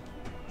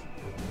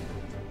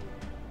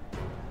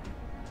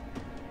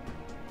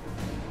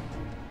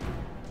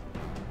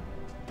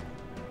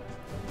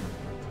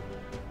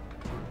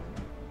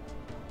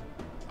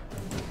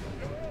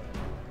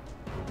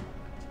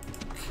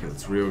 Okay,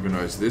 let's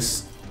reorganize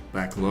this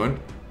back line.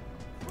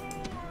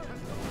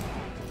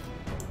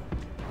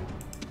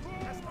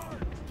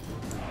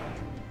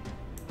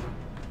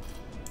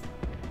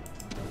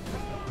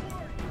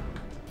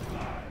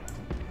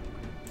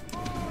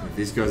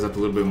 These guys up a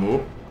little bit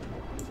more.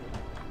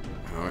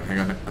 Oh, hang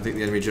on. I think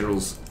the enemy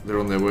generals, they're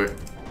on their way.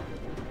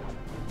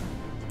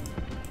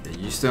 Yeah,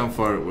 you stay on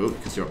fire at will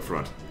because you're up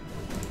front.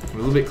 Come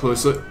a little bit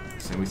closer.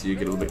 Same with you,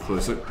 get a little bit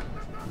closer.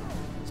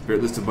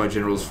 Spirit listed by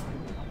generals.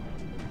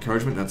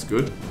 Encouragement, that's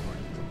good.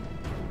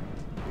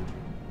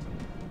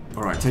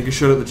 Alright, take a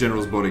shot at the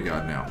general's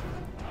bodyguard now.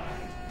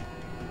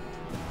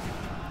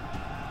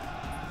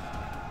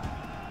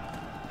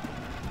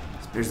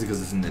 Especially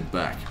because it's in their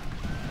back.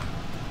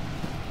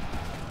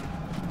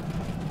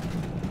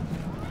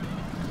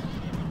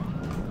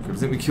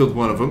 I think we killed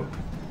one of them.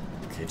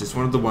 Okay, just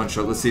wanted the one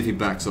shot. Let's see if he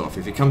backs off.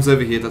 If he comes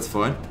over here, that's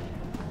fine.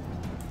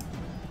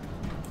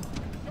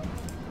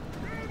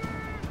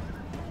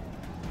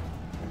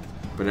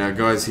 But our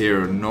guys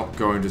here are not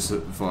going to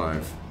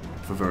survive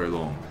for very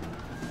long.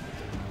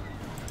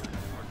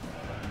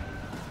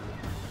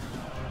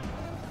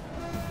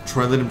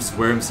 Try and let him just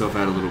wear himself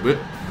out a little bit.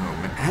 Oh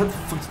man, how the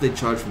fuck did they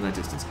charge from that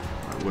distance?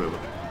 Alright, whatever.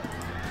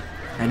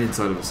 And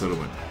inside of a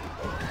settlement.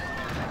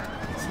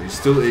 So he's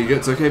still eager.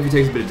 It's okay if he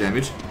takes a bit of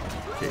damage.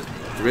 Okay,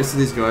 the rest of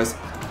these guys,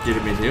 get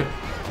him in here.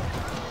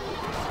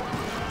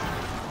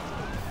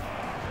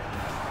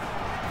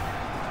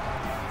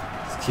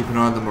 Just keep an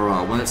eye on the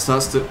morale. When it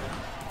starts to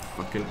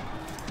fucking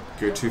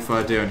go too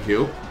far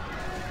downhill,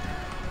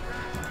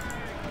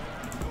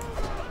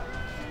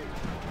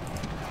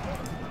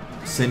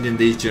 send in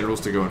these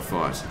generals to go and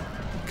fight.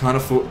 Can't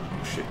afford.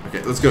 Oh shit.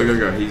 Okay, let's go, go,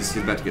 go. He's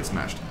about to get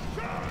smashed.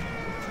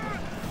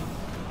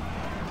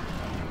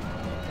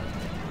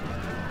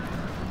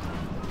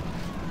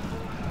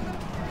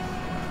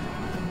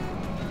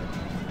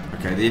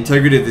 Okay, the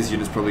integrity of this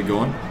unit is probably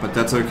gone, but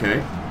that's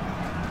okay.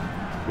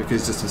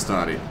 Because it's just a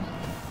starting.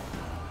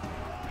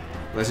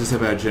 Let's just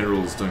hope our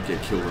generals don't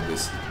get killed in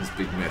this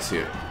big mess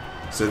here.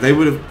 So they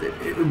would have...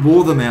 It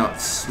wore them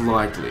out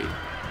slightly.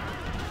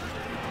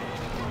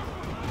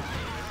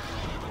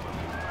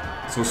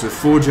 It's also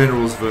 4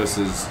 generals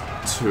versus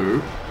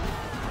 2.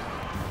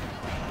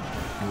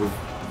 And we've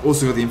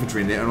also got the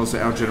infantry in there, and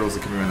also our generals are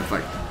coming around the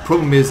flank.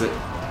 Problem is that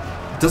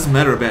it doesn't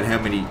matter about how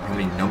many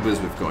numbers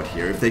we've got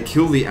here. If they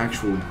kill the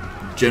actual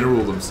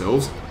general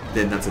themselves,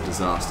 then that's a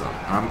disaster.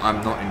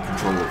 I'm not in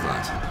control of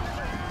that.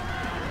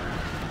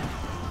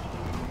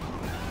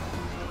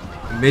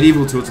 In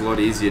medieval too, it's a lot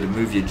easier to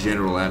move your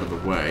general out of the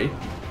way.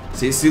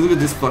 See, look at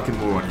this fucking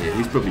moron here.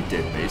 He's probably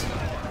dead meat.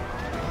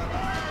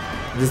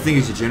 And the thing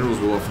is, your generals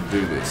will often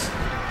do this.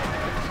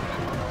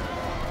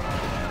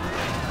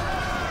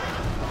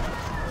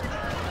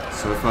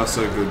 So far,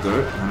 so good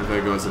though. None of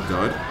our guys have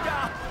died.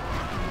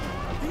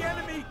 The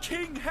enemy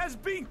king has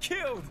been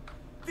killed!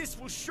 This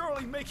will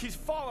surely make his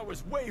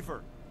followers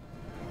waver.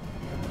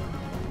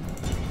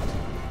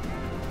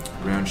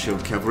 Round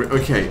shield cavalry.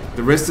 Okay,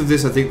 the rest of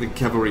this I think the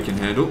cavalry can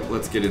handle.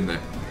 Let's get in there.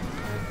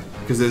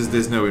 Because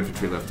there's no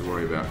infantry left to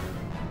worry about.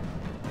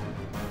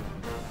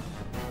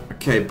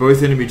 Okay,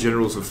 both enemy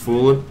generals have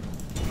fallen.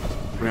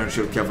 Round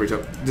shield cavalry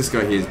top. This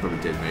guy here is probably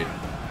dead meat.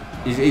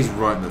 He's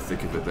right in the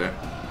thick of it there.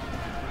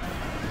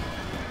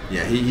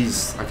 Yeah,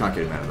 he's... I can't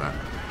get him out of that.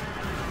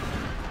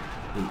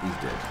 He's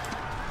dead.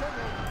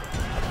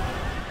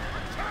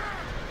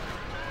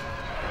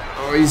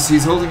 Oh,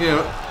 he's holding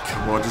out.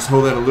 Come on, just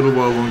hold out a little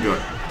while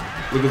longer.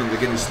 Look at them, they're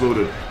getting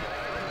slaughtered.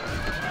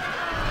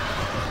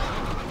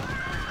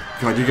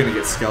 God, you're gonna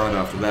get scarred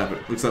after that,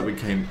 but looks like we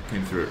came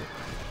through.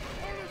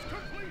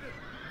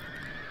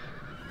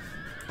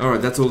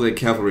 Alright, that's all their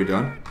cavalry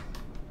done.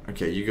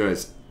 Okay, you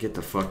guys get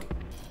the fuck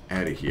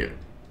out of here.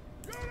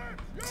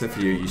 Except for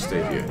you, you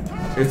stay here.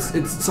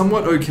 It's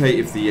somewhat okay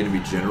if the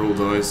enemy general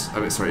dies. I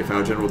mean, sorry, if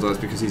our general dies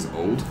because he's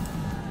old.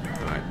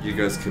 Alright, you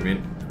guys come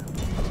in.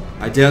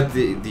 I doubt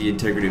the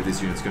integrity of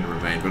this unit's going to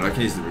remain, but I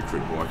can easily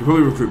recruit more. I can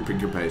probably recruit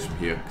Pinkapayers from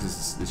here,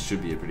 because this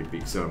should be a pretty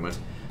big settlement.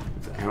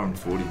 It's an hour and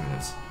 40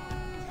 minutes.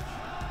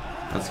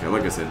 That's okay,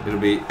 like I said, it'll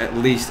be at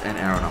least an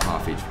hour and a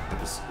half each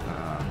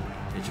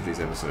of these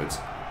episodes.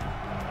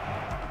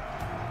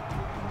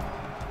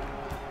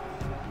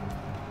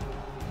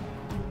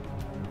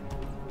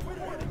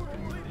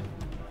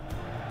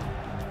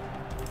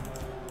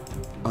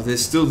 Oh,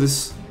 there's still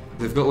this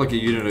they've got like a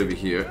unit over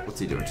here. What's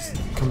he doing? Just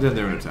come down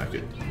there and attack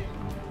it.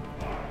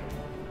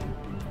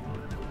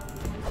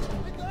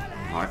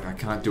 I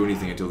can't do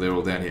anything until they're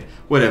all down here.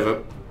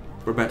 Whatever.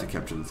 We're about to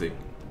capture the thing.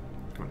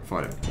 Come on,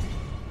 fight him.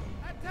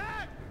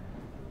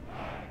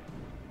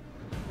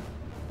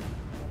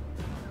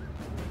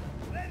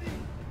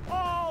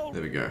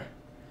 There we go.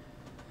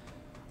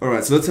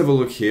 Alright, so let's have a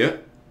look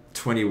here.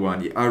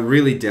 21. I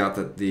really doubt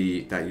that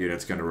that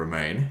unit's going to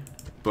remain,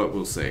 but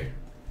we'll see.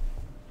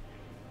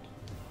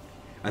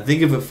 I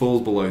think if it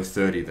falls below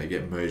 30, they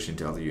get merged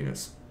into other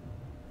units.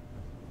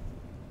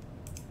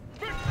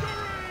 Victory!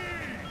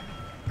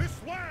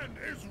 This land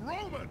is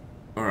Roman!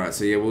 Alright,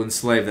 so yeah, we'll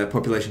enslave that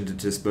population to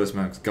disperse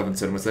amongst governed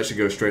settlements. That should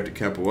go straight to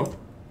Capua.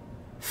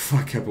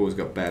 Fuck, Capua's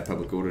got bad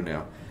public order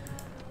now.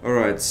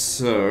 Alright,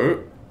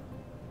 so...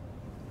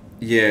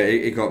 yeah,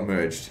 it got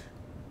merged.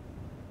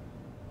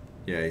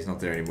 Yeah, he's not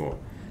there anymore.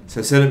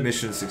 So Senate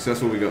mission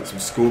successful. We got some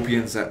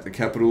scorpions at the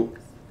capital.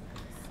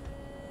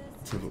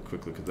 Let's have a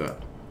quick look at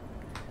that.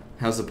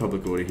 How's the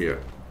public order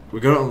here?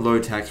 We got it on low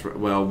tax.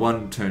 Well,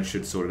 one turn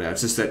should sort it out.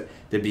 It's just that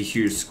there'd be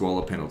huge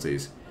squalor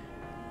penalties.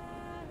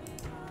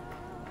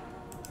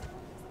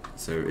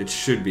 So it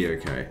should be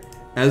okay.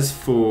 As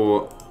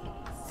for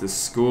the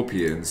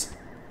scorpions,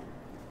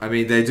 I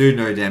mean, they do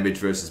no damage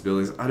versus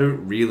buildings. I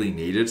don't really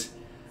need it.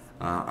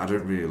 I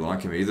don't really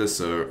like him either,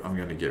 so I'm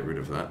going to get rid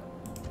of that.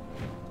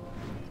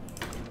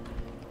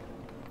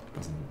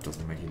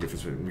 Doesn't make any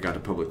difference with regard to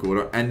public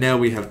order. And now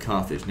we have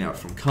Carthage. Now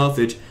from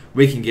Carthage,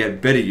 we can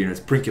get better units,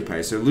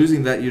 Principe. So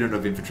losing that unit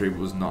of infantry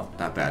was not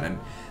that bad. And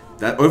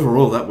that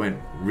overall, that went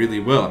really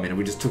well. I mean,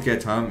 we just took our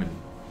time and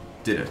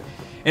did it.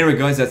 Anyway,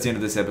 guys, that's the end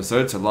of this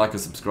episode. So like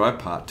and subscribe.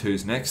 Part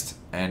 2's next.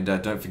 And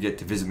don't forget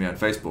to visit me on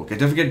Facebook. And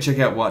don't forget to check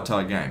out White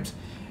Tie Games.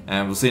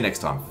 And we'll see you next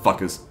time.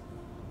 Fuckers.